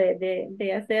chancecito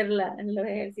de hacer los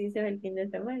ejercicios el fin de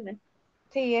semana.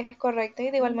 sí, es correcto.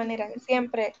 Y de igual manera,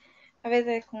 siempre, a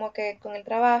veces como que con el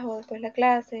trabajo, después la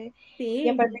clase, y Sí,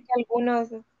 aparte que algunos,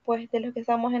 pues, de los que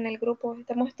estamos en el grupo,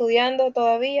 estamos estudiando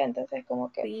todavía, entonces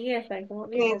como sí, están como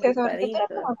bien que se sobresatura, ocupaditos.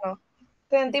 pero no.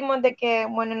 Sentimos de que,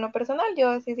 bueno, en lo personal,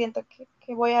 yo sí siento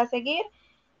que voy a seguir,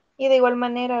 y de igual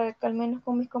manera, al menos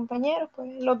con mis compañeros, pues,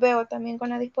 los veo también con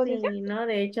la disposición. Sí, ¿no?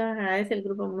 De hecho, ajá, es el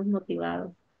grupo más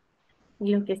motivado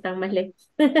y los que están más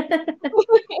lejos.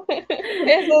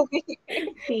 Eso sí.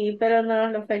 Sí, pero no,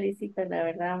 los felicito, la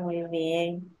verdad, muy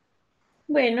bien.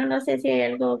 Bueno, no sé si hay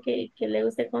algo que le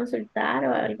guste consultar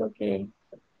o algo que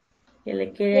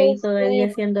le quede ahí todavía Este,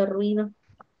 haciendo ruido.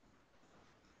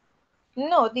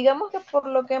 no, digamos que por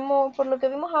lo que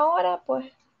vimos ahora, pues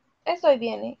estoy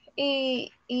bien.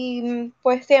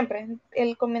 Pues siempre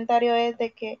el comentario es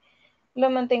de que lo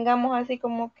mantengamos así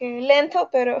como que lento,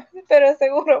 pero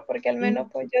seguro, porque al menos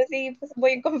Sí, pues yo sí pues,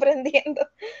 voy comprendiendo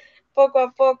poco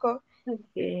a poco.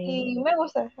 ok. Y me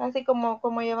gusta, así como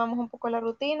llevamos un poco la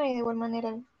rutina y de igual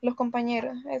manera los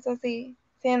compañeros. Eso sí,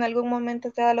 si en algún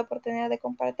momento se da la oportunidad de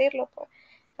compartirlo, pues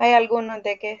hay algunos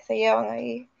de que se llevan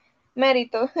ahí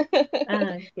mérito,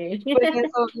 Ah, ok. porque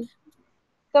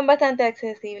son bastante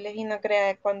accesibles y no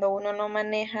crea que cuando uno no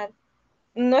maneja,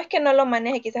 no es que no lo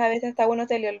maneje, quizás a veces hasta uno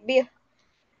se le olvida.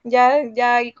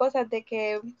 Ya hay cosas de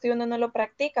que si uno no lo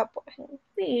practica, pues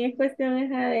Sí, es cuestión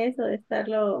esa de eso, de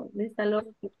estarlo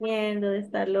repitiendo, de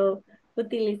estarlo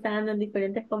utilizando en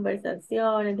diferentes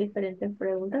conversaciones, diferentes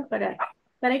preguntas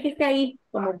para que esté ahí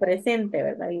como presente,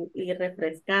 ¿verdad? Y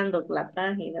refrescando la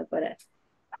página para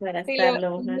sí,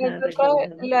 estarlo ajá, nosotros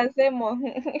recordando. lo hacemos.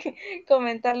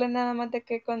 Comentarle nada más de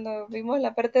que cuando vimos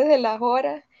la parte de las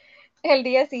horas, el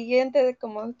día siguiente,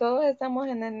 como todos estamos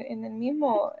en el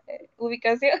mismo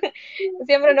ubicación,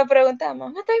 siempre nos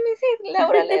preguntamos, ¿no está en mi sitio?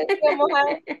 Laura le decíamos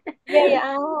y ella,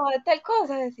 tal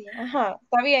cosa, decía, ajá,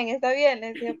 está bien, le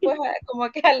decía, pues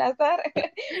como que al azar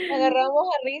agarramos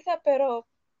a risa, pero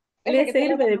es lo Le que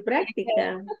sirve tenemos de que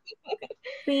práctica.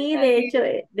 Sí, así.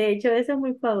 de hecho eso es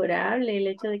muy favorable, el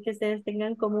hecho de que ustedes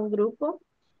tengan como un grupo,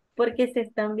 porque se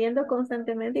están viendo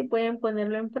constantemente y pueden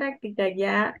ponerlo en práctica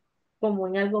ya como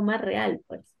en algo más real,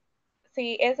 pues.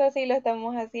 Sí, eso sí lo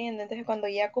estamos haciendo. Entonces, cuando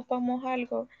ya ocupamos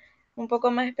algo un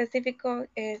poco más específico,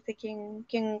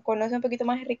 quien conoce un poquito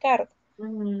más es Ricardo,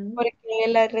 Ujú. porque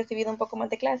él ha recibido un poco más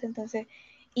de clase, entonces,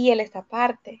 y él está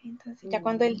aparte. Entonces, ya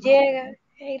cuando él Mm. llega,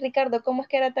 hey Ricardo, ¿cómo es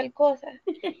que era tal cosa?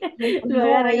 Y él, Lo no,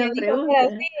 agarran ella a dijo que era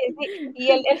así, preguntas. sí.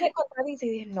 Y él se contradice y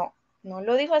dice, no, no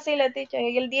lo dijo así la teacher,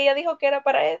 y el día ella dijo que era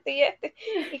para este y este,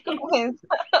 y comenzamos.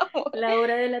 La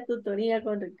hora de la tutoría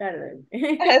con Ricardo.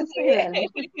 Así Dale.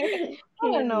 es. Qué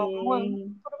Bueno, bueno,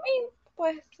 bien, por mí,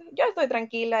 pues yo estoy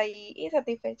tranquila y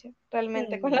satisfecha qué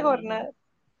realmente con la bien. jornada.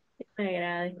 Me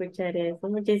agrada escuchar eso.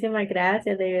 Muchísimas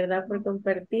gracias de verdad por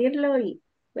compartirlo y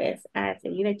pues a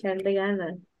seguir echándole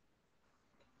ganas.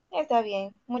 Está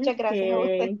bien. Muchas gracias a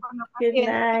usted Okay. por la Good paciencia.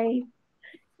 night.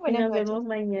 Y Buenas nos noches. vemos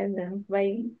mañana.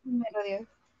 Bye. Primero Dios.